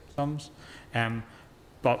significant sums.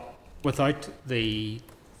 But without the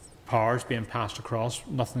powers being passed across,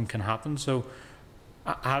 nothing can happen. So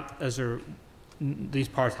these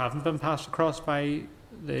powers haven't been passed across by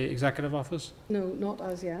the Executive Office? No, not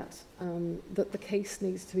as yet. That the case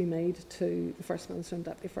needs to be made to the First Minister and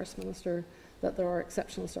Deputy First Minister that there are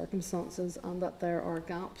exceptional circumstances and that there are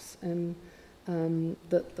gaps in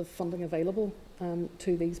the funding available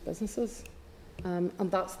to these businesses. And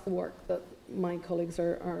that's the work that my colleagues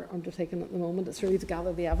are undertaking at the moment. It's really to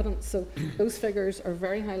gather the evidence. So those figures are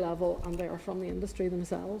very high level, and they are from the industry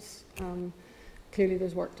themselves. Clearly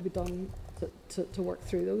there's work to be done to work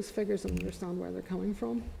through those figures and understand where they're coming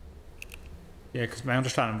from. Yeah, because my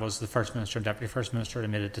understanding was the First Minister and Deputy First Minister had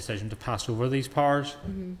made a decision to pass over these powers.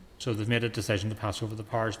 So they've made a decision to pass over the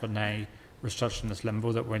powers, but now we're stuck in this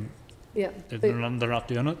limbo that when they're not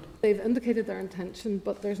doing it. They've indicated their intention,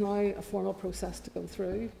 but there's now a formal process to go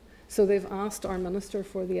through. So they've asked our Minister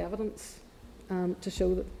for the evidence to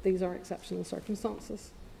show that these are exceptional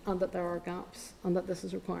circumstances and that there are gaps and that this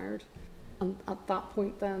is required. And at that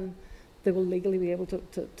point then, they will legally be able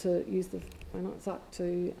to use the Finance Act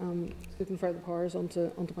to confer the powers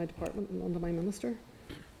onto my department and onto my Minister.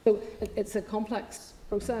 So it's a complex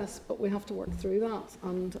process, but we have to work through that.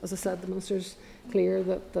 And as I said, the Minister's clear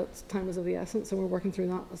that time is of the essence, and we're working through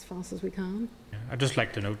that as fast as we can. Yeah, I'd just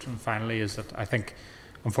like to note, and finally, is that I think,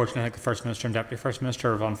 unfortunately, the First Minister and Deputy First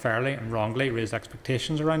Minister have unfairly and wrongly raised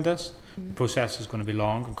expectations around this. The process is going to be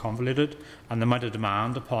long and convoluted, and the amount of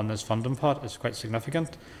demand upon this funding pot is quite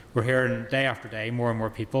significant. We're hearing day after day more and more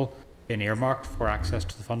people being earmarked for access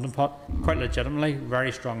to the funding pot, quite legitimately,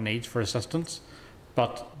 very strong needs for assistance,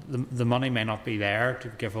 but the money may not be there to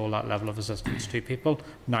give all that level of assistance to people,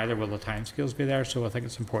 neither will the timescales be there, so I think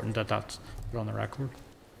it's important that that's put on the record.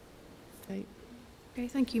 Okay,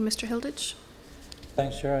 thank you. Mr. Hilditch.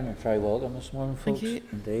 Thanks, Chair, and you're very welcome this morning, folks. Thank you.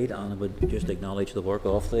 Indeed, and I would just acknowledge the work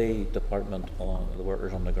of the department, the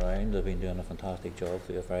workers on the ground. They've been doing a fantastic job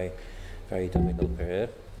through a very, very difficult period.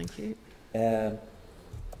 Thank you.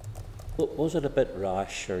 Was it a bit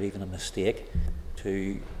rash or even a mistake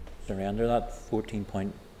to surrender that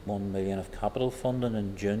 14.1 million of capital funding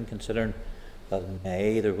in June, considering that in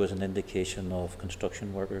May there was an indication of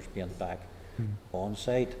construction workers being back on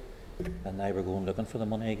site, and now we're going looking for the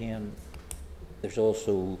money again? There's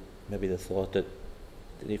also maybe the thought that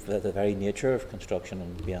the very nature of construction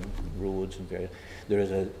and being roads and there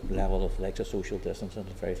is a level of like a social distancing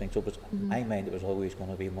and very things. So it was, in my mind, it was always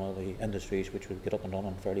going to be one of the industries which would get up and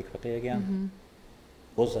running fairly quickly again.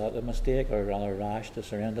 Was that a mistake or rather rash to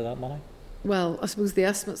surrender that money? Well, I suppose the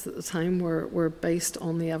estimates at the time were based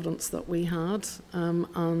on the evidence that we had,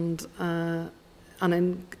 and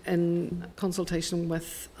in consultation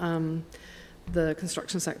with the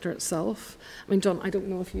construction sector itself. I mean, John, I don't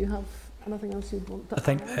know if you have anything else you'd want to I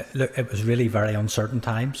think, add? look, it was really very uncertain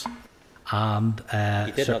times. And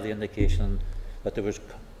you did have the indication that there was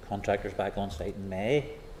contractors back on site in May.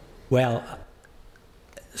 Well,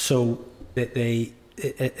 so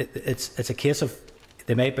it's a case of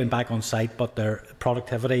they may have been back on site, but their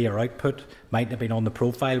productivity or output mightn't have been on the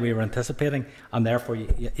profile we were anticipating, and therefore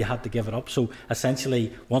you had to give it up. So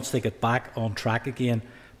essentially, once they get back on track again,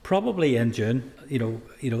 probably in June,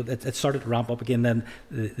 it started to ramp up again. Then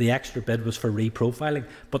the extra bid was for reprofiling,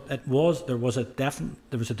 but there was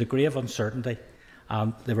a degree of uncertainty.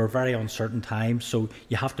 They were very uncertain times, so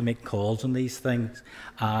you have to make calls on these things.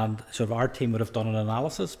 And sort of our team would have done an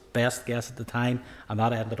analysis, best guess at the time, and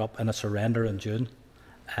that ended up in a surrender in June.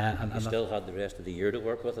 And you still had the rest of the year to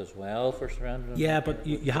work with as well for surrendering? Yeah, but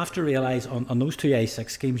you have to realise on those two A6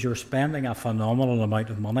 schemes, you're spending a phenomenal amount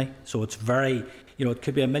of money. So it's very, it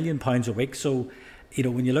could be £1 million a week. So,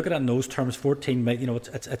 when you look at it in those terms, 14 million,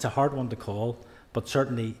 it's a hard one to call. But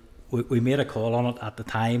certainly, we made a call on it at the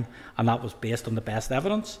time, and that was based on the best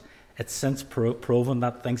evidence. It's since proven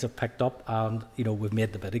that things have picked up, and, we've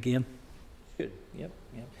made the bid again. Good, yep.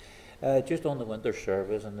 Just on the winter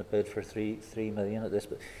service and the bid for 3 million at this,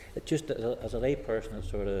 but it just as a lay person, it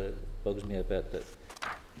sort of bugs me a bit that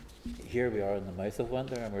here we are in the mouth of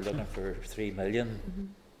winter and we're looking for 3 million.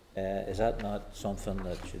 Is that not something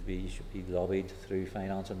that should be lobbied through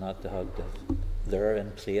finance, and not to have there in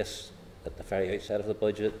place at the very outset of the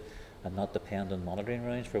budget and not depend on monitoring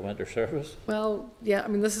rounds for winter service? Well, yeah, I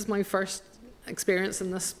mean, this is my first experience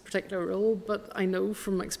in this particular role, but I know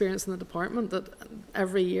from experience in the department that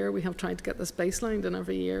every year we have tried to get this baselined, and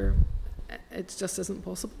every year it just isn't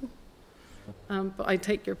possible. But I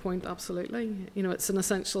take your point absolutely. It's an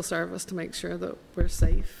essential service to make sure that we're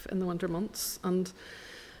safe in the winter months. And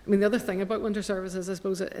I mean, the other thing about winter services, I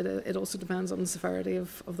suppose it also depends on the severity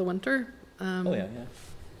of the winter.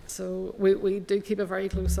 So we do keep a very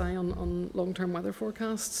close eye on long-term weather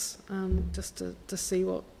forecasts, just to see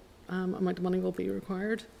what amount of money will be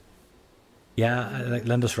required. Yeah, like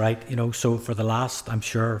Linda's right. So for the last, I'm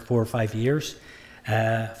sure, 4 or 5 years,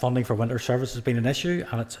 funding for winter service has been an issue,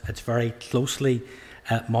 and it's very closely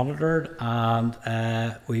monitored,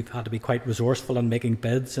 and we've had to be quite resourceful in making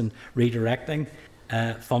bids and redirecting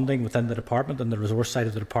funding within the department and the resource side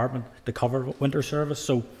of the department to cover winter service.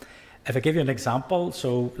 So if I give you an example,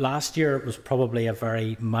 so last year it was probably a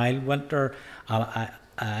very mild winter.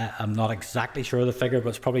 I'm not exactly sure of the figure, but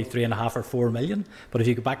it's probably 3.5 or 4 million. But if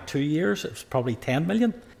you go back 2 years, it was probably 10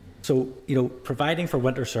 million. So, you know, providing for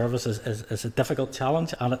winter services is a difficult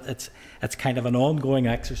challenge, and it's kind of an ongoing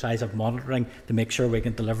exercise of monitoring to make sure we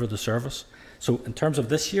can deliver the service. So in terms of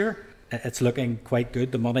this year, it's looking quite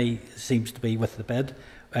good. The money seems to be with the bid,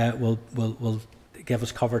 will give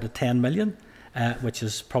us cover to 10 million, which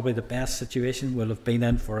is probably the best situation we'll have been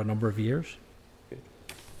in for a number of years.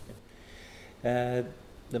 The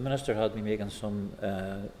Minister had me making some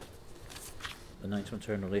announcements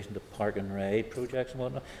in relation to park and ride projects and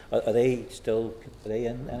whatnot. Are they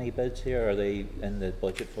in any bids here? Are they in the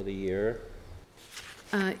budget for the year?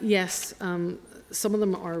 Yes, some of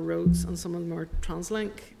them are roads and some of them are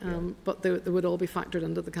TransLink, but they would all be factored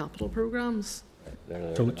into the capital programmes.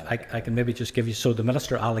 So I can maybe just give you, so the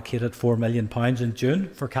Minister allocated £4 million in June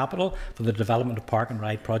for capital for the development of park and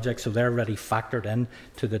ride projects, so they're already factored in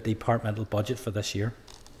to the departmental budget for this year.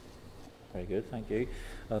 Very good, thank you.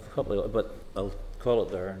 I have a couple of, but I'll call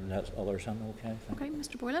it there and let others in, okay? Okay,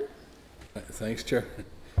 Mr Boylan. Thanks, Chair.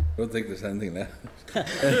 I don't think there's anything left. But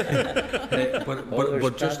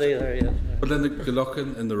then good luck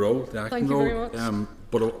in the role, the acting role.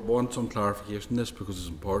 But I want some clarification on this because it's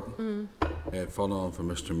important. Following on from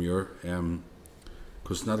Mr Muir,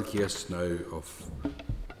 because it's not a case now of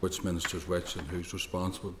which minister's which and who's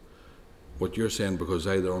responsible. What you're saying, because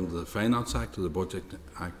either under the Finance Act or the Budget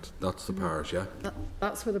Act, that's the powers, yeah?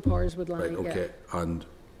 That's where the powers would lie. Right, okay. Yeah. And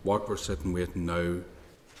what we're sitting waiting now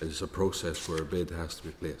is a process where a bid has to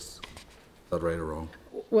be placed. Is that right or wrong?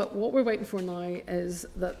 Well, what we're waiting for now is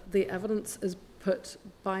that the evidence is put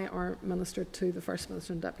by our Minister to the First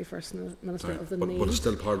Minister and Deputy First Minister of the need. But it's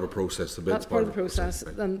still part of a process. The bid's That's part of the process.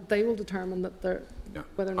 Right. Then they will determine that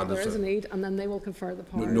whether or not there is a need, and then they will confer the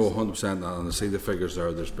powers. No, 100%. And I see the figures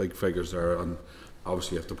there. There's big figures there, and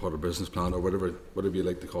obviously you have to put a business plan or whatever you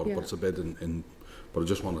like to call it. But it's a bid in. But I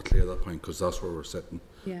just want to clear that point because that's where we're sitting.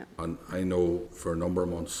 Yeah. And I know for a number of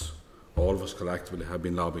months, all of us collectively have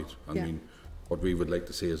been lobbied. I mean, what we would like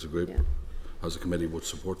to see as a group, as a committee, would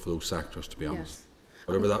support for those sectors. To be honest,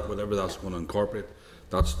 whatever that's going to incorporate,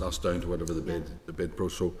 that's down to whatever the bid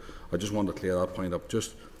process. So I just want to clear that point up.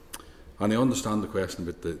 And I understand the question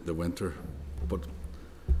about the winter, but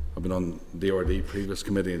I've been on DRD previous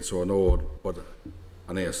committee, and so I know.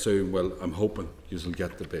 And I assume, well, I'm hoping you'll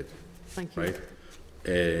get the bid. Thank you. Right.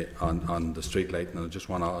 On the street lighting, and I just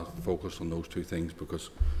want to focus on those two things because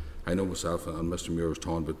I know myself, and Mr Muir was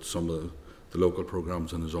talking about some of the local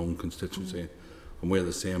programmes in his own constituency, and we're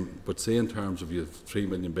the same. But say in terms of you have 3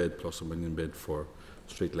 million bid plus $1 million bid for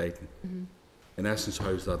street lighting, in essence,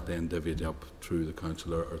 how's that then divvied up through the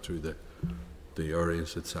council or through the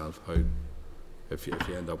areas itself? How, if you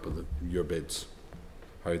end up with your bids,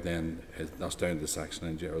 how then that's down to the section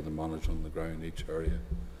engineer or the manager on the ground each area?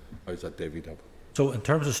 How's that divvied up? So in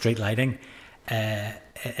terms of street lighting,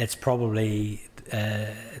 it's probably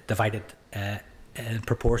divided in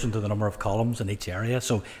proportion to the number of columns in each area.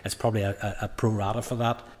 So it's probably a pro rata for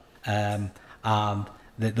that. And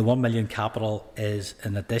the 1 million capital is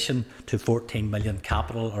in addition to 14 million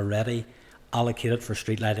capital already allocated for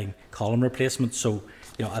street lighting column replacement. So,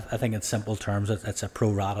 you know, I think in simple terms, it's a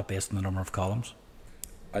pro rata based on the number of columns.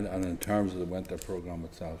 And in terms of the winter programme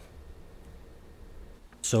itself?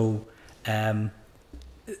 So,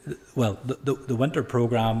 well, the winter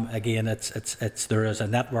programme, again, there is a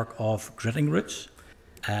network of gritting routes,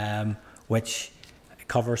 which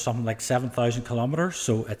cover something like 7,000 kilometres.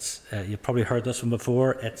 So it's you've probably heard this one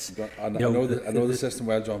before. I know the system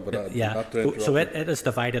well, John, but so it is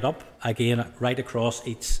divided up again right across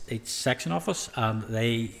each section office, and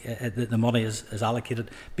the money is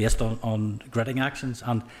allocated based on gritting actions,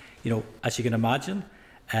 and you know, as you can imagine.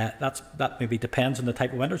 That maybe depends on the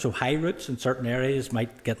type of winter. So high routes in certain areas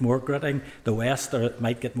might get more gritting. The west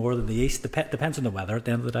might get more than the east. Depends on the weather at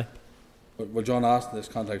the end of the day. Well, John asked in this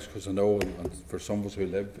context because I know, and for some of us who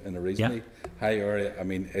live in a reasonably high area, I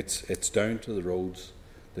mean, it's down to the roads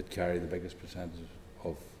that carry the biggest percentage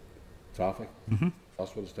of traffic.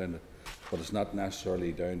 That's what it's down to. But it's not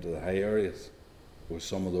necessarily down to the high areas, because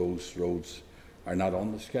some of those roads are not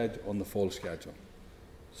on the full schedule.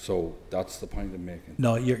 So that's the point I'm making.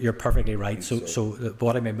 No, you're perfectly right. So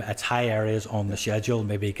what I mean, it's high areas on the schedule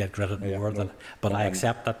maybe get gritted more than, but I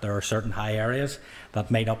accept that there are certain high areas that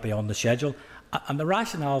may not be on the schedule. And the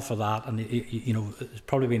rationale for that, and you know, it's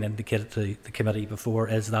probably been indicated to the committee before,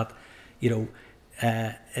 is that, you know,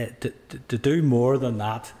 to do more than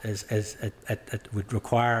that it would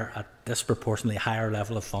require a disproportionately higher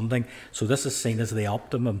level of funding. So this is seen as the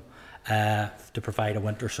optimum to provide a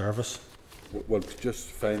winter service. Well, just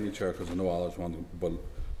finally, Chair, because I know others want to, but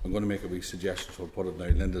I'm going to make a wee suggestion, so I'll put it now.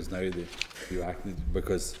 Linda's now the acting,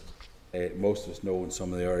 because most of us know in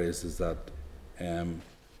some of the areas is that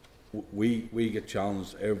we get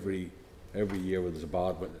challenged every year when there's a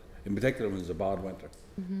bad winter, in particular when there's a bad winter.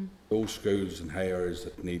 Those schools and high areas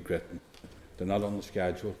that need gritting, they're not on the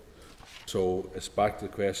schedule. So it's back to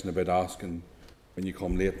the question about asking, when you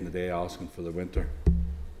come late in the day asking for the winter,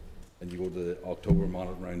 and you go to the October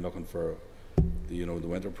monitoring round looking for the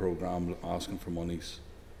winter programme, asking for monies.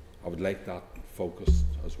 I would like that focused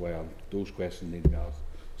as well. Those questions need to be asked.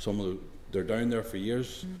 They're down there for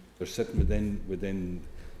years. They're sitting within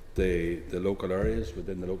the local areas,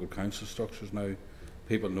 within the local council structures now.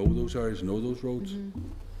 People know those areas, know those roads.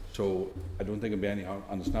 So I don't think it'll be any harm.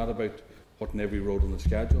 And it's not about putting every road on the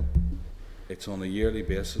schedule. It's on a yearly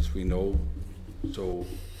basis, we know. So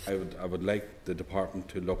I would like the department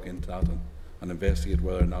to look into that and investigate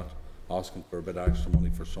whether or not asking for a bit of extra money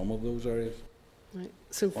for some of those areas. Right.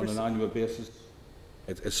 So on an annual basis,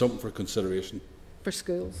 it's something for consideration. For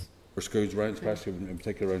schools? For schools, right, especially in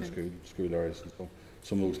particular around school areas and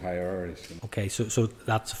some of those higher areas. Okay, so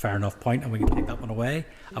that's a fair enough point, and we can take that one away.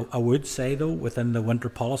 I would say, though, within the winter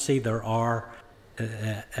policy, there are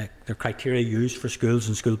the criteria used for schools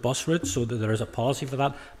and school bus routes, so that there is a policy for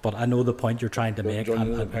that. But I know the point you're trying to make,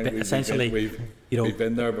 and essentially, we've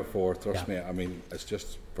been there before. Trust me. I mean, it's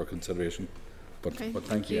just for consideration. But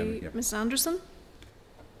thank you, Ms. Anderson.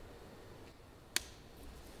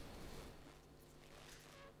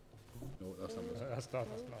 No, that's not.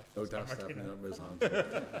 No, that's definitely not Ms.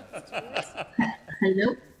 Anderson.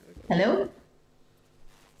 Hello. Hello.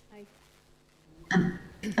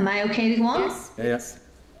 Am I okay to go on? Yes.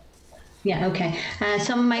 Yeah, okay.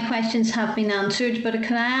 Some of my questions have been answered, but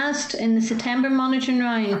can I ask, in the September monitoring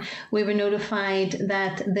round, we were notified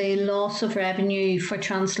that the loss of revenue for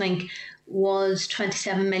TransLink was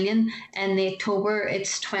 27 million, and in October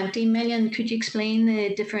it's 20 million. Could you explain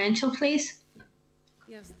the differential, please?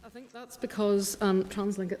 Yes, I think that's because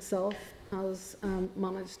TransLink itself has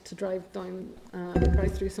managed to drive down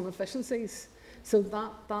drive through some efficiencies. So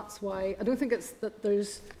that's why I don't think it's that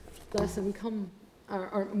there's less income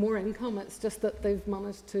or more income. It's just that they've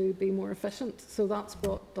managed to be more efficient. So that's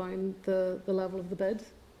brought down the level of the bid.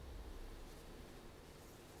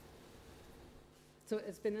 So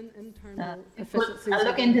it's been an internal efficiency. I'll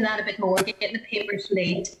look into that a bit more. Getting the papers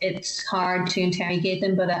late, it's hard to interrogate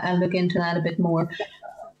them, but I'll look into that a bit more.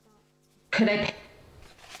 Could I?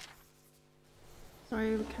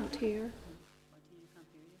 Sorry, we can't hear.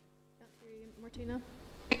 Martina?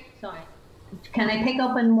 Sorry. Can I pick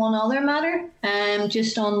up on one other matter?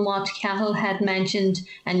 Just on what Cathal had mentioned,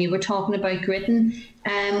 and you were talking about gritting.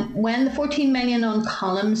 When the 14 million on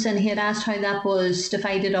columns, and he had asked how that was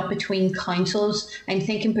divided up between councils, I'm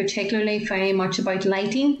thinking particularly very much about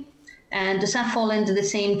lighting. And does that fall into the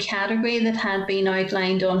same category that had been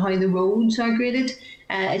outlined on how the roads are graded?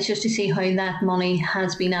 It's just to see how that money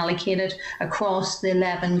has been allocated across the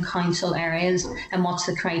 11 council areas and what's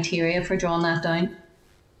the criteria for drawing that down.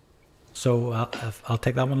 So I'll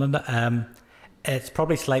take that one, Linda. It's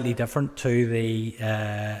probably slightly different to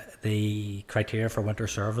the criteria for winter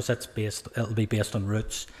service. It'll be based on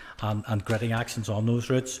routes and gridding actions on those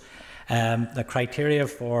routes. The criteria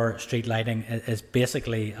for street lighting is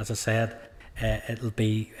basically, as I said, it'll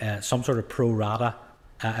be some sort of pro rata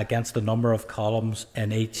against the number of columns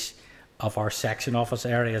in each of our section office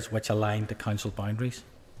areas which align to council boundaries.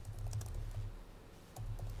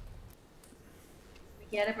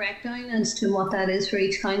 Get a breakdown as to what that is for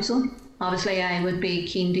each council? Obviously, I would be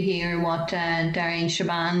keen to hear what Derry and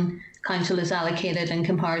Strabane council is allocated in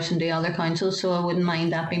comparison to other councils, so I wouldn't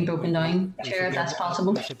mind that being broken down, Chair, if that's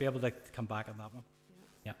possible. We should be able to come back on that one.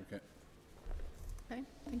 Yeah. Okay,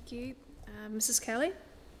 thank you. Mrs. Kelly?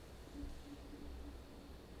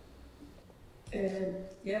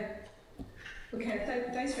 Yeah. Okay,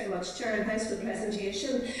 thanks very much, Chair, and thanks for the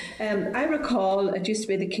presentation. I recall it used to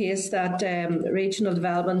be the case that regional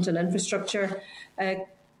development and infrastructure,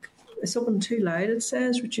 it's open too loud, it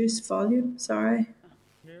says, reduce volume, sorry.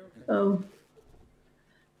 Oh.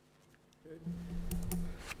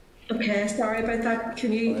 Okay, sorry about that.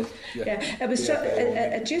 Can you? Yeah, it was.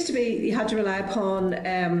 It used to be you had to rely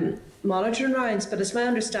upon monitoring rounds, but it's my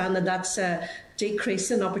understanding that's a decrease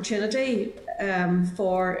in opportunity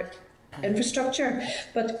for infrastructure.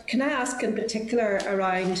 But can I ask in particular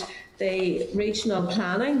around the regional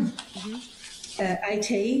planning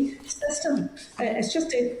IT system? It's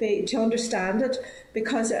just to understand it,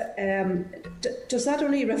 because does that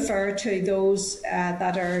only refer to those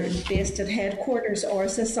that are based at headquarters, or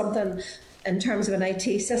is this something in terms of an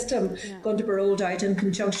IT system going to be rolled out in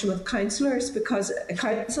conjunction with councils? Because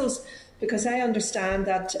I understand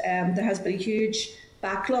that there has been a huge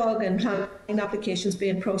backlog in planning applications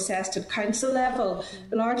being processed at council level,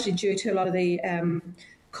 largely due to a lot of the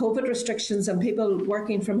COVID restrictions and people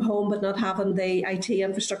working from home but not having the IT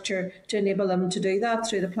infrastructure to enable them to do that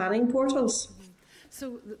through the planning portals?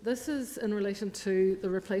 So this is in relation to the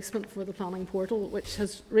replacement for the planning portal, which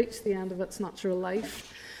has reached the end of its natural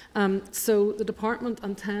life. So the department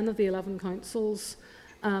and 10 of the 11 councils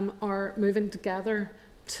are moving together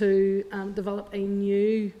to develop a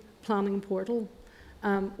new planning portal,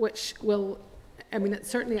 which will, I mean, it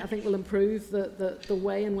certainly, I think, will improve the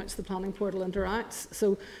way in which the planning portal interacts.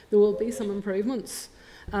 So there will be some improvements.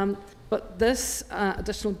 But this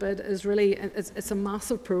additional bid is really, it's a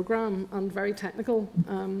massive programme and very technical.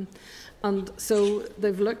 And so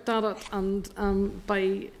they've looked at it, and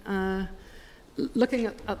by looking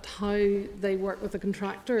at how they work with the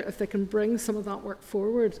contractor, if they can bring some of that work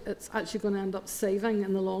forward, it's actually going to end up saving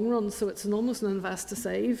in the long run. So it's almost an invest to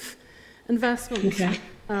save investment. Okay.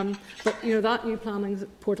 But you know, that new planning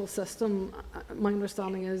portal system, my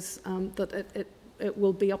understanding is that it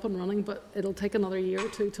will be up and running, but it'll take another year or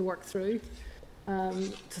two to work through,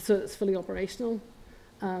 so it's fully operational.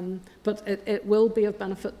 But it will be of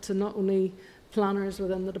benefit to not only planners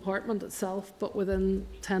within the department itself, but within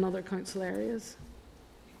 10 other council areas.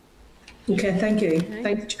 Okay, thank you. Okay.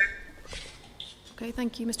 Thank you, Chair. Okay,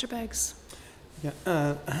 thank you, Mr. Beggs.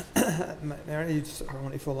 Yeah, Mary, I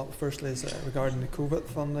want to follow up firstly is regarding the COVID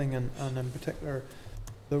funding and in particular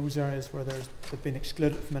those areas where they've been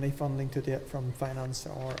excluded from any funding to date from finance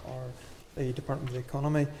or the Department of the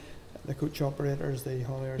Economy, the coach operators, the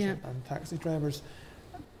hauliers and taxi drivers.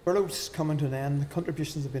 Furloughs coming to an end, the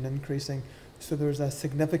contributions have been increasing, so there's a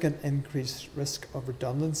significant increased risk of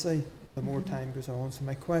redundancy the more time goes on. So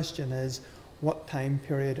my question is, what time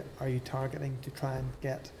period are you targeting to try and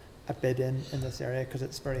get a bid in this area, because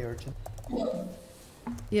it's very urgent?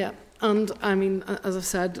 Yeah, and I mean, as I've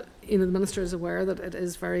said, you know, the Minister is aware that it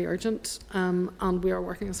is very urgent, and we are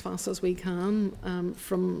working as fast as we can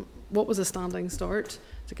from what was a standing start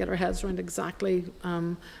to get our heads around exactly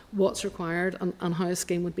what's required and how a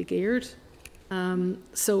scheme would be geared.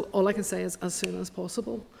 So all I can say is as soon as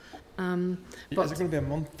possible. But is it going to be a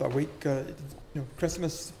month, a week, you know,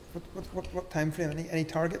 Christmas? What time frame? Any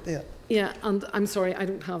target date? Yeah, and I'm sorry, I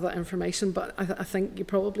don't have that information, but I think you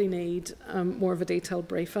probably need more of a detailed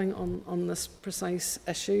briefing on this precise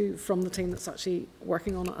issue from the team that's actually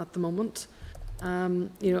working on it at the moment. You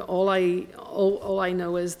know, all I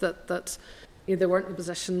know is that you know, they weren't in a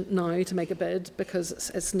position now to make a bid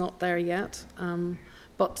because it's not there yet.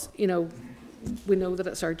 But you know, we know that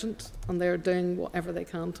it's urgent, and they're doing whatever they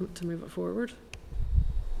can to move it forward.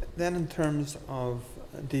 Then, in terms of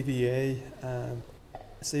DVA, I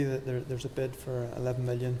see that there's a bid for 11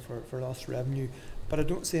 million for lost revenue, but I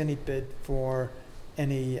don't see any bid for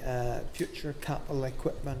any future capital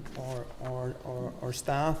equipment or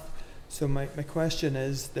staff. So my question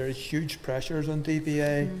is, there is huge pressures on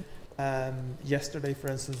DVA. Yesterday,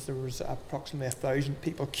 for instance, there was approximately 1,000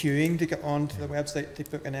 people queuing to get onto the website to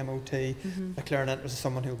book an MOT, declaring interest as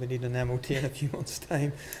someone who will be needing an MOT in a few months'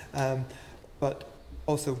 time. But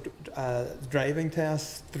also driving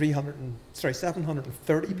tests,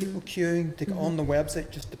 730 people queuing to get on the website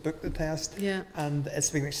just to book the test. Yeah. And it's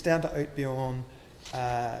been extended out beyond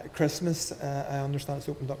Christmas. I understand it's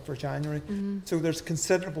opened up for January. So there's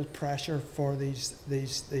considerable pressure for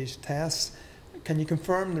these tests. Can you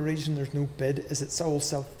confirm the reason there's no bid? Is it all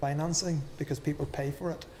self-financing because people pay for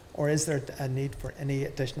it? Or is there a need for any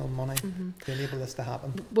additional money to enable this to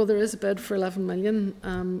happen? Well, there is a bid for 11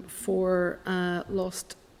 million for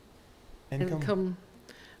lost income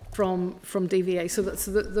from DVA. So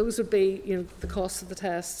those would be, you know, the cost of the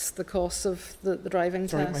tests, the cost of the driving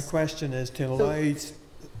tests. Sorry, my question is to allow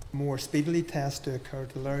more speedily tests to occur,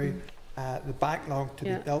 to allow the backlog to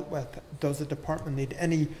be dealt with. Does the department need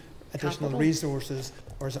any additional resources,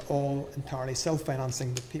 or is it all entirely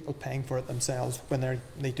self-financing, with people paying for it themselves when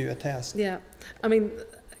they do a test? Yeah, I mean,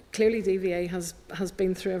 clearly DVA has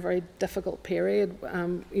been through a very difficult period.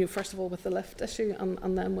 You know, first of all with the lift issue,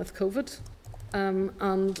 and then with COVID,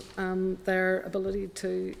 and their ability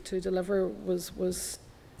to deliver was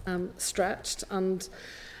stretched. And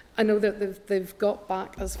I know that they've got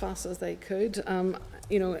back as fast as they could.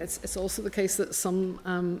 You know, it's also the case that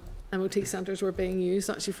some MOT centres were being used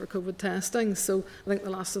actually for COVID testing, so I think the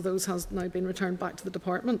last of those has now been returned back to the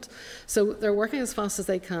department. So they're working as fast as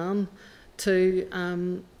they can to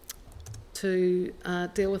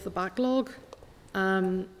deal with the backlog,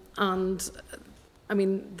 and I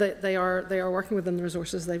mean they are working within the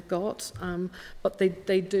resources they've got, but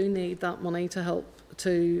they do need that money to help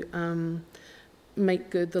to make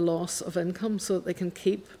good the loss of income so that they can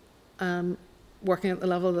keep working at the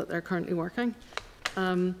level that they're currently working.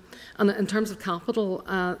 And in terms of capital,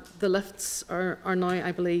 the lifts are now,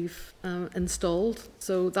 I believe, installed.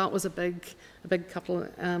 So that was a big capital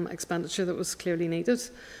expenditure that was clearly needed.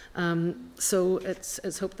 So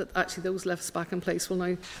it's hoped that actually those lifts back in place will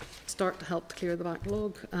now start to help to clear the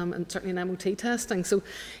backlog, and certainly in MOT testing. So,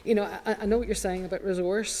 you know, I know what you're saying about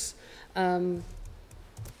resource, and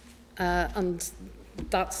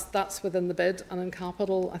that's within the bid, and in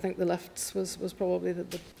capital, I think the lifts was probably the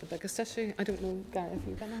biggest issue. I don't know, Gary, if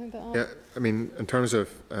you've got anything to add? Yeah, I mean, in terms of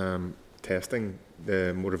testing,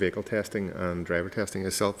 the motor vehicle testing and driver testing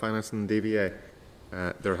is self-financing DVA.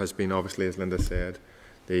 There has been, obviously, as Linda said,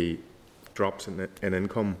 the drops in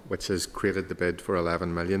income, which has created the bid for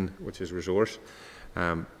 11 million, which is resource.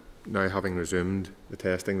 Now, having resumed the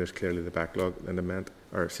testing, there's clearly the backlog Linda meant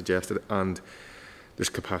or suggested, and there's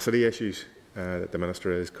capacity issues that the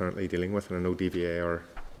Minister is currently dealing with, and I know DVA are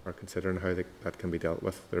considering how that can be dealt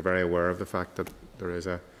with. They're very aware of the fact that there is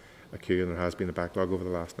a queue and there has been a backlog over the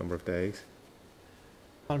last number of days.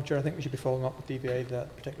 Madam Chair, I think we should be following up with DVA,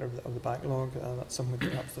 that particular of the backlog. That's something we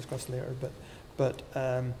can perhaps discuss later. But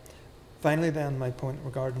finally then, my point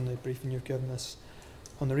regarding the briefing you've given us,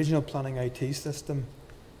 on the regional planning IT system,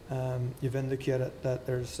 you've indicated that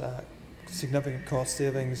there's significant cost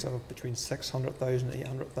savings of between £600,000 and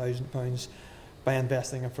 £800,000 by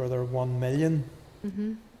investing a further £1 million.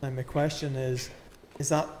 Mm-hmm. Now my question is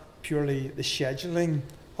that purely the scheduling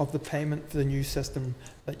of the payment for the new system,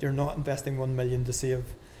 that you're not investing £1 million to save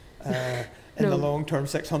in the long term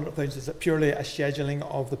 600,000? Is it purely a scheduling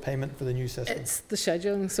of the payment for the new system? It's the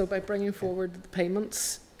scheduling. So by bringing forward the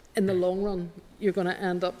payments in the long run, you're going to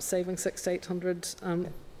end up saving 600,000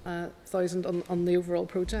 to 800,000 on the overall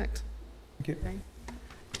project. Thank you.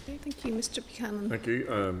 Okay, thank you, Mr. Buchanan. Thank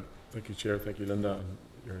you, Chair. Thank you, Linda,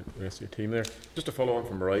 and the rest of your team there. Just to follow on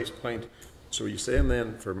from Mariah's point, so are you saying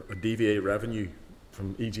then for a DVA revenue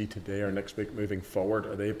from EG today or next week moving forward,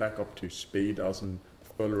 are they back up to speed as in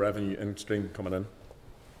full revenue in stream coming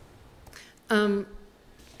in?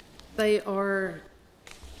 They are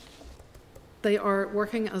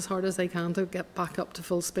working as hard as they can to get back up to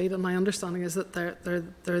full speed, and my understanding is that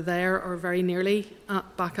they're there or very nearly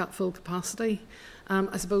back at full capacity.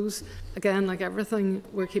 I suppose, again, like everything,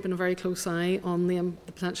 we're keeping a very close eye on the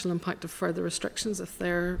potential impact of further restrictions if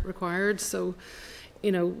they're required. So,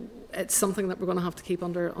 you know, it's something that we're going to have to keep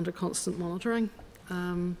under constant monitoring.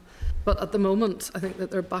 But at the moment, I think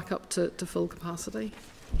that they're back up to full capacity.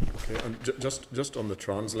 Okay, and just on the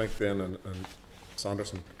TransLink then, and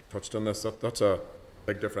Sanderson touched on this, that's a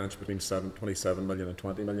big difference between 27 million and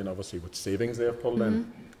 20 million, obviously, with savings they have pulled in.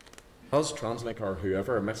 Has TransLink or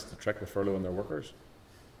whoever missed the trick with furloughing their workers?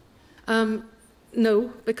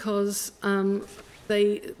 No, because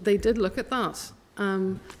they did look at that.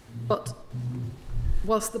 But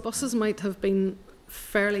whilst the buses might have been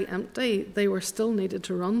fairly empty, they were still needed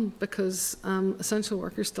to run because essential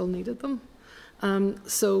workers still needed them.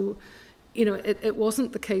 So, you know, it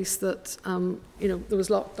wasn't the case that, you know, there was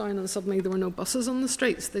lockdown and suddenly there were no buses on the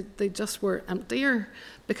streets. They just were emptier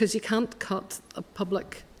because you can't cut a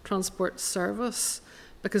public transport service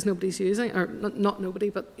because nobody's using, or not nobody,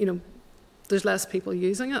 but, you know, there's less people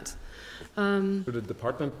using it. Did the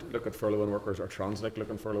department look at furloughing workers or TransLink look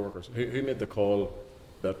at furlough workers? Who made the call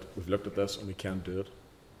that we've looked at this and we can't do it?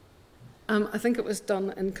 I think it was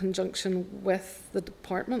done in conjunction with the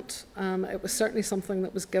department. It was certainly something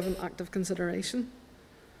that was given active consideration.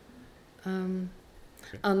 Okay.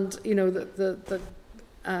 And, you know, the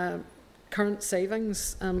current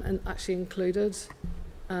savings actually included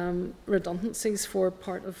redundancies for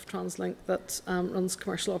part of TransLink that runs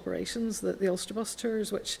commercial operations, the Ulster Bus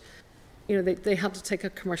tours, which, you know, they had to take a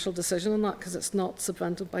commercial decision on that because it's not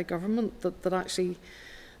subvented by government, that actually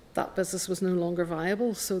that business was no longer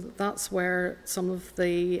viable. So that's where some of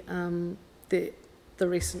the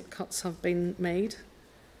recent cuts have been made.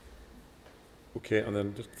 Okay, and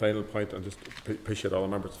then just final point, and just appreciate all the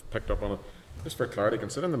members have picked up on it. Just for clarity,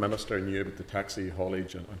 considering the Minister knew about the taxi,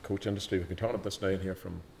 haulage and coach industry, we've been talking about this now in here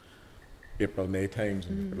from April, May times,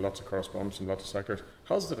 and lots of correspondence in lots of sectors.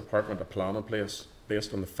 Has the Department a plan in place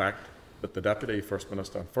based on the fact that the Deputy First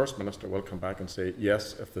Minister and First Minister will come back and say,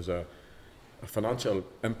 yes, if there's a financial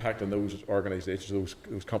impact on those organisations,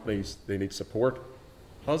 those companies, they need support?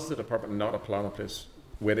 Has the Department not a plan in place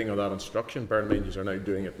waiting on that instruction? Bear in mind, you are now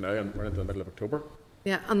doing it now and we're into the middle of October.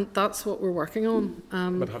 Yeah, and that's what we're working on.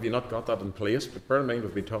 But have you not got that in place? But bear in mind,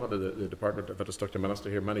 we've been talking to the Department of Infrastructure Minister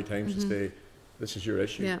here many times to say, this is your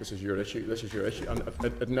issue, this is your issue, this is your issue. And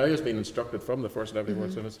it now has been instructed from the First Deputy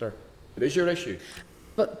First Minister, it is your issue.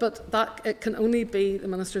 But that it can only be the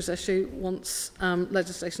minister's issue once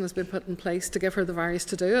legislation has been put in place to give her the varies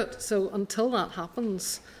to do it. So until that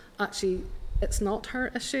happens, actually, it's not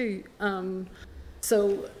her issue.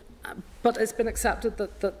 But it's been accepted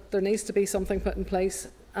that there needs to be something put in place.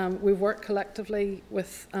 We've worked collectively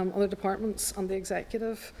with other departments and the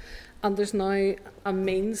executive, and there's now a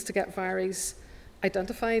means to get varies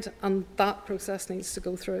identified, and that process needs to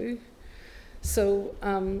go through. So,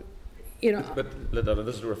 you know... But Linda,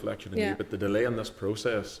 this is a reflection on you, but the delay in this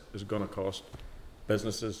process is going to cost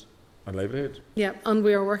businesses and livelihood. Yeah, and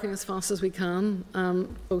we are working as fast as we can,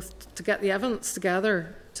 both to get the evidence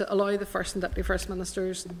together, to allow the First and Deputy First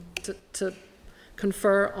Ministers to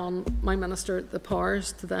confer on my Minister the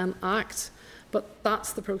powers to then act. But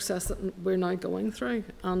that's the process that we're now going through.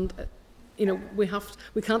 And, you know,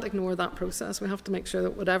 we can't ignore that process. We have to make sure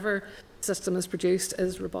that whatever system is produced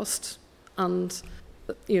is robust, and,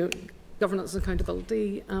 you know, governance and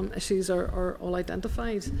accountability issues are all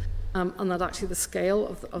identified, and that actually the scale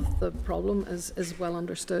of the problem is well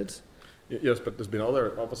understood. Yes, but there's been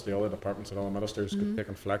obviously other departments and other ministers could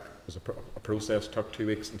take flack because a process took 2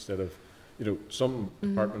 weeks instead of, you know, some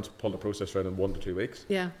departments pulled the process around in 1 to 2 weeks.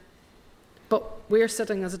 Yeah. But we're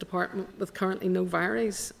sitting as a department with currently no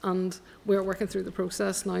varies, and we're working through the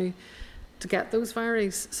process now to get those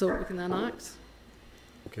varies so that we can then act.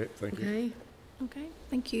 Okay, thank you. Okay,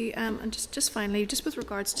 thank you. And just finally, just with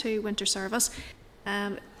regards to winter service,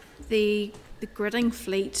 the gridding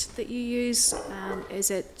fleet that you use, is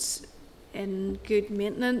it in good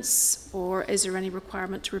maintenance, or is there any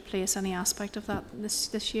requirement to replace any aspect of that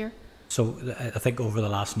this year? So I think over the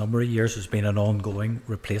last number of years there's been an ongoing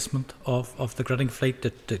replacement of the gridding fleet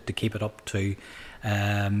to keep it up to, you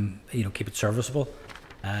know, keep it serviceable.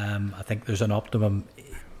 I think there's an optimum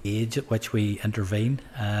age at which we intervene.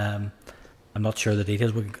 I'm not sure the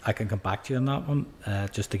details. I can come back to you on that one,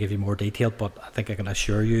 just to give you more detail, but I think I can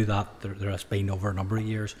assure you that there has been over a number of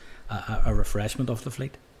years a refreshment of the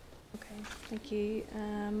fleet. Okay, thank you.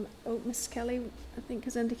 Ms Kelly, I think,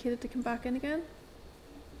 has indicated to come back in again.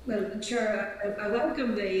 Well, Chair, I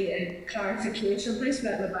welcome the clarification, please,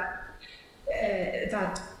 that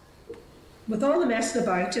with all the messing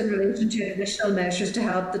about in relation to additional measures to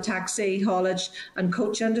help the taxi, haulage and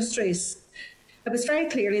coach industries, it was very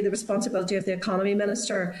clearly the responsibility of the Economy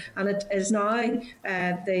Minister, and it is now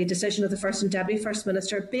the decision of the First and Deputy First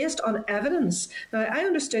Minister based on evidence. Now, I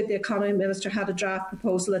understood the Economy Minister had a draft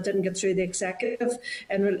proposal that didn't get through the Executive,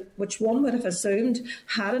 which one would have assumed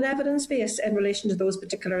had an evidence base in relation to those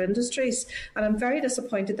particular industries. And I'm very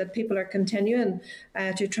disappointed that people are continuing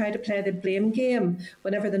to try to play the blame game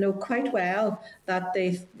whenever they know quite well that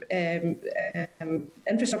the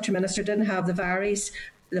Infrastructure Minister didn't have the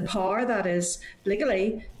power, that is,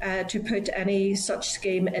 legally, to put any such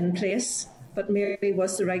scheme in place, but merely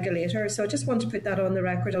was the regulator. So I just want to put that on the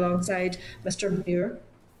record alongside Mr Muir.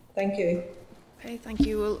 Thank you. Okay, thank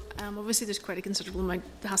you. Well, obviously there's quite a considerable amount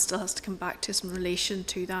that still has to come back to us in relation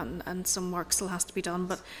to that, and some work still has to be done,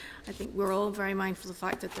 but I think we're all very mindful of the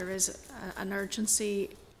fact that there is an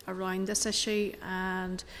urgency around this issue,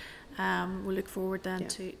 and we'll look forward then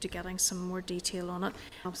to getting some more detail on it.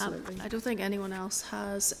 Absolutely. I don't think anyone else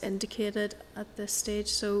has indicated at this stage,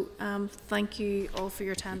 so thank you all for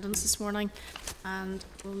your attendance this morning, and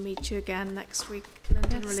we'll meet you again next week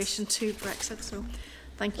in relation to Brexit. So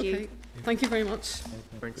thank you. Okay. Thank you very much.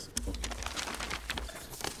 Thanks.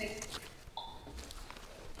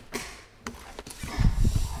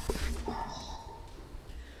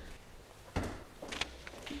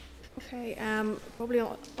 Okay, probably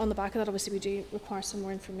on the back of that, obviously we do require some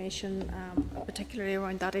more information, particularly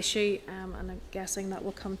around that issue, and I'm guessing that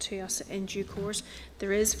will come to us in due course.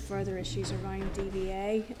 There is further issues around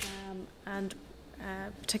DVA, and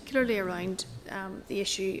particularly around the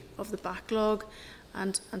issue of the backlog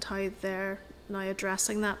and how they're now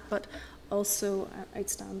addressing that, but also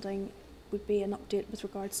outstanding would be an update with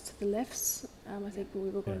regards to the lifts. I think we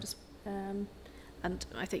were going to, and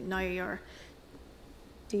I think now your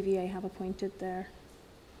DVA have appointed their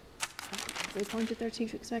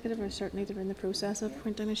chief executive, or certainly they're in the process of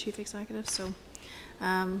appointing a chief executive, so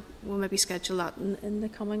we'll maybe schedule that in the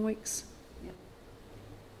coming weeks. Yep.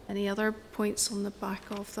 Any other points on the back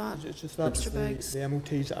of that? It's just that's the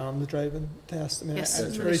MOTs and the driving test. I mean, yes,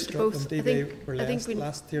 it's very strict. When DVA were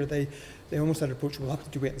last year, they almost had an approach, we'll have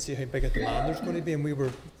to wait and see how big a demand there's going to be, and we were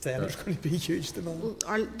saying there's going to be a huge demand.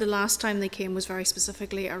 Well, the last time they came was very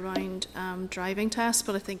specifically around driving tests,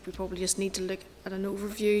 but I think we probably just need to look at an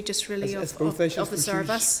overview just really of the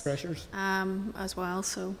service as well.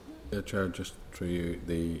 So, yeah, Chair, just through you,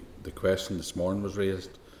 the question this morning was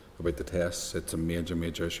raised about the tests. It's a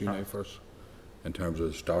major issue now for us. in terms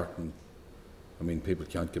of starting. I mean, people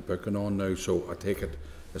can't get booking on now, so I take it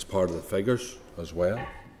as part of the figures as well.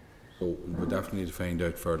 So we definitely need to find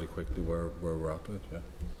out fairly quickly where we're at with it. Yeah.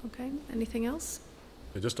 Okay, anything else?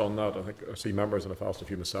 Just on that, I think I see members that have asked a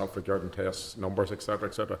few myself regarding tests, numbers, etc.,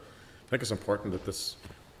 etc. I think it's important that this.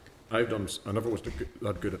 I never was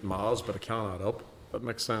that good at maths, but it can add up. That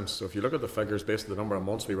makes sense. So if you look at the figures based on the number of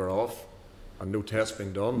months we were off, and no tests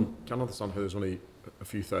being done, you can't understand how there's only a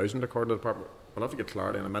few thousand according to the department. We'll have to get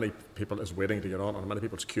clarity, and many people is waiting to get on, and many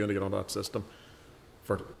people's queuing to get on that system.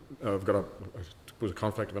 I've got a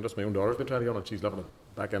conflict of interest. My own daughter's been trying to get on, and she's living at the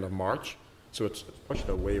back end of March, so it's pushed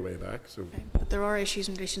it way back. So, okay. But there are issues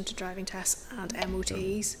in relation to driving tests and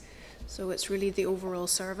MOTs, so it's really the overall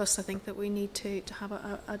service. I think that we need to have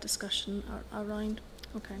a discussion around.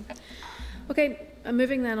 Okay.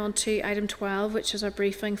 Moving then on to item 12, which is our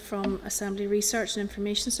briefing from Assembly Research and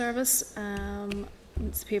Information Service.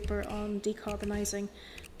 It's a paper on decarbonising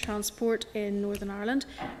transport in Northern Ireland.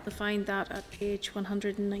 You'll find that at page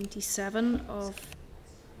 197 of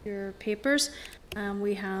your papers.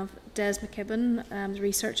 We have Des McKibben, the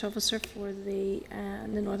Research Officer for the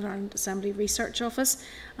Northern Ireland Assembly Research Office,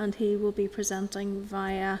 and he will be presenting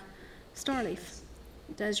via Starleaf.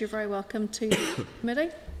 Des, you're very welcome to the committee.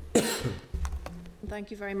 Thank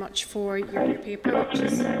you very much for your paper.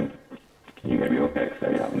 Can you hear me okay?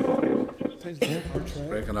 I have no audio.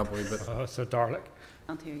 Breaking up a wee bit. So Darlick.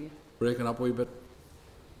 Can't hear you. Breaking up a wee bit.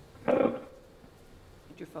 Hello.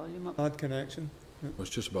 Put your volume up. Bad connection. It was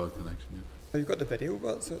just about connection. Yeah. Oh, you've got the video,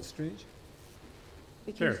 but so it's strange.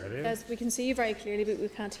 Yes, we can see you very clearly, but we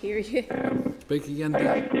can't hear you. Speak again.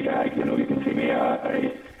 I think you can see me.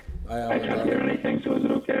 I can't hear anything. So is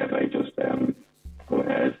it okay if I just go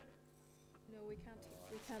ahead? No, we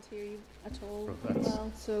can't hear you at all.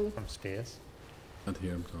 Well, so from space. Can't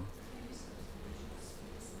hear him, so.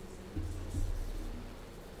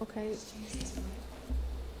 Okay.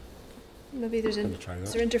 Maybe is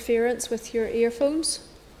there interference with your earphones?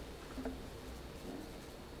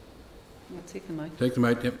 We'll take them out. Take them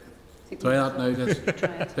out, yep. Try that now, guys.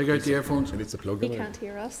 Take out the earphones. Needs to plug He them in. can't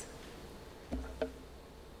hear us.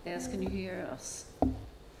 Des, can you hear us?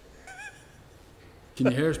 Can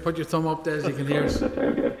you hear us? Put your thumb up, Des, you can hear us.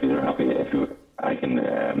 If you're happy, I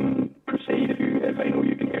can proceed if I know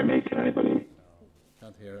you can hear me. Can anybody?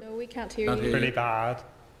 Can't hear it. No, we can't hear you. Really bad.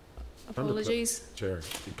 Apologies. Chair.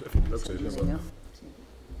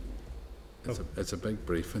 It's a big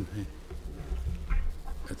briefing. Hey?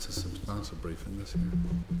 It's a substantial briefing this year.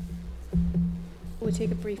 Will we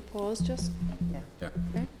take a brief pause just? Yeah.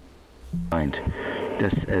 Okay.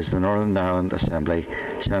 This is the Northern Ireland Assembly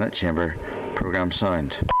Senate Chamber Programme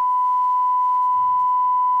Sound.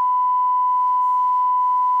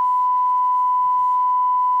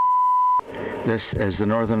 This is the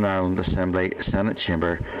Northern Ireland Assembly Senate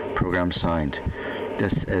Chamber Programme Sound.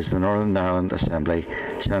 This is the Northern Ireland Assembly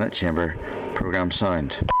Senate Chamber Programme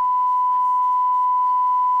Sound.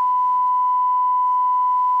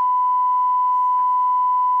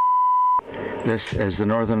 This is the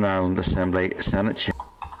Northern Ireland Assembly Senate Chamber.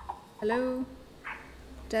 Hello?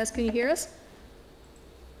 Des, can you hear us?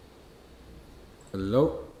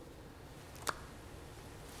 Hello?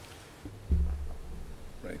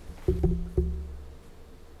 Right.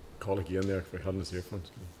 Call again there if we hadn't his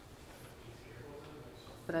earphones.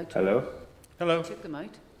 But I took, Hello. Hello. took them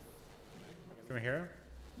out. Can we hear him?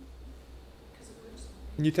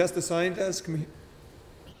 Can you test the sound, Des? Can we? He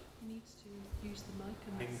needs to use the mic.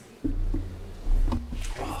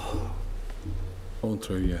 Going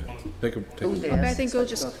through, yeah. Take a Okay, I think we'll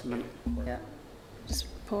just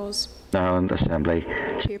pause. Ireland Assembly.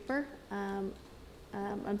 Paper, and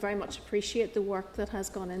very much appreciate the work that has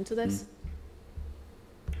gone into this.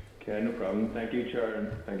 Okay, no problem. Thank you, Chair,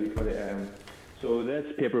 and thank you for the. So this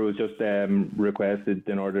paper was just requested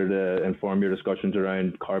in order to inform your discussions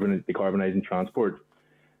around decarbonising transport.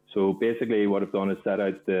 So basically, what I've done is set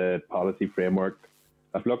out the policy framework.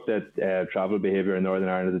 I've looked at travel behaviour in Northern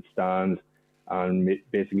Ireland as it stands, and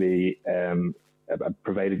basically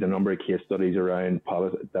provided a number of case studies around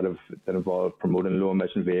policy that involve promoting low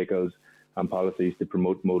emission vehicles and policies to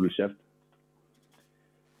promote modal shift.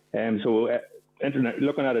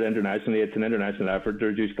 Looking at it internationally, it's an international effort to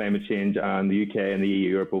reduce climate change, and the UK and the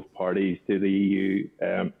EU are both parties to the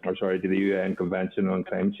to the UN Convention on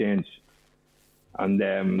Climate Change. And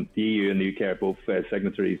the EU and the UK are both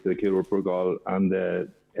signatories to the Kyoto Protocol and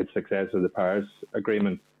its successor, the Paris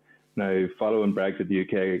Agreement. Now, following Brexit, the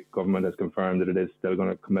UK government has confirmed that it is still going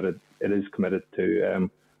to committed to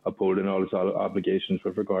upholding all its obligations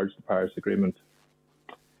with regards to the Paris Agreement.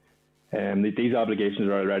 These obligations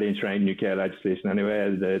are already enshrined in UK legislation anyway.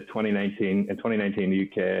 In 2019, the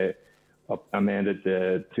UK amended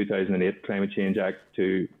the 2008 Climate Change Act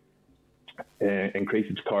to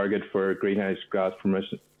increase its target for greenhouse gas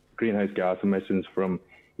emissions from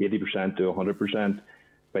 80% to 100%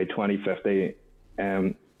 by 2050.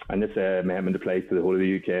 And this amendment applies to the whole of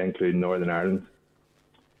the UK, including Northern Ireland.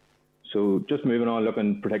 So just moving on,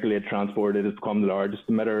 looking particularly at transport, it has become the largest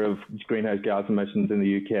emitter of greenhouse gas emissions in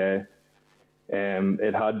the UK.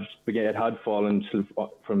 It had fallen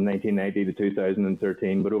from 1990 to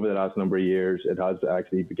 2013, but over the last number of years, it has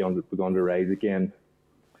actually begun to rise again.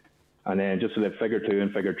 And then just so the figure 2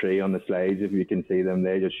 and figure 3 on the slides, if you can see them,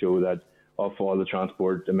 they just show that of all the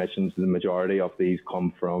transport emissions, the majority of these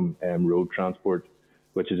come from road transport,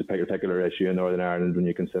 which is a particular issue in Northern Ireland when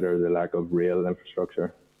you consider the lack of rail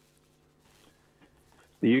infrastructure.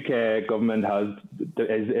 The UK government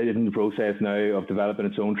is in the process now of developing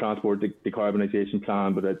its own transport decarbonisation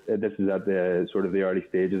plan, but this is at the sort of the early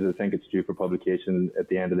stages. I think it's due for publication at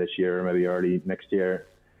the end of this year, or maybe early next year.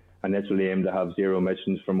 And this will aim to have zero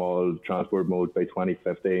emissions from all transport modes by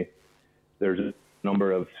 2050. There's a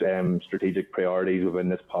number of strategic priorities within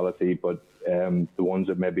this policy, but the ones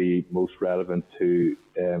that may be most relevant to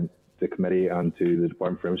the committee and to the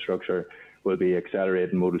Department for Infrastructure will be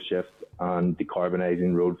accelerating modal shift and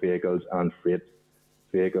decarbonising road vehicles and freight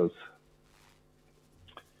vehicles.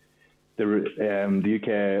 The UK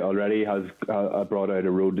already has brought out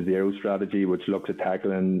a road to zero strategy, which looks at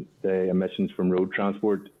tackling the emissions from road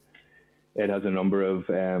transport. It has a number of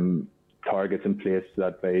targets in place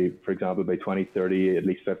that, for example, by 2030, at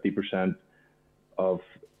least 50% of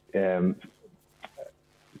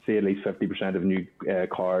at least 50% of new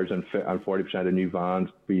cars and 40% of new vans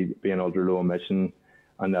being ultra low emission,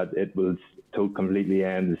 and that it will completely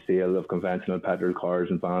end the sale of conventional petrol cars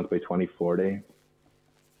and vans by 2040.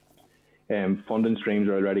 Funding streams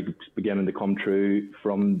are already beginning to come through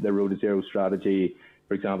from the Road to Zero strategy.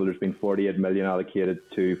 For example, there's been 48 million allocated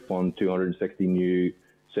to fund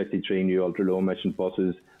 63 new ultra low emission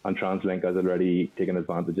buses, and TransLink has already taken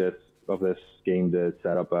advantage of this scheme to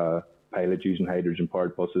set up a pilot using hydrogen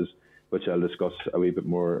powered buses, which I'll discuss a wee bit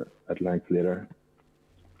more at length later.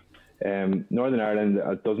 Northern Ireland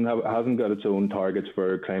hasn't got its own targets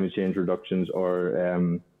for climate change reductions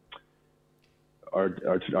or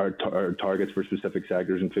targets for specific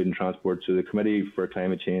sectors, including transport. So the Committee for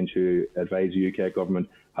Climate Change, who advise the UK government,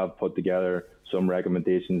 have put together some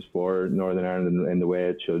recommendations for Northern Ireland in the way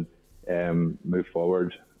it should move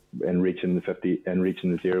forward in reaching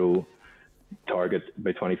the zero target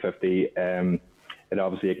by 2050. It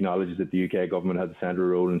obviously acknowledges that the UK government has a central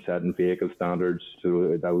role in setting vehicle standards,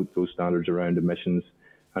 so those standards around emissions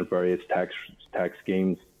and various tax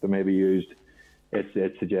schemes that may be used.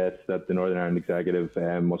 It suggests that the Northern Ireland Executive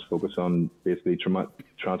must focus on basically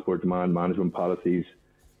transport demand management policies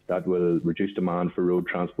that will reduce demand for road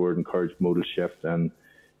transport, encourage modal shift and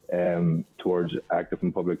towards active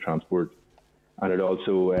and public transport. And it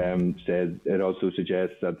also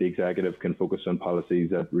suggests that the Executive can focus on policies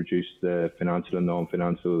that reduce the financial and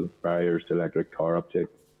non-financial barriers to electric car uptake.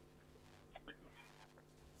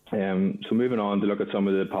 So moving on to look at some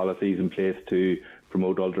of the policies in place to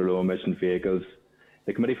promote ultra-low emission vehicles.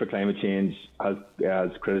 The Committee for Climate Change has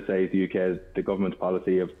criticised the government's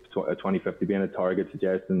policy of 2050 being a target,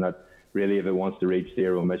 suggesting that really if it wants to reach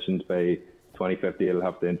zero emissions by 2050, it'll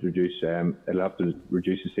have to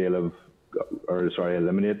reduce the sale of,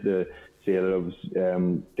 eliminate the sale of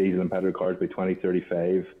diesel and petrol cars by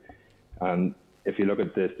 2035. And if you look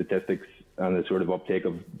at the statistics and the sort of uptake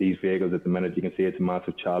of these vehicles at the minute, you can see it's a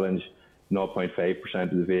massive challenge.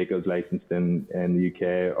 0.5% of the vehicles licensed in the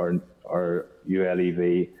UK are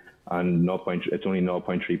ULEV, and it's only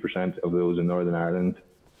 0.3% of those in Northern Ireland.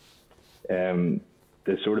 The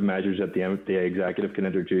sort of measures that the Executive can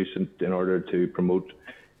introduce in order to promote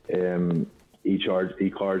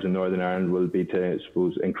e-cars in Northern Ireland will be to, I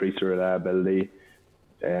suppose, increase the reliability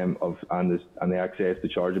and the access to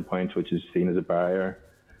charging points, which is seen as a barrier.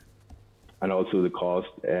 And also the cost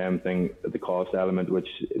the cost element, which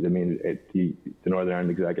the Northern Ireland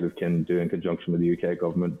Executive can do in conjunction with the UK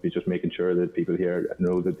government, be just making sure that people here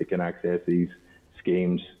know that they can access these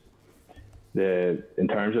schemes. In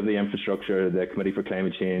terms of the infrastructure, the Committee for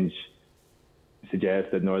Climate Change suggests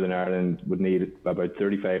that Northern Ireland would need about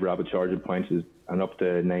 35 rapid charging points and up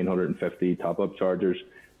to 950 top-up chargers,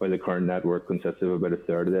 while the current network consists of about a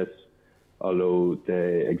third of this. Although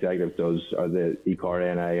the Executive the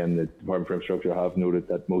ECAR-NI and the Department for Infrastructure have noted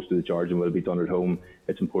that most of the charging will be done at home,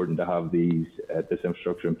 it's important to have this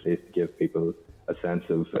infrastructure in place to give people a sense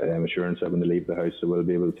of assurance that when they leave the house, they will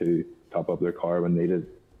be able to top up their car when needed.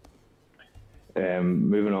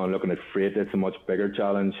 Moving on, looking at freight, it's a much bigger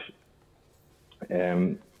challenge.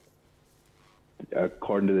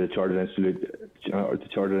 According to the Chartered Institute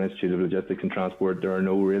of Logistics and Transport, there are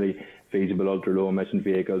no really feasible ultra-low emission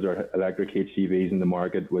vehicles or electric HGVs in the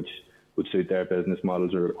market which would suit their business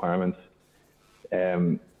models or requirements.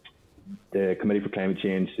 The Committee for Climate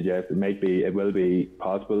Change suggests it will be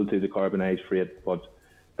possible to decarbonise freight, but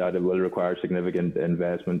that it will require significant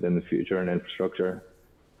investment in the future in infrastructure.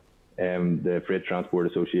 The Freight Transport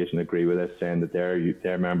Association agree with this, saying that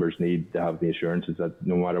their members need to have the assurances that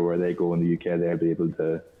no matter where they go in the UK, they'll be able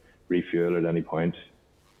to refuel at any point.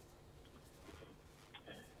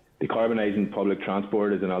 Decarbonising public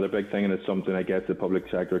transport is another big thing, and it's something I guess the public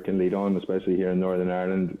sector can lead on, especially here in Northern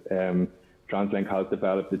Ireland. TransLink has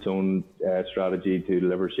developed its own strategy to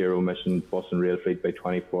deliver zero-emission bus and rail fleet by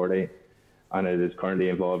 2040, and it is currently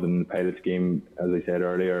involved in the pilot scheme, as I said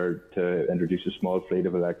earlier, to introduce a small fleet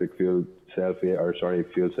of fuel cell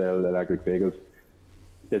electric vehicles.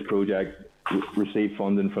 This project received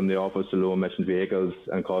funding from the Office of Low Emission Vehicles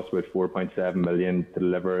and cost about 4.7 million to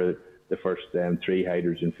deliver the first 3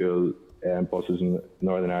 hydrogen fuel buses in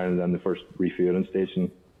Northern Ireland and the first refuelling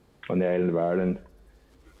station on the island of Ireland.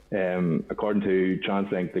 According to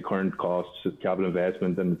TransLink, the current costs, capital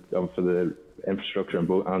investment for the infrastructure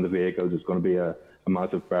and the vehicles is going to be a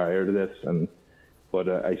massive barrier to this. But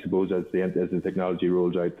I suppose as the technology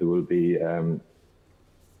rolls out, they'll be able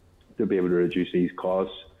to reduce these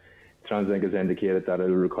costs. TransLink has indicated that it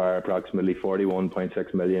will require approximately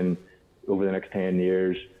 41.6 million over the next 10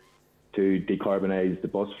 years to decarbonise the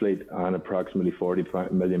bus fleet and approximately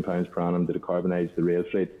 £40 million per annum to decarbonise the rail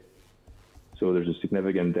fleet. So there's a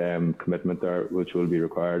significant commitment there which will be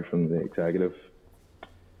required from the executive.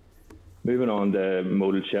 Moving on to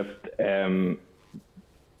modal shift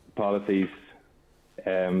policies,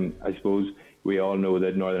 I suppose we all know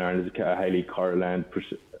that Northern Ireland is a highly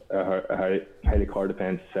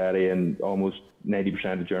car-dependent society, and almost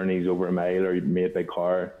 90% of journeys over a mile are made by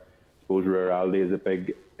car. I suppose rurality is a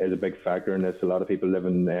big factor in this. A lot of people live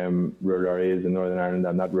in rural areas in Northern Ireland,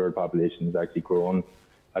 and that rural population has actually grown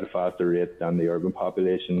at a faster rate than the urban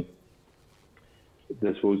population.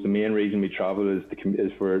 I suppose the main reason we travel is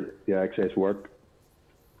for the access work,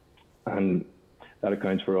 and that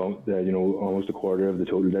accounts for almost a quarter of the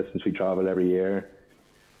total distance we travel every year.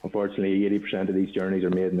 Unfortunately, 80% of these journeys are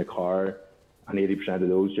made in the car, and 80% of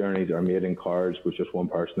those journeys are made in cars with just one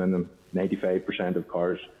person in them. 95% of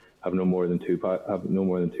cars have no more than two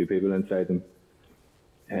people inside them.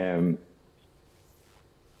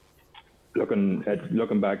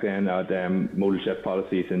 Looking back then at modal shift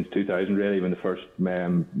policy since 2000, really, when the first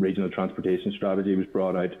regional transportation strategy was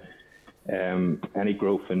brought out, any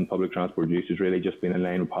growth in public transport use has really just been in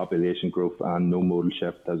line with population growth, and no modal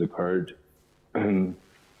shift has occurred. The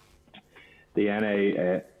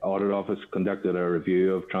NA Audit Office conducted a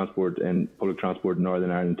review of public transport in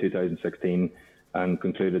Northern Ireland in 2016 and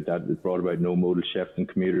concluded that it brought about no modal shift, and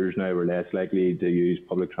commuters now were less likely to use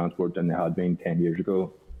public transport than they had been 10 years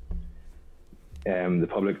ago. The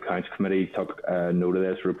Public Accounts Committee took note of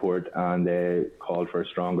this report, and they called for a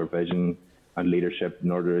stronger vision and leadership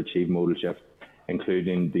in order to achieve modal shift,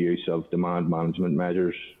 including the use of demand management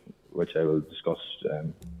measures, which I will discuss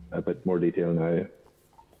a bit more detail now.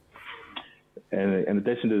 In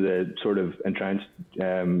addition to the sort of entrenched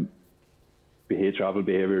travel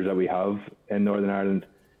behaviours that we have in Northern Ireland,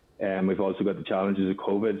 we've also got the challenges of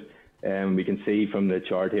COVID. We can see from the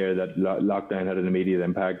chart here that lockdown had an immediate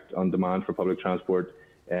impact on demand for public transport.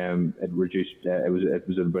 It reduced. It was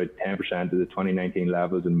at about 10% of the 2019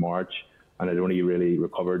 levels in March, and it only really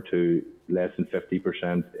recovered to less than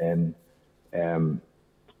 50%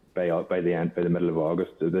 by the middle of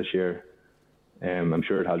August of this year. I'm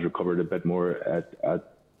sure it has recovered a bit more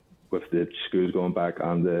with the schools going back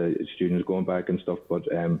and the students going back and stuff, but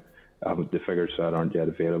the figures that aren't yet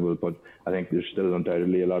available. But I think there's still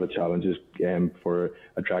undoubtedly a lot of challenges for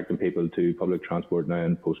attracting people to public transport now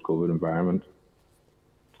in post-COVID environment.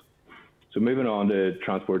 So moving on to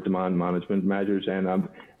transport demand management measures, and I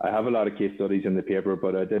have a lot of case studies in the paper,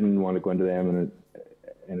 but I didn't want to go into them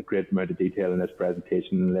in a great amount of detail in this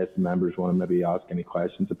presentation unless the members want to maybe ask any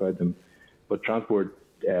questions about them. But transport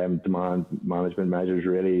demand management measures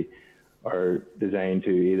really are designed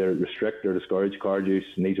to either restrict or discourage car use,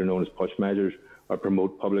 and these are known as push measures, or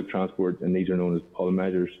promote public transport, and these are known as pull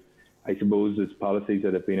measures. I suppose it's policies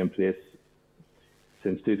that have been in place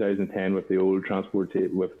since 2010 with the old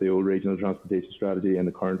regional transportation strategy, and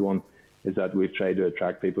the current one is that we've tried to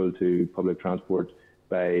attract people to public transport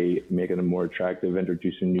by making them more attractive,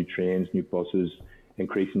 introducing new trains, new buses,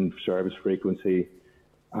 increasing service frequency,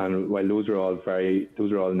 And while those are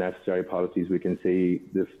all necessary policies, we can see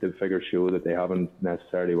the figures show that they haven't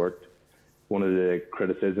necessarily worked. One of the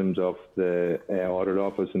criticisms of the Audit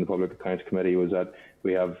Office and the Public Accounts Committee was that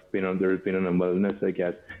there's been an unwillingness, I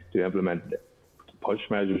guess, to implement push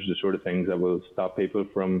measures, the sort of things that will stop people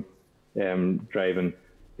from driving.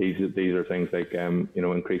 These are things like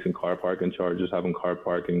increasing car parking charges, having car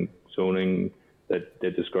parking zoning that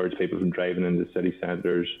discourage people from driving into city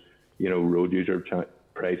centres, road user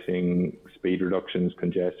pricing, speed reductions,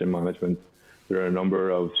 congestion management. There are a number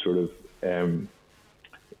of sort of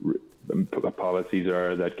policies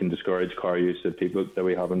that can discourage car use that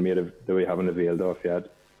we haven't availed of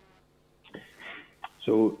yet.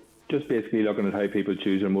 So just basically looking at how people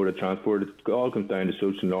choose their mode of transport, it all comes down to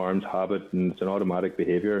social norms, habit, and it's an automatic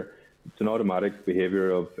behaviour. It's an automatic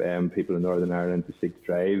behaviour of people in Northern Ireland to seek to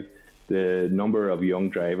drive. The number of young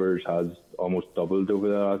drivers has almost doubled over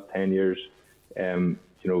the last 10 years.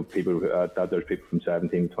 There's people from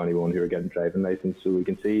 17 to 21 who are getting driving licence. So we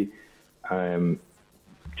can see,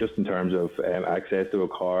 just in terms of access to a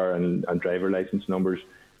car and driver licence numbers,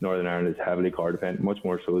 Northern Ireland is heavily car dependent, much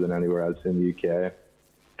more so than anywhere else in the UK.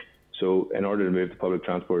 So in order to move to public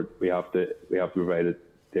transport, we have to provide it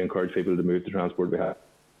to encourage people to move to transport. We have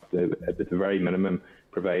to, at the very minimum,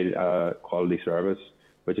 provide a quality service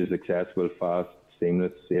which is accessible, fast,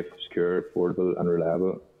 seamless, safe, secure, affordable, and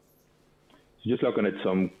reliable. So just looking at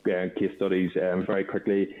some case studies very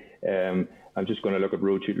quickly, I'm just going to look at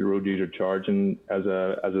road user charging as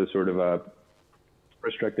a sort of a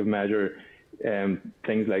restrictive measure.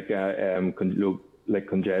 Things like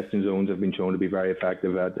congestion zones have been shown to be very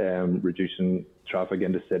effective at reducing traffic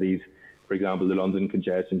into cities. For example, the London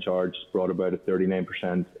congestion charge brought about a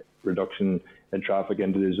 39% reduction in traffic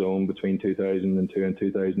into the zone between 2002 and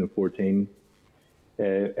 2014.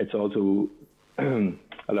 It's also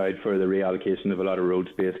allowed for the reallocation of a lot of road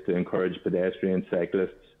space to encourage pedestrians,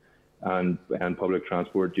 cyclists, and public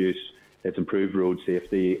transport use. It's improved road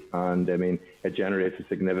safety, and it generates a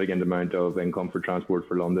significant amount of income for Transport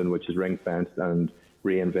for London, which is ring-fenced and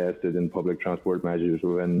reinvested in public transport measures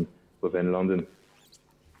within London.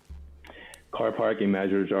 Car parking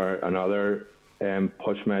measures are another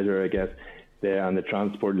push measure, I guess, and the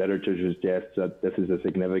transport literature suggests that this is a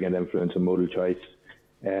significant influence on modal choice.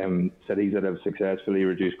 Cities that have successfully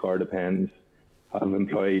reduced car dependence have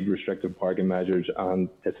employed restrictive parking measures, and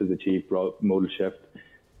this has achieved broad modal shift.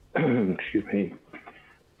 Excuse me.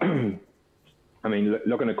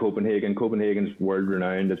 Looking at Copenhagen, Copenhagen's world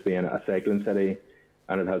renowned as being a cycling city,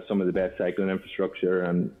 and it has some of the best cycling infrastructure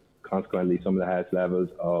and consequently some of the highest levels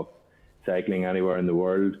of cycling anywhere in the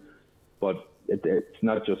world. But it's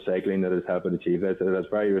not just cycling that has helped it achieve this. It has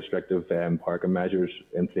very restrictive parking measures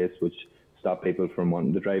in place which stop people from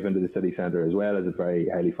wanting to drive into the city centre, as well as a very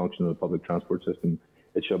highly functional public transport system,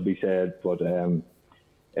 it should be said. But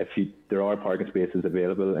there are parking spaces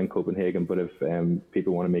available in Copenhagen, but if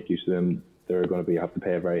people want to make use of them, they're going to have to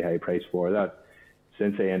pay a very high price for that.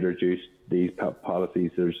 Since they introduced these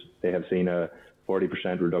policies, they have seen a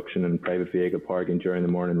 40% reduction in private vehicle parking during the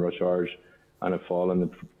morning rush hours, and a fall in the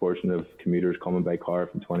proportion of commuters coming by car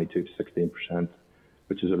from 22 to 16%,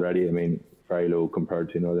 which is already, very low compared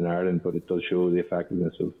to Northern Ireland, but it does show the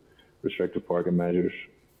effectiveness of restrictive parking measures.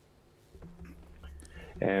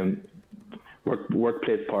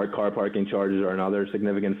 Workplace car parking charges are another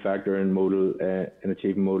significant factor in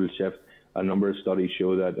achieving modal shift. A number of studies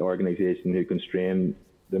show that organisations who constrain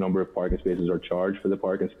the number of parking spaces or charge for the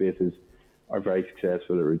parking spaces are very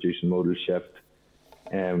successful at reducing modal shift.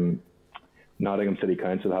 Nottingham City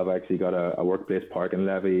Council have actually got a workplace parking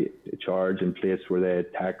levy charge in place where they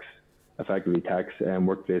effectively tax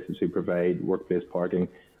workplaces who provide workplace parking,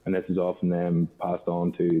 and this is often passed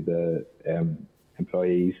on to the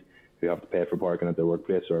employees who have to pay for parking at their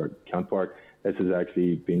workplace or can't park. This has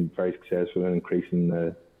actually been very successful in increasing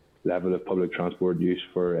the level of public transport use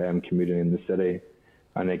for commuting in the city.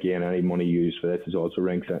 And again, any money used for this is also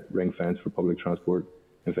ring-fenced for public transport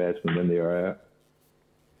investment in the area.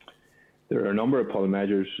 There are a number of pull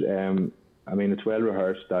measures. It's well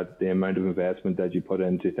rehearsed that the amount of investment that you put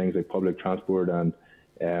into things like public transport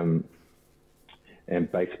and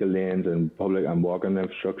bicycle lanes and public and walking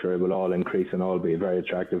infrastructure will all increase and all be very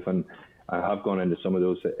attractive. And I have gone into some of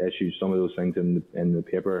those issues, some of those things in the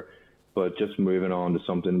paper. But just moving on to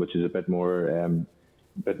something which is a bit more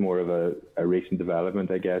of a recent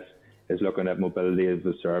development, I guess, is looking at mobility as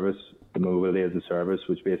a service. The mobility as a service,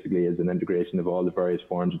 which basically is an integration of all the various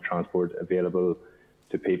forms of transport available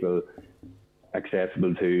to people,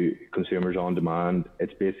 accessible to consumers on demand.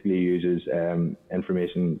 It basically uses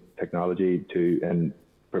information technology to and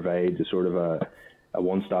provides a sort of a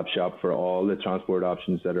one-stop shop for all the transport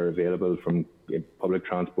options that are available, from public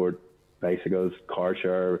transport, bicycles, car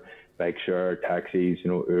share, bike share, taxis,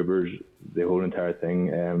 Ubers, the whole entire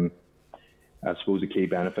thing. I suppose the key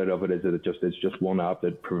benefit of it is that it's just one app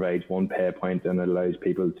that provides one pay point, and it allows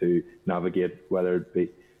people to navigate, whether it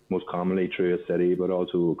be most commonly through a city, but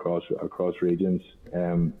also across regions.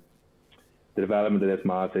 The development of this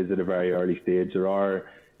MaaS is at a very early stage. There are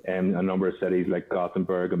a number of cities like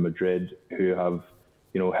Gothenburg and Madrid who have,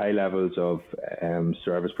 high levels of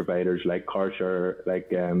service providers like car share,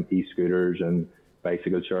 like e-scooters and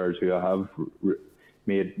bicycle shares, who have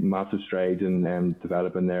made massive strides in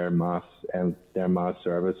developing their MaaS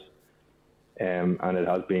service, and it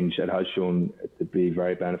has shown to be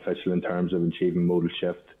very beneficial in terms of achieving modal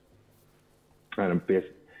shift, and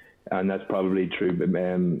that's probably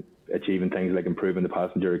true. Achieving things like improving the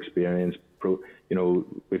passenger experience.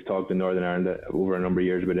 We've talked in Northern Ireland over a number of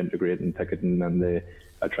years about integrating ticketing and the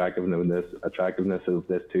attractiveness of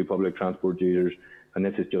this to public transport users, and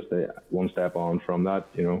this is just one step on from that.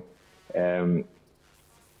 One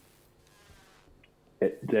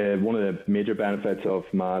of the major benefits of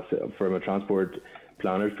MaaS from a transport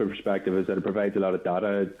planner's perspective is that it provides a lot of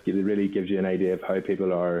data. It really gives you an idea of how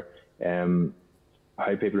people are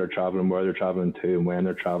travelling, where they're travelling to, and when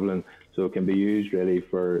they're travelling. So it can be used really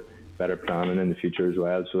for better planning in the future as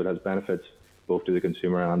well. So it has benefits both to the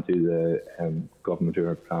consumer and to the government who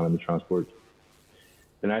are planning the transport.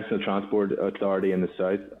 The National Transport Authority in the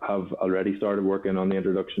South have already started working on the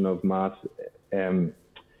introduction of MaaS.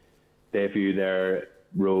 They view their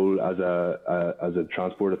role as a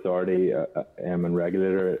transport authority and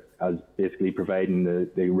regulator as basically providing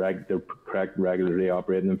the correct regulatory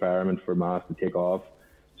operating environment for MaaS to take off.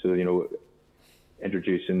 So,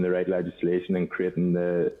 introducing the right legislation and creating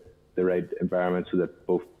the right environment so that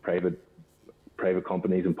both private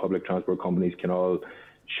companies and public transport companies can all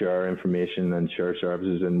share information and share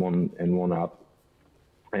services in one app.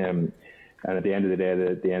 And at the end of the day,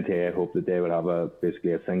 the NTA hope that they will have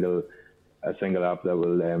basically a single app that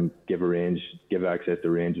will give access to a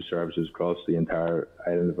range of services across the entire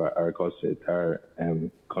island or across the entire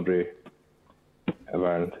country of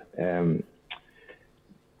Ireland.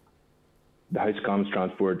 The House of Commons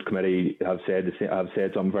Transport Committee have said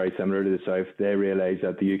something very similar to the South. They realise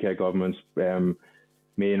that the UK government's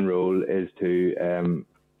main role is to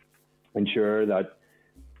ensure that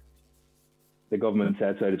the government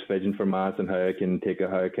sets out its vision for MaaS and how it can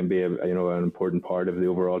be an important part of the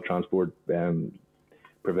overall transport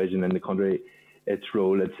provision in the country. Its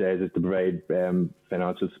role, it says, is to provide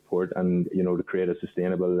financial support and to create a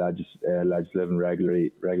sustainable legislative and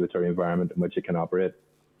regulatory environment in which it can operate.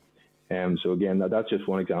 So again, that's just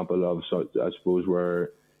one example of, I suppose,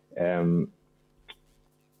 where the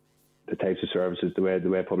types of services, the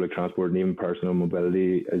way public transport and even personal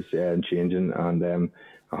mobility is changing, and I'm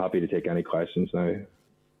happy to take any questions now. Okay,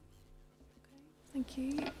 thank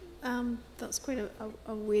you. That's quite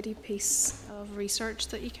a weighty piece of research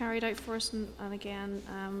that you carried out for us, and again,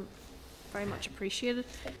 very much appreciated.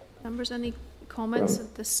 Members, any comments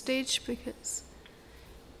at this stage? Because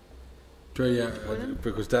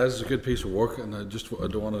that is a good piece of work, and I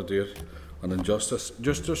don't want to do it an injustice.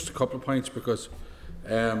 Just a couple of points, because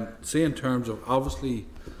see, in terms of, obviously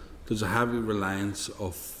there's a heavy reliance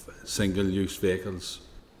of single-use vehicles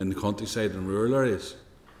in the countryside and rural areas,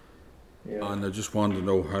 and I just wanted to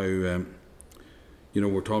know how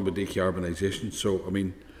we're talking about decarbonisation, so I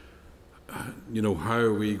mean, how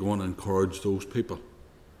are we going to encourage those people?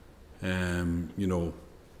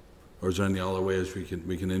 Or is there any other ways we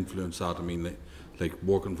can influence that? I mean, like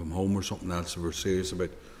working from home or something else. If we're serious about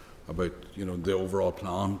the overall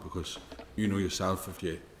plan, because yourself, if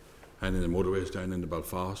you any of the motorways down into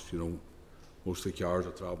Belfast, most of the cars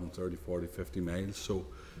are travelling 30, 40, 50 miles. So,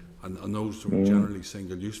 and those are generally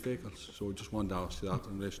single-use vehicles. So I just wanted to ask you that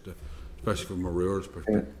in relation to, especially from a rural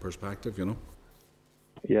perspective,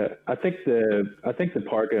 Yeah, I think the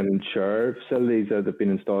park and share facilities that have been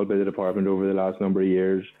installed by the department over the last number of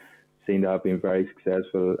years seem to have been very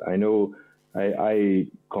successful. I know I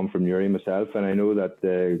come from Newry myself, and I know that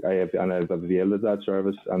I've availed of that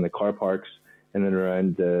service, and the car parks in and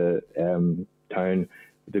around the town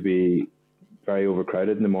to be very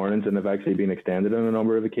overcrowded in the mornings, and have actually been extended on a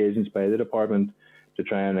number of occasions by the department to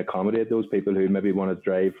try and accommodate those people who maybe want to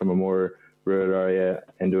drive from a more rural area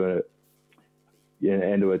into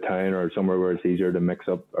a town or somewhere where it's easier to mix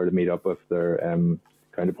up or to meet up with their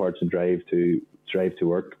counterparts and drive to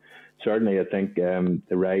work. Certainly, I think the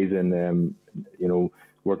rise in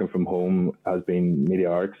working from home has been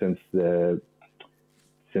meteoric since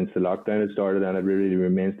since the lockdown has started, and it really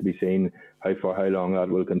remains to be seen how long that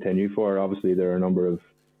will continue for. Obviously, there are a number of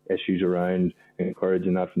issues around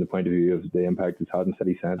encouraging that from the point of view of the impact it's had in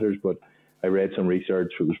city centres. But I read some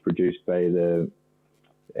research that was produced by the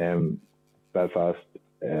Belfast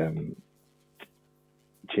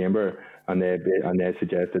Chamber, and they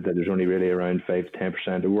suggested that there's only really around 5 to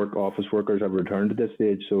 10% of office workers have returned at this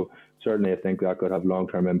stage. So certainly, I think that could have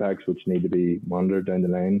long-term impacts which need to be monitored down the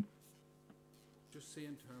line. Just see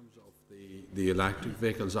in terms of the electric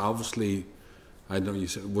vehicles, obviously, I know you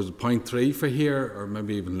said, was it 0.3 for here, or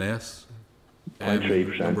maybe even less?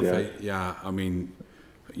 0.3%, yeah. Yeah, I mean,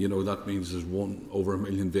 you know, that means there's over 1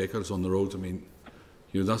 million vehicles on the roads. I mean,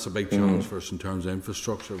 you know, that's a big challenge for us in terms of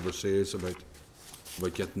infrastructure. We're serious about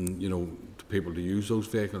getting, you know, people to use those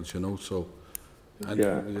vehicles, you know. So, and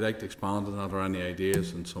would you like to expand on that, or any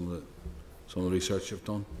ideas and some of the research you've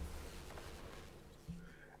done?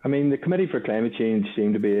 I mean, the Committee for Climate Change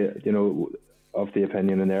seem to be, you know, of the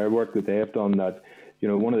opinion in their work that they have done that, you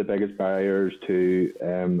know, one of the biggest barriers to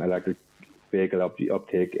electric vehicle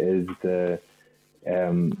uptake is the,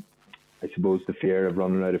 I suppose, the fear of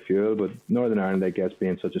running out of fuel. But Northern Ireland, I guess,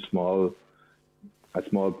 being such a small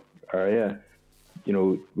area, you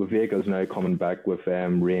know, with vehicles now coming back with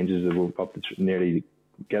ranges of up to nearly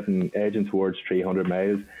edging towards 300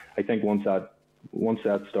 miles, I think once that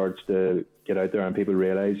starts to get out there and people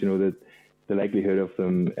realise, you know, that the likelihood of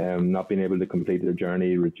them not being able to complete their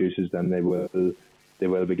journey reduces, then they will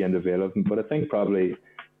begin to avail of them. But I think probably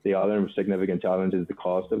the other significant challenge is the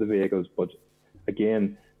cost of the vehicles. But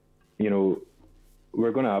again, you know,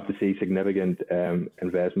 we're going to have to see significant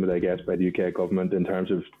investment, I guess, by the UK government in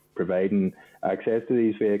terms of providing access to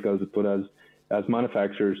these vehicles. But as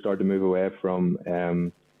manufacturers start to move away from,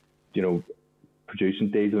 you know, producing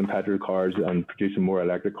diesel and petrol cars and producing more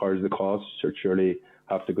electric cars, the costs surely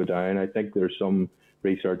have to go down. I think there's some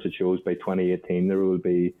research that shows by 2018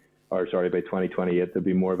 by 2028 there'll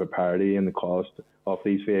be more of a parity in the cost of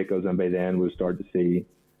these vehicles, and by then we'll start to see,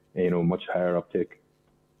 you know, much higher uptake.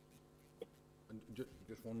 Just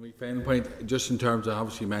one wee final point, just in terms of,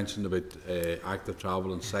 obviously you mentioned about active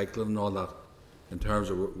travel and cycling and all that, in terms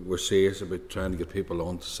of we're serious about trying to get people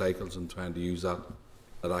onto cycles and trying to use that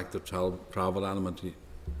active travel element.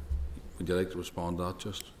 Would you like to respond to that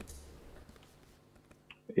just?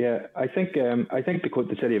 Yeah, I think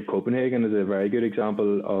the city of Copenhagen is a very good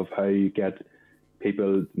example of how you get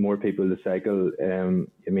more people to cycle. I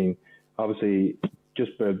mean, obviously,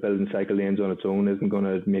 just building cycle lanes on its own isn't going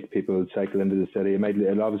to make people cycle into the city.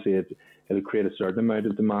 It'll create a certain amount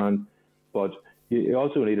of demand, but you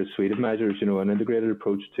also need a suite of measures. You know, an integrated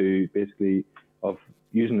approach to basically of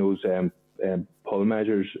using those push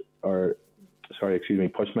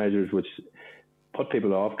measures, which put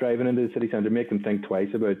people off driving into the city centre, make them think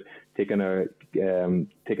twice about taking a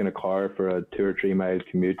car for a 2 or 3 mile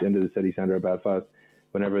commute into the city centre of Belfast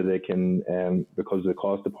whenever they can, because of the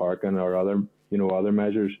cost of parking or other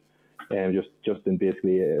measures, just in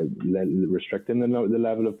basically restricting the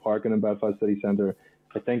level of parking in Belfast city centre.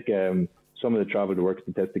 I think some of the travel to work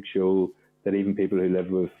statistics show that even people who live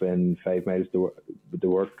within 5 miles to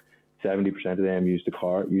work, 70% of them use a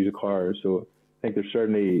car. So I think there's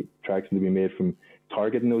certainly traction to be made from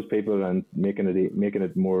targeting those people and making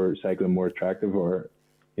it more cycling more attractive, or,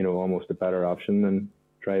 you know, almost a better option than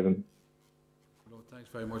driving. No, thanks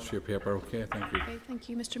very much for your paper. Okay, thank you. Okay, thank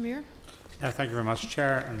you, Mr. Muir. Thank you very much,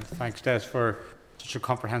 Chair, and thanks, Des, for such a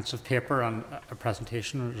comprehensive paper and a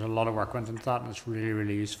presentation. There's a lot of work went into that, and it's really,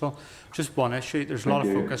 really useful. Just one issue: there's a lot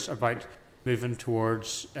of focus about moving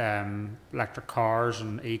towards electric cars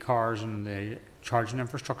and e-cars and the charging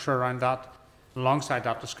infrastructure around that. Alongside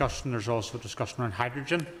that discussion, there's also a discussion around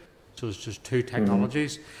hydrogen. So there's just two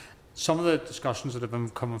technologies. Some of the discussions that have been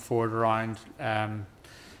coming forward around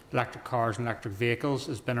electric cars and electric vehicles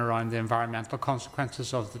has been around the environmental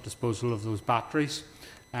consequences of the disposal of those batteries,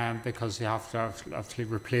 because you have to actually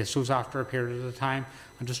replace those after a period of time.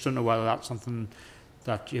 I just don't know whether that's something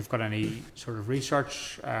that you've got any sort of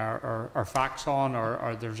research or facts on,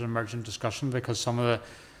 or there's an emerging discussion, because some of the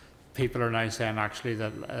people are now saying actually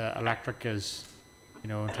that electric is, you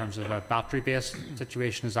know, in terms of a battery-based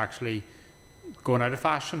situation, is actually going out of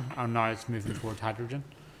fashion, and now it's moving towards hydrogen.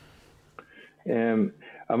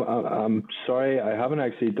 I'm sorry, I haven't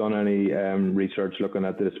actually done any research looking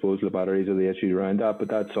at the disposal of batteries or the issue around that, but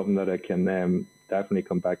that's something that I can definitely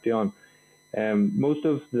come back to you on. Most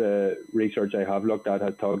of the research I have looked at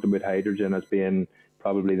has talked about hydrogen as being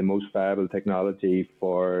probably the most viable technology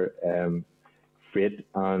for freight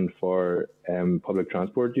and for public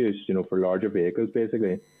transport use, you know, for larger vehicles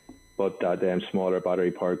basically. But that smaller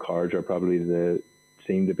battery powered cars are probably there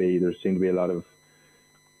seem to be a lot of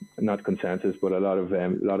not consensus, but a lot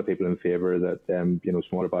of people in favour that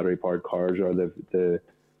smaller battery powered cars are the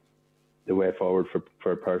way forward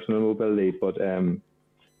for personal mobility. But that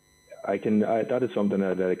is something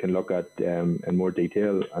that I can look at in more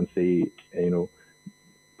detail and see,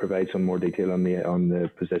 provide some more detail on the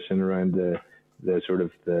position around the sort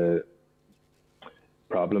of the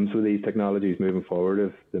problems with these technologies moving forward,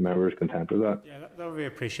 if the member is content with that. Yeah, that would be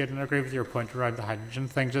appreciated, and I agree with your point around the hydrogen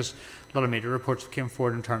thing. Just a lot of media reports came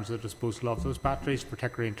forward in terms of the disposal of those batteries,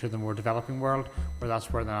 particularly into the more developing world, where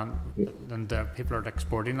that's where people are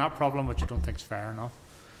exporting that problem, which I don't think is fair enough.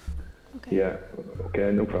 Okay. Yeah,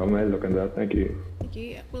 okay, no problem. I'll look into that. Thank you. Thank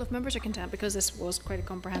you. Well, if members are content, because this was quite a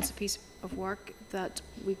comprehensive piece of work, that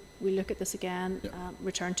we look at this again,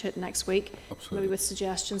 return to it next week, maybe with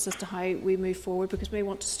suggestions as to how we move forward, because we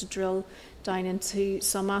want us to drill down into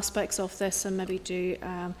some aspects of this and maybe do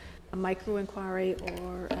a micro inquiry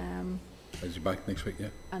or. Is he back next week? Yeah.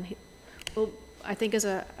 And well, I think as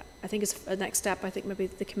a next step, I think maybe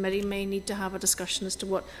the committee may need to have a discussion as to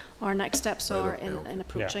what our next steps are in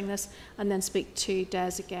approaching this, and then speak to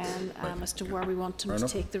Des again as to where we want him to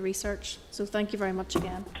take the research. So thank you very much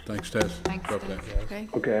again. Thanks, Des. Thanks, Des. Okay.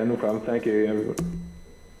 Okay, no problem. Thank you, everyone.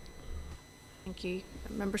 Thank you.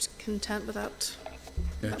 Members content with that?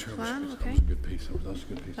 Yeah, Chair, plan? that Okay. was a good piece.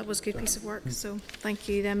 That was a good piece of work. So thank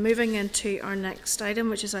you. Then moving into our next item,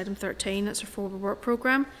 which is item 13. That's our forward work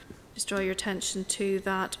programme. Just draw your attention to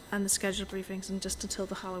that and the scheduled briefings, and just until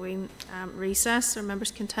the Halloween recess. Are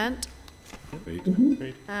members content?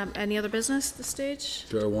 Any other business at this stage?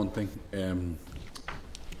 Sure, one thing.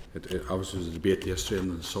 It obviously was a debate yesterday,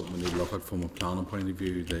 and it's something we need to look at from a planning point of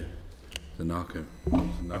view. The Naka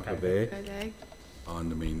Bay. Okay.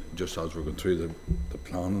 And I mean, just as we're going through the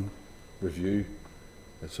planning review,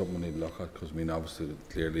 it's something we need to look at, because I mean, obviously,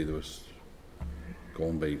 clearly there was,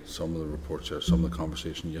 going by some of the reports or some of the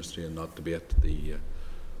conversation yesterday, and not debate, there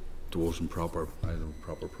wasn't proper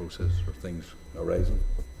process or things arising.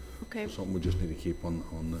 Okay. So something we just need to keep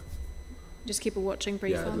on the. Just keep a watching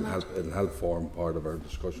brief on that. It'll help form part of our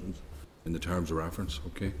discussions in the terms of reference.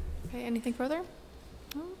 Okay. Okay. Anything further?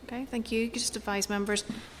 Oh, okay. Thank you. Just advise members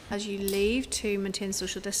as you leave to maintain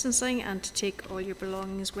social distancing and to take all your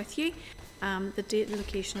belongings with you. The date and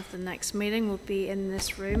location of the next meeting will be in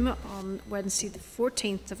this room on Wednesday the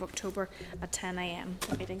 14th of October at 10 a.m.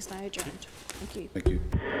 The meeting's now adjourned. Thank you. Thank you.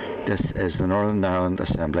 This is the Northern Ireland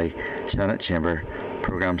Assembly Senate Chamber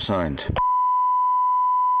Programme Sound.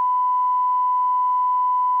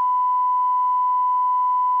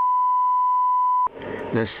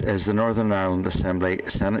 This is the Northern Ireland Assembly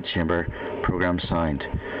Senate Chamber Programme Sound.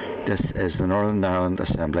 This is the Northern Ireland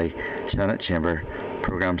Assembly Senate Chamber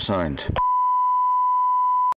Programme Sound.